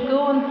told him to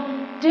go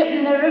and dip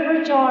in the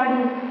river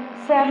Jordan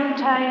 7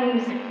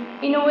 times,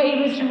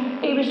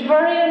 he was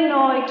very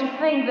annoyed to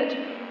think that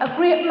a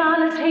great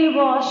man as he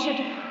was should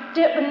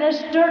dip in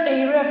this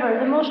dirty river,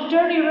 the most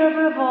dirty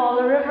river of all,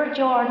 the river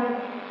Jordan.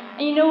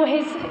 And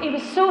he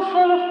was so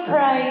full of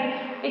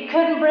pride, he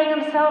couldn't bring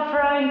himself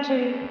around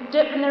to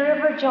dip in the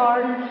River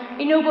Jordan.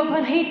 But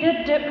when he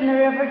did dip in the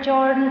River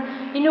Jordan,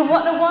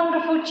 what a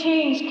wonderful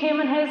change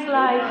came in his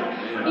life.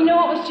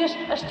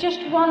 It's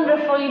just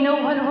wonderful, when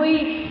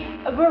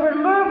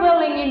we're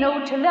willing,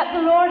 to let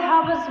the Lord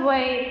have His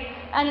way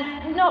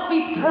and not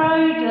be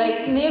proud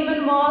like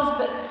Naaman was,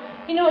 but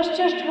it's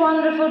just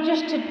wonderful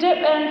just to dip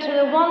into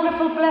the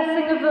wonderful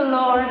blessing of the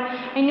Lord.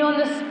 And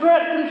the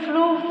Spirit can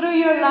flow through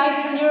your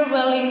life when you're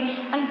willing,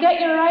 and get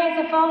your eyes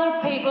off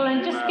other people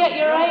and just get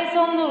your eyes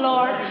on the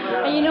Lord.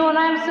 And and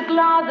I'm so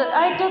glad that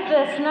I did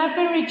this, and I've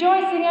been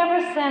rejoicing ever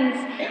since.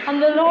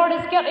 And the Lord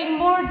is getting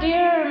more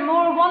dear and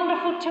more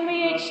wonderful to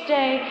me each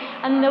day.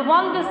 And the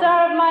one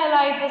desire of my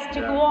life is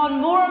to go on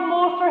more and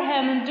more for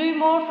Him and do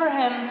more for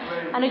Him.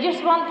 And I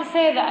just want to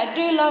say that I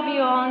do love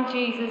you all in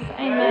Jesus.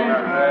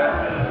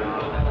 Amen.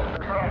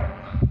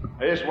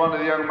 Here's one of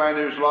the young men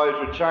whose lives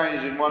were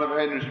changed in one of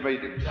Henry's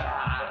meetings.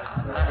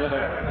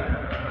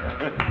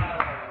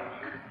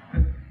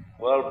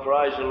 Well,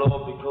 praise the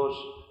Lord, because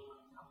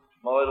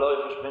my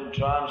life has been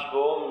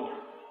transformed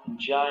and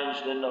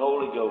changed in the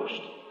Holy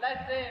Ghost.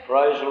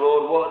 Praise the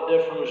Lord. What a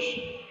difference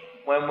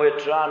when we're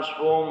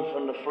transformed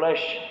from the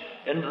flesh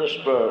into the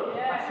Spirit.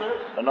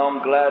 And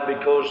I'm glad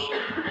because,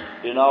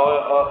 the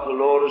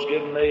Lord has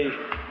given me,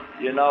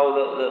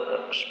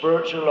 the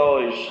spiritual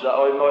eyes that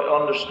I might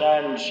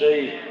understand and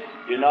see,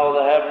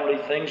 the heavenly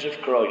things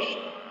of Christ.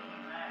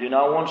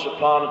 Once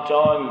upon a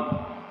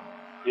time,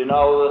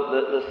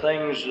 the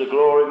things, the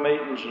glory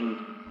meetings, and,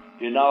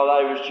 they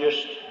was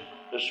just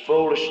as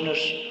foolishness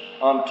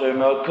unto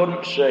me. I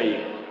couldn't see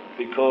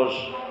because,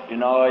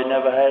 I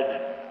never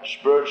had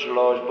spiritual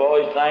eyes. But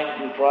I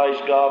thank and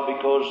praise God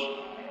because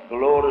the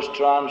Lord has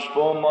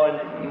transformed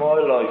my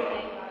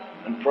life.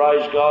 And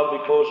praise God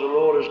because the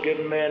Lord has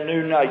given me a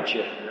new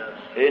nature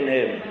in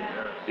Him.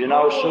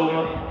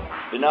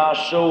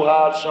 It's so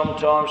hard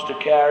sometimes to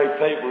carry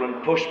people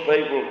and push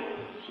people,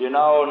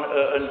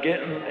 and get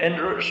them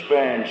into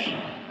experience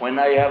when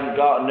they haven't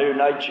got a new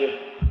nature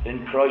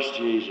in Christ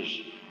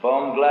Jesus. But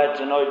I'm glad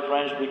tonight,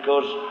 friends,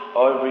 because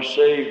I've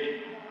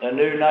received a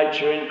new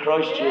nature in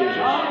Christ Jesus.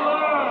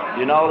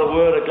 The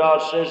Word of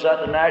God says that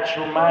the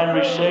natural man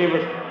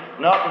receiveth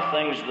not the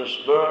things of the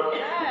Spirit,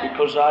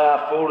 because they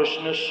are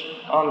foolishness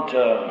unto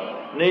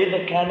him.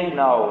 Neither can he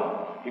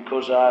know,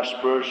 because they are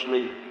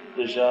spiritually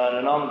discerned.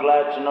 And I'm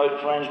glad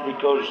tonight, friends,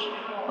 because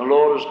the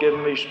Lord has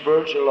given me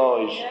spiritual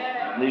eyes,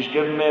 and He's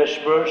given me a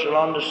spiritual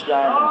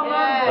understanding,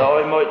 that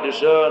I might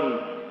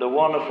discern the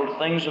wonderful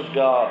things of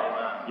God.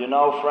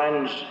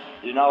 Friends,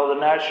 the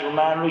natural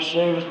man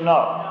receiveth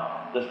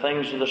not the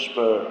things of the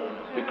Spirit,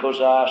 because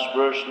they are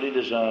spiritually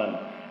discerned.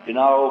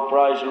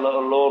 Praise the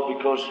Lord,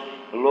 because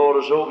the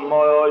Lord has opened my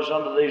eyes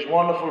unto these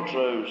wonderful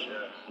truths.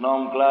 And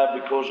I'm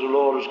glad because the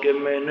Lord has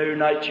given me a new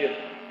nature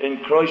in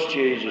Christ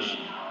Jesus,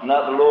 and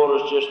that the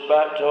Lord has just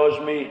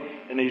baptized me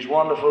in His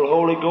wonderful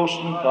Holy Ghost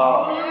and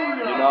power.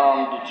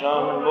 I'm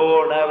determined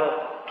more than ever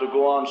to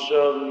go on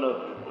serving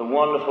the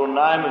wonderful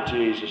name of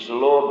Jesus. The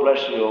Lord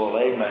bless you all.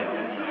 Amen.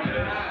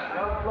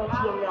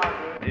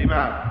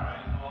 Amen.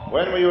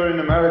 When we were in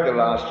America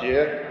last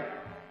year,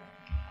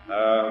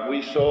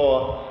 we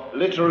saw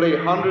literally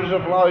hundreds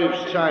of lives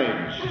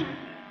changed.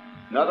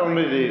 Not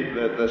only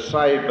the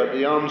saved, but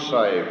the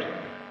unsaved.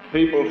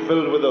 People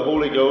filled with the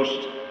Holy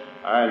Ghost,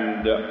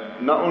 and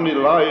not only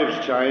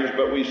lives changed,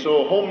 but we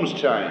saw homes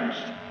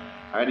changed.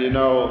 And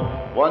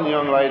one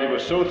young lady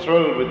was so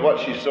thrilled with what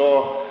she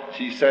saw,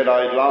 she said,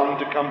 I long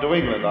to come to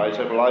England. I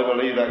said, well, I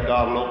believe that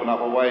God will open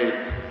up a way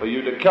for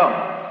you to come.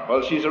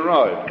 Well, she's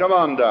arrived. Come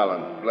on,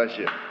 darling. Bless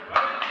you.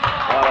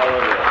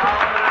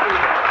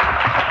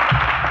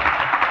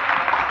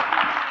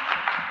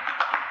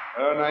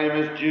 Her name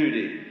is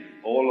Judy,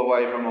 all the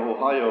way from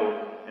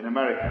Ohio in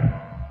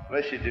America.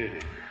 Bless you, Judy.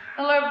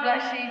 The Lord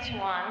bless you each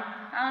one.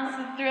 I'm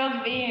so thrilled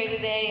to be here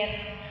today, and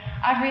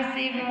I've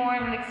received more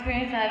of an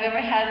experience than I've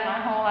ever had in my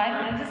whole life.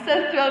 And I'm just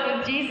so thrilled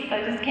with Jesus.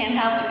 I just can't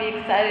help but be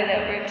excited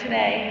over it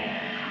today.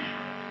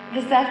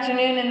 This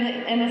afternoon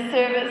in the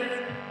service,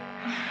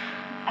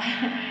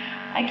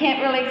 I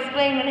can't really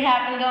explain what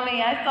happened,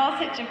 only I saw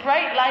such a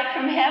bright light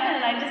from heaven,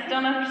 and I just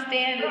don't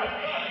understand it.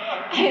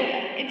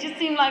 It just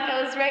seemed like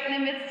I was right in the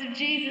midst of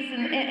Jesus,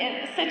 and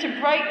such a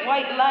bright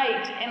white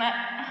light, and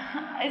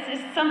it's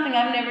just something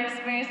I've never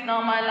experienced in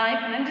all my life,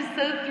 and I'm just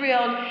so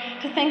thrilled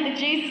to think that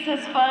Jesus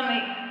has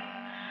finally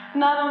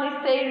not only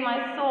saved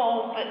my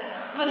soul,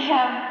 but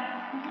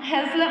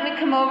has let me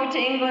come over to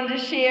England to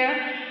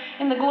share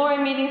in the glory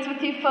meetings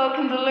with you folk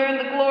and to learn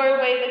the glory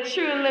way, the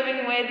true and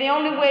living way, the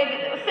only way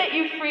that will set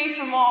you free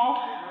from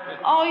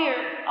all your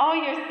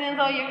sins,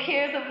 all your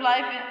cares of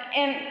life,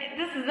 and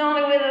this is the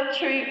only way that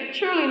will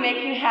truly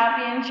make you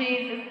happy in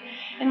Jesus.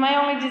 And my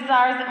only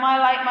desire is that my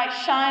light might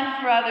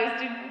shine for others,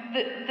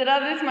 that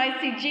others might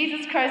see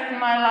Jesus Christ in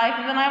my life,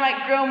 and then I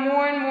might grow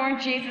more and more in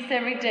Jesus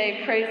every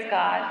day. Praise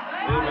God.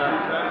 Amen.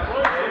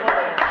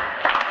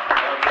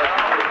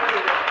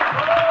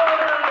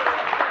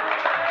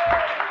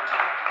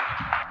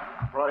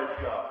 Praise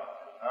God.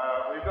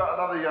 We've got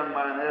another young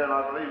man here, and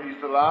I believe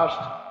he's the last.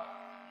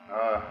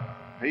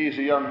 He's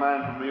a young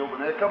man from the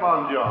open air. Come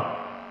on, John.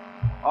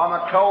 On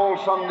a cold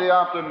Sunday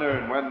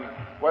afternoon,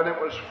 when it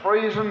was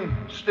freezing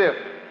stiff,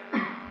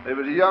 there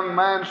was a young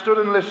man stood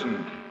and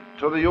listened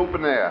to the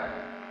open air.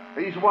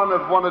 He's one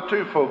or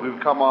two folk who've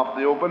come off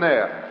the open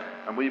air,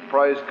 and we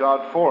praise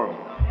God for him.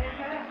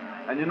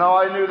 And you know,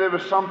 I knew there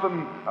was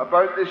something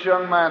about this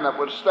young man that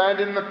would stand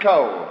in the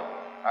cold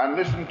and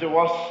listen to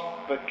us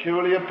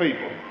peculiar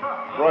people.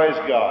 Praise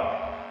God.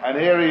 And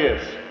here he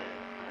is.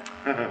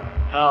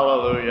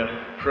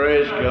 Hallelujah.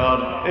 Praise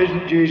God.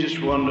 Isn't Jesus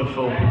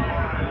wonderful?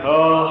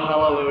 Oh,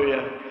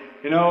 hallelujah.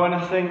 You know, when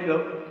I think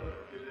that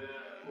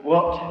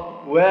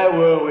where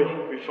were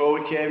we before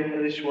we came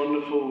to this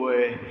wonderful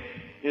way?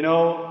 You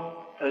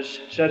know, as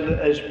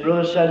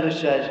Brother Sedley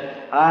says,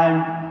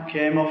 I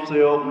came off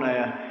the open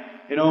air.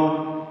 You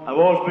know, I've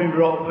always been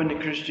brought up in a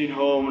Christian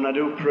home, and I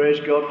do praise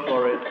God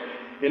for it.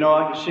 You know,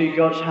 I can see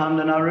God's hand,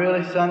 and I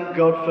really thank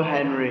God for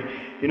Henry.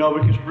 You know,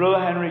 because Brother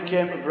Henry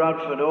came to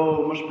Bradford,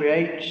 it must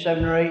be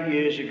 7 or 8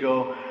 years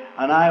ago,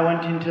 and I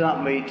went into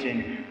that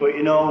meeting. But,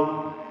 you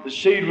know, the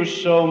seed was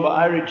sown, but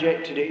I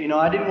rejected it. You know,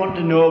 I didn't want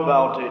to know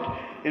about it.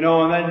 You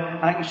know, and then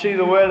I can see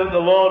the way that the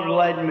Lord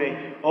led me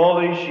all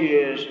these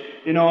years.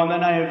 You know, and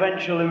then my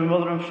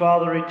mother and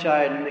father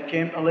retired, and they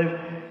came to live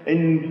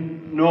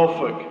in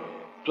Norfolk,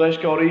 a place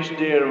called East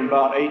Dereham,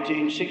 about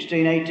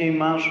 18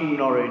 miles from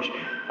Norwich.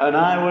 And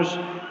I was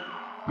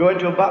going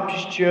to a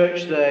Baptist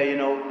church there, you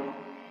know,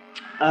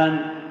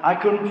 and I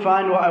couldn't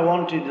find what I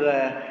wanted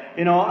there,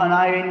 you know, and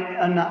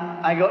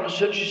I got to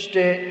such a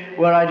state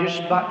where I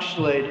just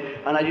backslid,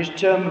 and I just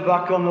turned my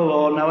back on the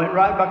Lord, and I went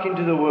right back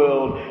into the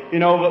world, you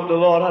know, but the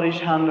Lord had his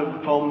hand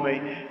upon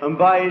me, and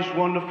by his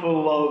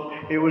wonderful love,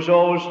 he was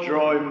always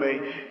drawing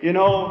me. You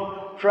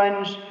know,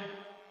 friends,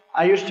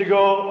 I used to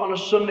go on a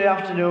Sunday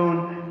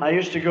afternoon, I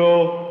used to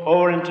go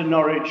over into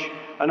Norwich,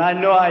 and I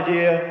had no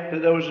idea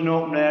that there was an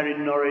open air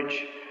in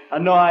Norwich. I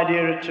had no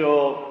idea at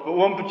all. But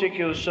one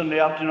particular Sunday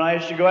afternoon, I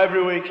used to go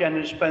every weekend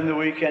and spend the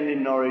weekend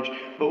in Norwich.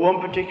 But one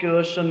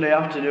particular Sunday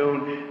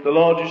afternoon, the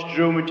Lord just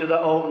drew me to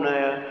that open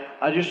air.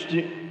 I just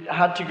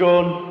had to go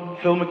and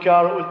fill my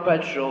car up with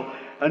petrol.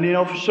 And, you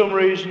know, for some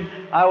reason,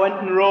 I went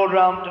and rode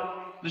around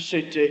the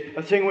city,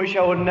 a thing which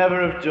I would never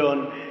have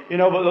done. You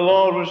know, but the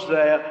Lord was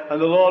there,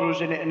 and the Lord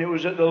was in it, and it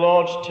was at the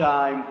Lord's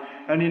time.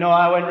 And, you know,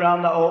 I went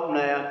round that open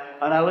air,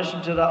 and I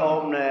listened to that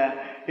open air,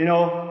 you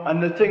know,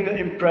 and the thing that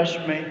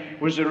impressed me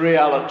was the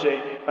reality,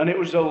 and it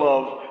was the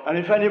love. And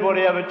if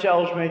anybody ever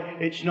tells me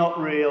it's not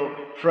real,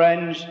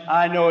 friends,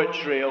 I know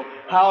it's real.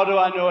 How do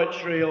I know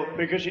it's real?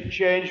 Because it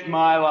changed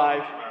my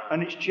life,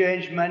 and it's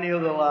changed many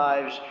other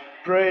lives.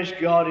 Praise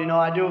God, you know,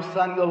 I do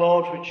thank the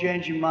Lord for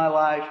changing my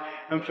life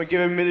and for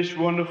giving me this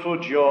wonderful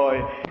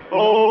joy.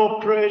 Oh,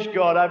 praise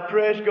God. I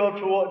praise God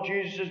for what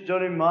Jesus has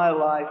done in my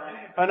life.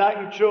 And I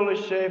can truly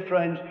say,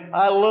 friends,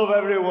 I love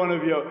every one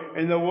of you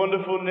in the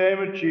wonderful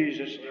name of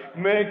Jesus.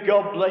 May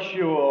God bless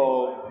you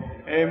all.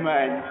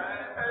 Amen.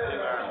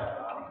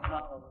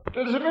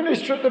 There's a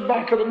minister at the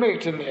back of the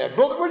meeting here.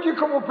 Brother, would you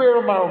come up here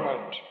a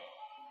moment?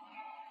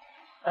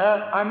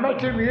 I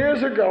met him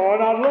years ago,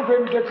 and I'd love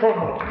him to come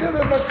up. Give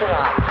him a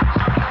clap.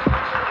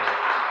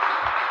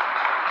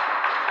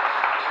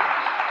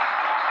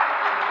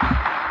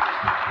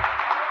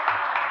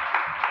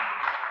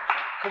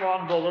 Come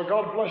on, brother.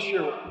 God bless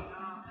you.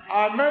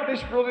 I met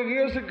this brother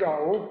years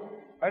ago,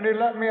 and he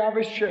let me have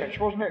his church,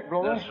 wasn't it,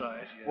 brother? That's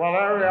right. Yeah. Well,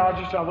 there we are.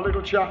 Just have a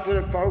little chat to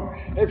the folk.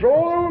 If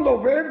all who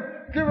love him,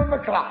 give him a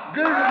clap.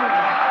 Give him a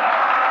clap.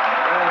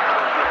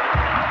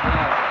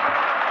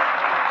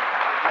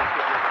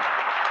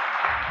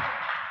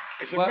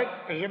 If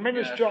as a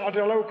minister at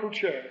a local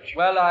church.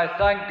 Well, I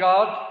thank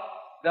God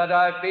that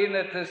I've been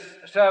at this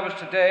service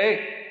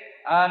today,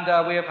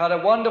 and we have had a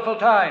wonderful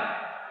time.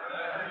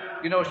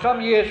 You know,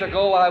 some years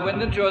ago I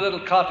went into a little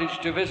cottage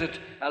to visit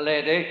a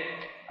lady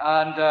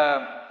and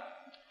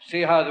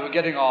see how they were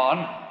getting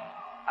on,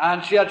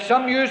 and she had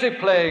some music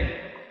playing,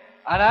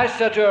 and I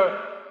said to her,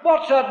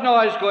 "What's that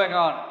noise going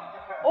on?"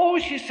 "Oh,"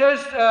 she says,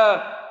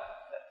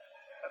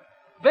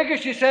 "Vicar,"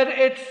 she said,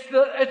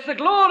 it's the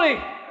glory."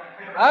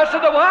 I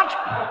said, "The what?"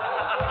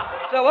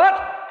 "The what?"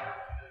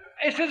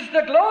 It says, "It's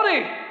the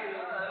glory."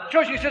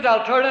 So she said,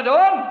 "I'll turn it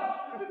on."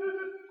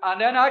 And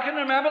then I can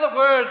remember the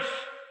words,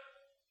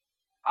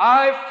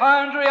 "I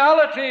found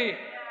reality."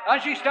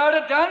 And she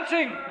started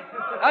dancing.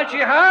 And she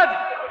had.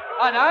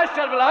 And I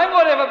said, "Well, I'm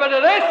going to have a bit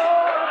of this."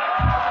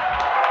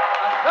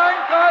 And thank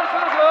God for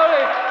the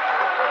glory.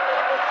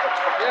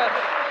 Yes.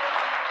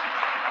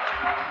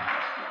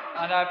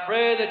 And I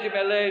pray that you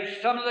may lay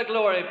some of the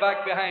glory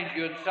back behind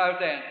you in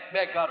Southend.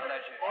 May God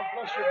bless you. God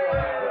bless you,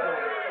 brother.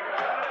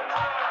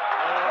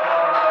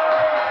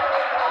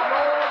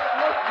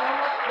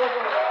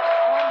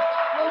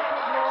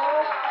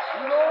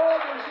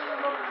 Lord, is in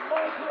the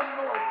mighty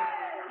anointing.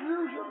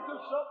 Use him to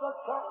set the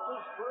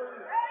captives free,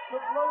 to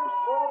place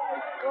forth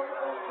this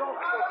wonderful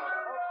gospel.